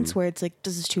moments where it's like,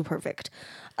 this is too perfect.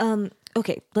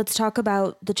 Okay, let's talk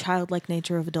about the childlike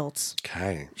nature of adults.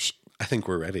 Okay. I think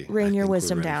we're ready. Rain your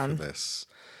wisdom down. For this.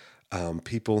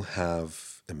 People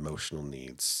have emotional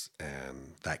needs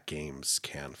and that games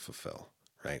can fulfill,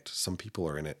 right? Some people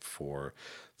are in it for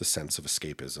the sense of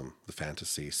escapism, the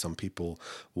fantasy. Some people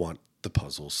want the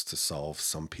puzzles to solve.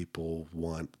 Some people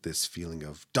want this feeling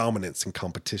of dominance and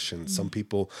competition. Some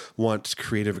people want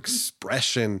creative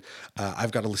expression.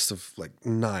 I've got a list of like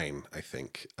 9, I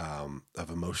think, of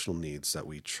emotional needs that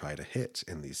we try to hit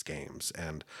in these games.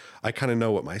 And I kind of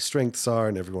know what my strengths are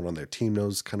and everyone on their team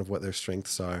knows kind of what their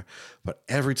strengths are. But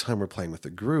every time we're playing with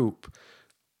a group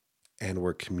and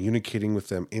we're communicating with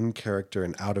them in character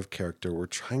and out of character, we're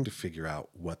trying to figure out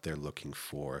what they're looking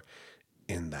for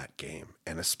in that game.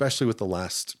 And especially with the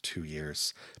last 2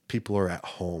 years, people are at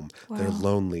home, they're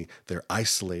lonely, they're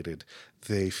isolated,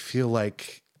 they feel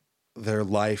like their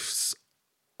lives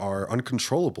are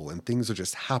uncontrollable and things are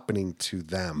just happening to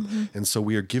them. And so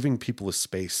we are giving people a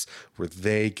space where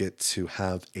they get to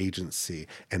have agency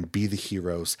and be the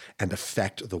heroes and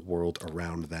affect the world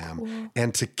around them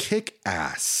and to kick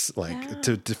ass, like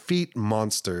to defeat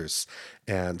monsters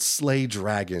and slay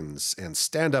dragons and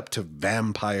stand up to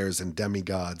vampires and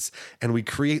demigods. And we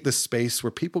create this space where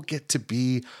people get to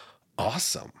be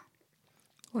awesome.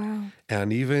 Wow.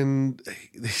 And even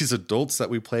these adults that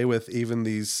we play with, even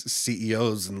these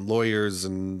CEOs and lawyers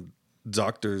and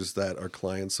doctors that are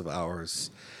clients of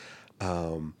ours,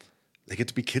 they get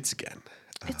to be kids again.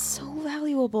 It's so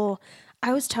valuable.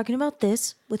 I was talking about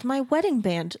this with my wedding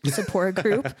band support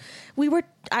group. We were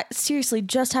seriously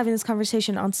just having this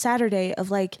conversation on Saturday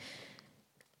of like,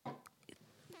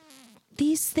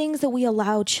 these things that we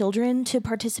allow children to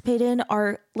participate in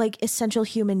are like essential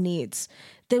human needs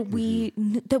that we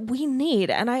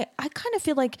need. And I kind of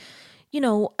feel like, you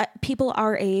know, people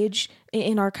our age,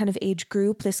 in our kind of age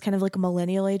group, this kind of like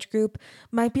millennial age group,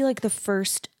 might be like the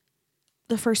first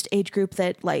age group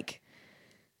that like,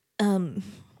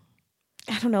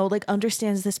 I don't know, like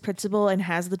understands this principle and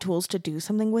has the tools to do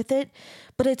something with it.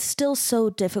 But it's still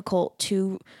so difficult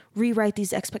to rewrite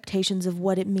these expectations of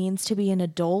what it means to be an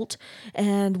adult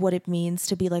and what it means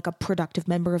to be like a productive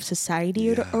member of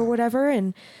society or whatever.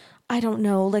 And I don't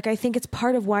know, like, I think it's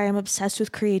part of why I'm obsessed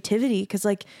with creativity. Cause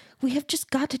like, we have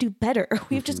just got to do better.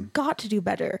 We've just got to do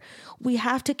better. We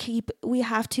have to keep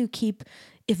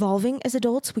evolving as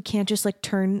adults. We can't just like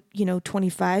turn,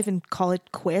 25 and call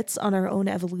it quits on our own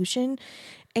evolution.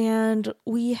 And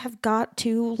we have got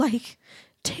to like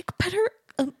take better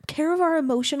care of our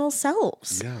emotional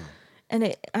selves. Yeah. And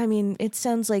it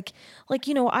sounds like,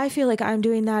 I feel like I'm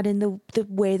doing that in the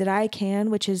way that I can,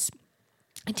 which is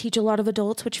I teach a lot of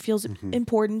adults, which feels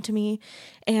important to me.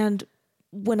 And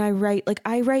when I write, like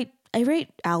I write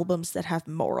albums that have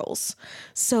morals.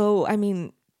 So,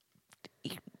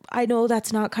 I know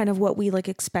that's not kind of what we like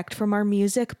expect from our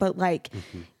music, but like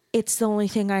it's the only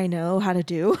thing I know how to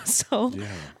do. So,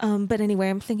 but anyway,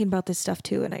 I'm thinking about this stuff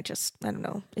too. And I don't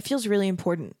know, it feels really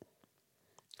important.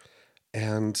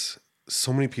 And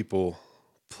so many people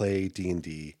play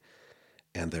D&D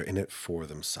and they're in it for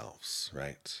themselves,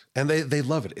 right? And they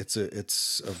love it.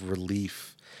 It's a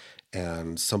relief.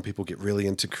 And some people get really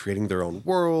into creating their own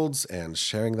worlds and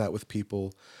sharing that with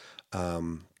people.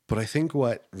 But I think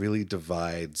what really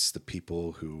divides the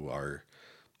people who are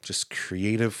just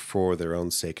creative for their own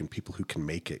sake and people who can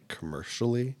make it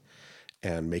commercially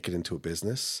and make it into a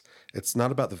business, it's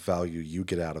not about the value you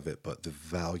get out of it, but the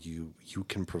value you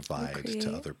can provide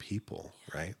to other people,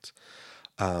 right?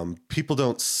 People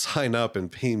don't sign up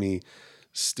and pay me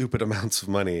stupid amounts of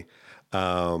money.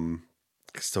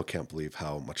 I still can't believe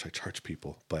how much I charge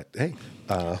people, but hey.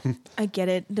 I get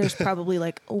it. There's probably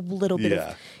like a little bit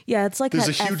of, it's like that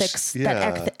ethics,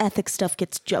 that ethics stuff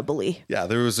gets jubbly. Yeah,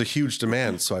 there was a huge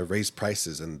demand, so I raised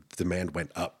prices and demand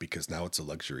went up because now it's a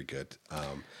luxury good.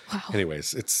 Wow.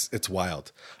 Anyways, it's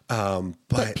wild.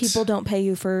 But people don't pay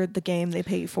you for the game they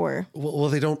pay you for. Well,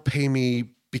 they don't pay me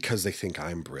because they think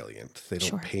I'm brilliant. They don't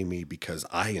Sure. pay me because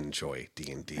I enjoy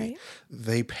D&D. Right.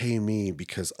 They pay me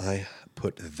because I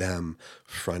put them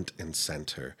front and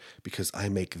center, because I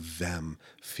make them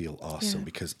feel awesome,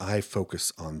 because I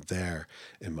focus on their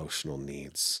emotional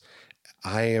needs.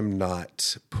 I am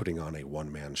not putting on a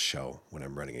one-man show when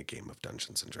I'm running a game of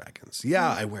Dungeons and Dragons.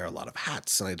 Yeah, I wear a lot of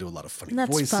hats and I do a lot of funny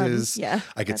voices. Fun. Yeah,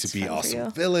 I get to that's be fun for awesome you.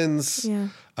 villains. Yeah.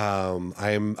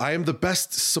 I am the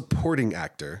best supporting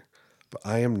actor, but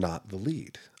I am not the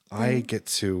lead. I get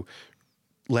to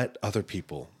let other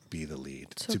people be the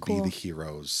lead, So to cool. be the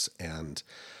heroes, and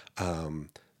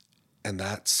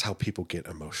that's how people get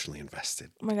emotionally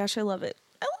invested. Oh my gosh, I love it.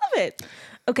 I love it.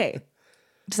 Okay.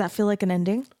 Does that feel like an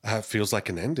ending? It feels like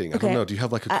an ending. I Okay. don't know. Do you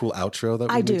have like a cool outro that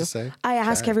we I need do. to say? I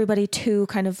ask everybody two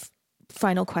kind of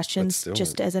final Let's questions do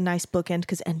just it. as a nice bookend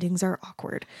because endings are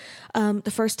awkward.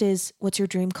 The first is, what's your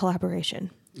dream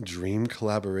collaboration? Dream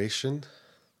collaboration?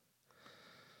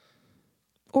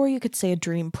 Or you could say a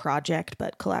dream project,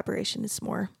 but collaboration is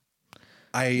more.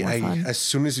 fun. As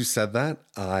soon as you said that,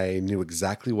 I knew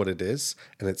exactly what it is,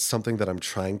 and it's something that I'm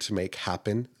trying to make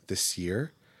happen this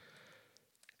year.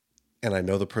 And I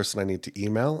know the person I need to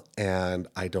email, and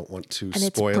I don't want to And it's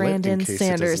spoil Brandon it in case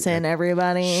it doesn't Sanderson,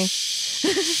 everybody.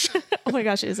 Oh my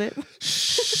gosh, is it?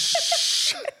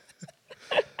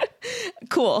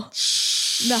 Cool.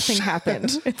 Nothing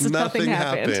happened. It's nothing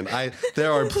happened.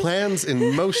 There are plans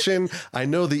in motion. I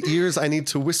know the ears I need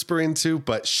to whisper into,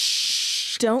 but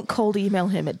Don't cold email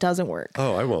him. It doesn't work.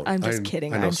 Oh, I won't. I'm just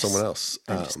kidding. I know I'm someone just- else.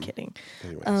 I'm just kidding.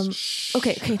 Anyways,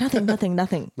 Okay, nothing. Nothing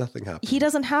happened. He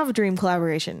doesn't have a dream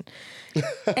collaboration.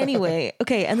 Anyway,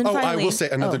 okay, and then Oh, finally, I will say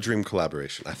another dream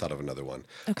collaboration. I thought of another one.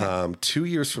 Okay. 2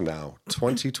 years from now,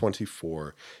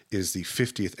 2024, is the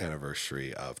 50th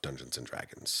anniversary of Dungeons and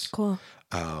Dragons. Cool.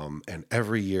 And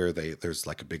every year there's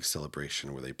like a big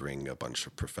celebration where they bring a bunch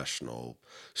of professional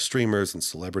streamers and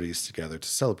celebrities together to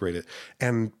celebrate it.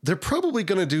 And they're probably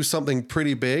going to do something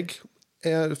pretty big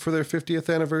for their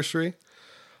 50th anniversary.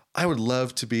 I would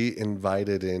love to be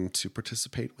invited in to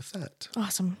participate with that.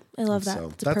 Awesome. I love that. So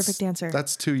It's a perfect answer.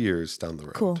 That's 2 years down the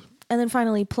road. Cool. And then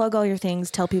finally, plug all your things.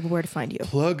 Tell people where to find you.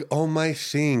 Plug all my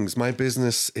things. My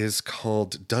business is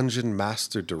called Dungeon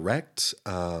Master Direct.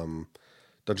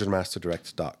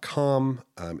 DungeonMasterDirect.com.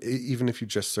 Even if you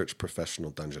just search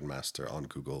professional dungeon master on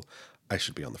Google, I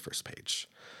should be on the first page.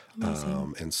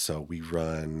 And so we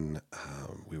run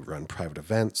private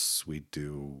events, we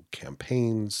do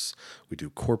campaigns, we do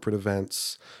corporate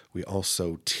events. We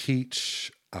also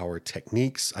teach our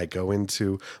techniques. I go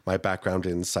into my background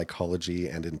in psychology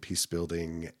and in peace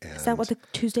building. And Is that what the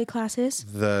Tuesday class is?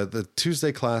 the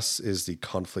Tuesday class is the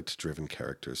conflict-driven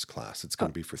characters class. It's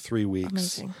going to be for 3 weeks.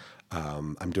 Amazing.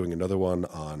 I'm doing another one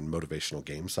on motivational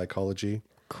game psychology.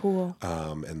 Cool.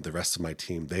 And the rest of my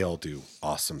team, they all do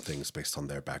awesome things based on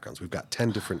their backgrounds. We've got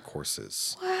 10 different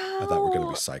courses that we're going to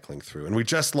be cycling through. And we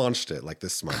just launched it like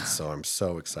this month, so I'm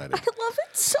so excited. I love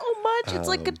it so much. It's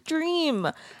like a dream.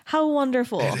 How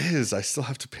wonderful. It is. I still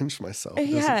have to pinch myself. It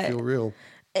Yeah. doesn't feel real.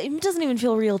 It doesn't even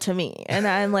feel real to me. And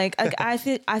I'm like I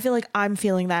feel like I'm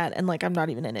feeling that and like I'm not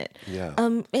even in it. Yeah.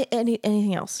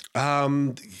 Anything else?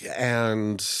 And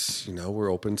we're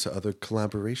open to other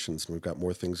collaborations, and we've got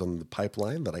more things on the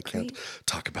pipeline that I can't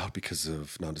talk about because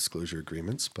of non-disclosure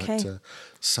agreements. But Okay.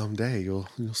 Someday you'll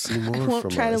see more I from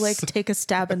won't try to us. like take a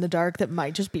stab in the dark that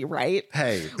might just be right.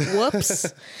 Hey,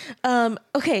 Whoops.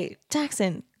 Okay,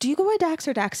 Jackson, Do you go by Dax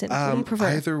or Daxon? What do you prefer?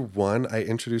 Either one. I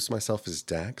introduce myself as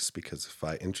Dax because if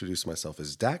I introduce myself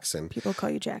as Daxon, people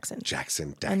call you Jackson.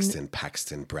 Jackson, Daxton,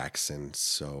 Paxton, Braxton.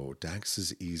 So Dax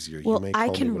is easier. Well, I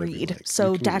can read,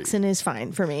 so Daxon is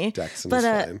fine for me. Daxon is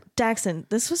fine. Daxon,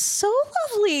 this was so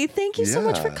lovely. Thank you so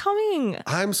much for coming.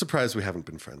 I'm surprised we haven't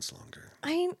been friends longer.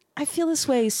 I feel this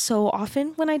way so often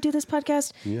when I do this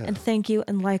podcast. Yeah. And thank you,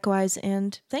 and likewise,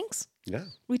 and thanks. Yeah.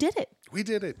 We did it. We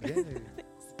did it. Yay.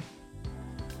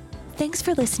 Thanks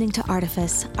for listening to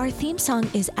Artifice. Our theme song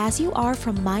is As You Are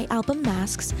from my album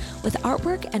Masks, with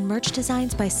artwork and merch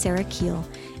designs by Sarah Keel.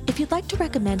 If you'd like to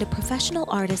recommend a professional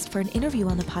artist for an interview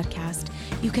on the podcast,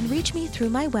 you can reach me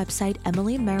through my website,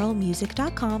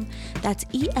 emilymerrillmusic.com. That's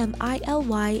EMILYMERRELL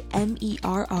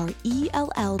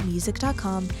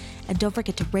music.com. And don't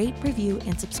forget to rate, review,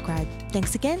 and subscribe.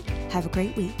 Thanks again. Have a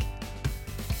great week.